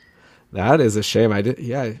Panthers. That is a shame.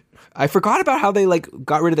 I forgot about how they like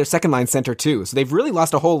got rid of their second line center too. So they've really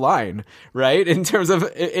lost a whole line, right? In terms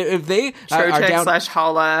of if they are down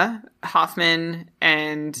Haula, Hoffman,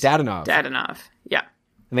 and Dadonov. Yeah.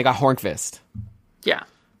 And they got Hornqvist. Yeah.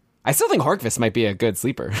 I still think Hornqvist might be a good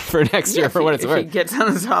sleeper for next year for what it's worth. If he gets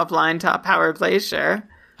on the top line, top power play, sure.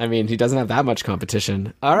 I mean, he doesn't have that much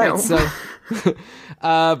competition. All right, so...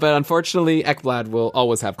 but unfortunately, Ekblad will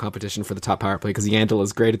always have competition for the top power play because Yandel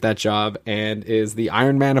is great at that job and is the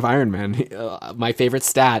Iron Man of Iron Man. My favorite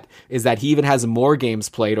stat is that he even has more games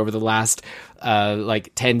played over the last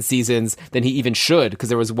 10 seasons than he even should, because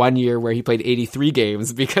there was 1 year where he played 83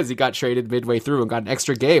 games because he got traded midway through and got an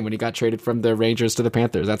extra game when he got traded from the Rangers to the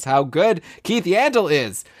Panthers. That's how good Keith Yandel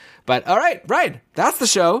is. But all right, Brian, that's the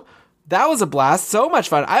show. That was a blast. So much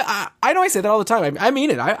fun. I know I say that all the time. I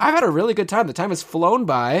mean it. I've had a really good time. The time has flown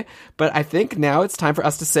by, but I think now it's time for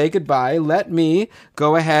us to say goodbye. Let me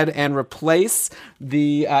go ahead and replace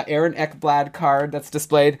the Aaron Ekblad card that's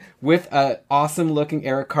displayed with an awesome-looking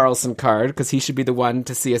Erik Karlsson card, because he should be the one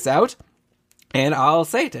to see us out. And I'll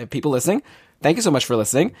say to people listening, thank you so much for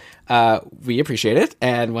listening. We appreciate it.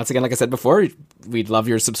 And once again, like I said before, we'd love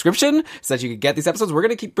your subscription so that you could get these episodes. We're going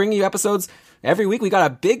to keep bringing you episodes every week. We got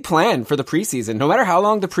a big plan for the preseason. No matter how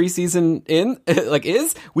long the preseason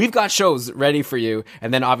is, we've got shows ready for you.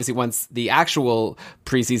 And then obviously once the actual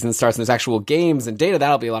preseason starts and there's actual games and data,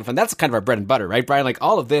 that'll be a lot of fun. That's kind of our bread and butter, right, Brian? Like,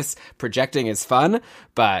 all of this projecting is fun,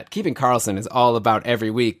 but Keeping Karlsson is all about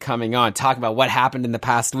every week coming on, talking about what happened in the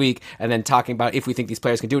past week, and then talking about if we think these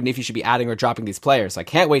players can do it and if you should be adding or dropping these players. So I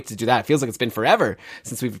can't wait to do that. It feels like it's been forever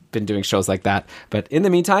since we've been doing shows like that. But in the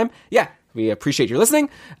meantime, we appreciate your listening.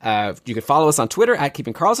 You can follow us on Twitter at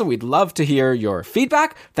Keeping Karlsson. We'd love to hear your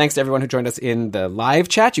feedback. Thanks to everyone who joined us in the live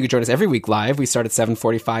chat. You can join us every week live. We start at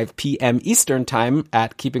 7:45 p.m. Eastern time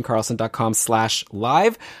at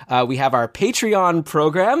keepingkarlsson.com/live. We have our Patreon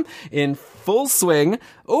program in full swing.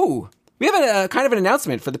 Oh, we have a kind of an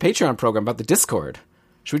announcement for the Patreon program about the Discord.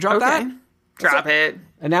 Should we drop that? Drop it.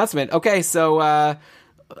 Announcement. Okay, so...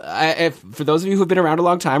 if for those of you who've been around a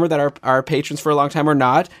long time or that are patrons for a long time or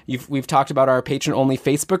not, we've talked about our patron-only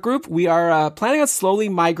Facebook group. We are planning on slowly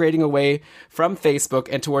migrating away from Facebook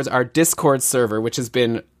and towards our Discord server, which has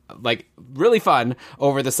been like really fun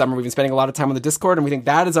over the summer. We've been spending a lot of time on the Discord, and we think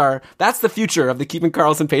that's the future of the Keeping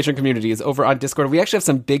Karlsson patron community, is over on Discord. We actually have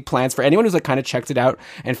some big plans for anyone who's like kind of checked it out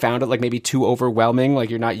and found it like maybe too overwhelming, like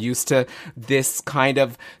you're not used to this kind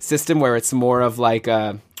of system where it's more of like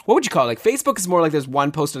what would you call it? Like Facebook is more like there's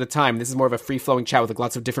one post at a time. This is more of a free-flowing chat with like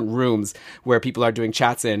lots of different rooms where people are doing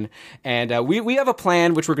chats in. And we have a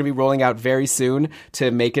plan which we're going to be rolling out very soon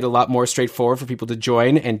to make it a lot more straightforward for people to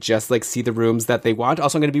join and just like see the rooms that they want.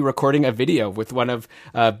 Also, I'm going to be recording a video with one of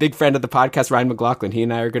big friend of the podcast, Ryan McLaughlin. He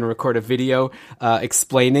and I are going to record a video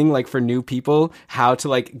explaining like for new people how to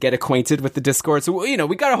like get acquainted with the Discord. So, you know,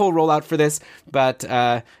 we got a whole rollout for this, but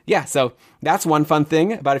yeah, so that's one fun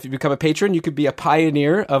thing about if you become a patron, you could be a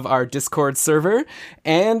pioneer of our Discord server.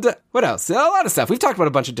 And what else? A lot of stuff. We've talked about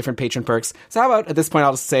a bunch of different patron perks. So how about at this point,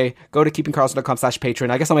 I'll just say, go to keepingkarlsson.com/patron.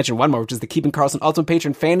 I guess I'll mention one more, which is the Keeping Karlsson Ultimate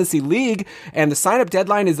Patron Fantasy League. And the sign-up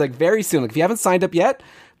deadline is like very soon. Like if you haven't signed up yet,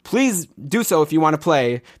 please do so if you want to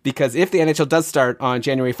play, because if the NHL does start on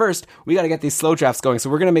January 1st, we got to get these slow drafts going. So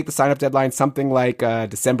we're going to make the sign-up deadline something like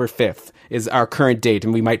December 5th is our current date,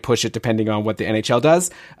 and we might push it depending on what the NHL does.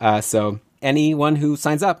 So anyone who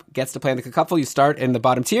signs up gets to play in the Cupful. You start in the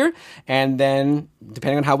bottom tier, and then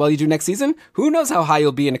depending on how well you do next season, who knows how high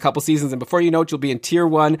you'll be in a couple seasons. And before you know it, you'll be in tier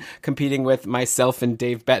 1, competing with myself and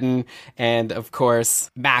Dave Betton, and of course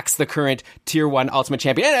Max, the current tier 1 ultimate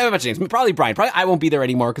champion, and a bunch of names. Probably Brian. Probably I won't be there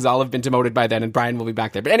anymore because I'll have been demoted by then, and Brian will be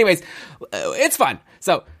back there. But anyways, it's fun.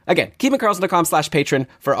 So again, keepingkarlsson.com/patron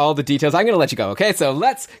for all the details. I'm going to let you go. Okay, so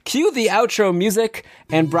let's cue the outro music,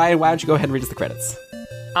 and Brian, why don't you go ahead and read us the credits?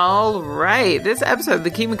 All right. This episode of the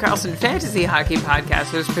Keeping Karlsson Fantasy Hockey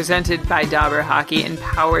Podcast was presented by Dauber Hockey and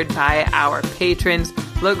powered by our patrons.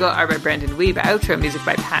 Logo art by Brendan Weeb. Outro music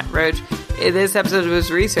by Pat Roach. This episode was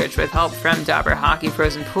researched with help from Dauber Hockey,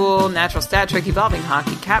 Frozen Pool, Natural Stat Trick, Evolving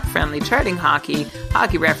Hockey, Cap Friendly, Charting Hockey,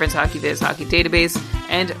 Hockey Reference, Hockey Viz, Hockey Database,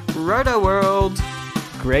 and Roto World.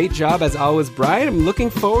 Great job, as always, Brian. I'm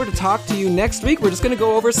looking forward to talk to you next week. We're just going to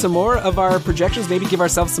go over some more of our projections, maybe give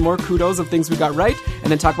ourselves some more kudos of things we got right,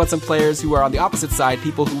 and then talk about some players who are on the opposite side,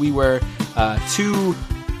 people who we were too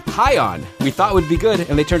high on, we thought would be good,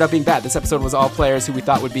 and they turned out being bad. This episode was all players who we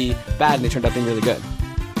thought would be bad, and they turned out being really good.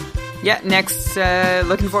 Yeah, next,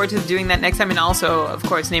 looking forward to doing that next time, and also, of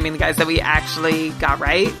course, naming the guys that we actually got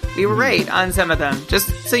right. We were right on some of them,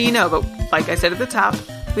 just so you know, but like I said at the top,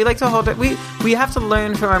 we like to hold it. We have to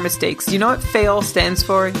learn from our mistakes. Do you know what FAIL stands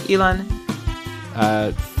for, Elon?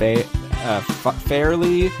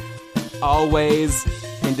 Fairly, always,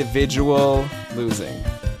 individual, losing.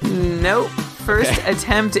 Nope. First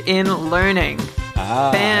attempt in learning.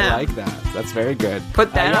 Bam. I like that. That's very good.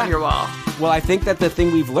 Put that on your wall. Well, I think that the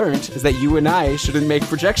thing we've learned is that you and I shouldn't make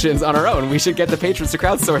projections on our own. We should get the patrons to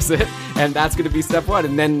crowdsource it, and that's going to be step 1.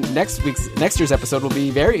 And then next year's episode will be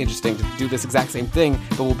very interesting to do this exact same thing,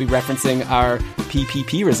 but we'll be referencing our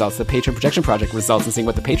PPP results, the Patron Projection Project results, and seeing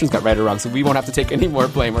what the patrons got right or wrong, so we won't have to take any more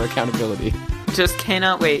blame or accountability. Just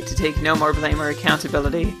cannot wait to take no more blame or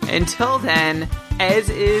accountability. Until then, as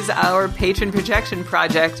is our Patron Projection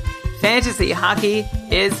Project, fantasy hockey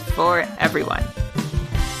is for everyone.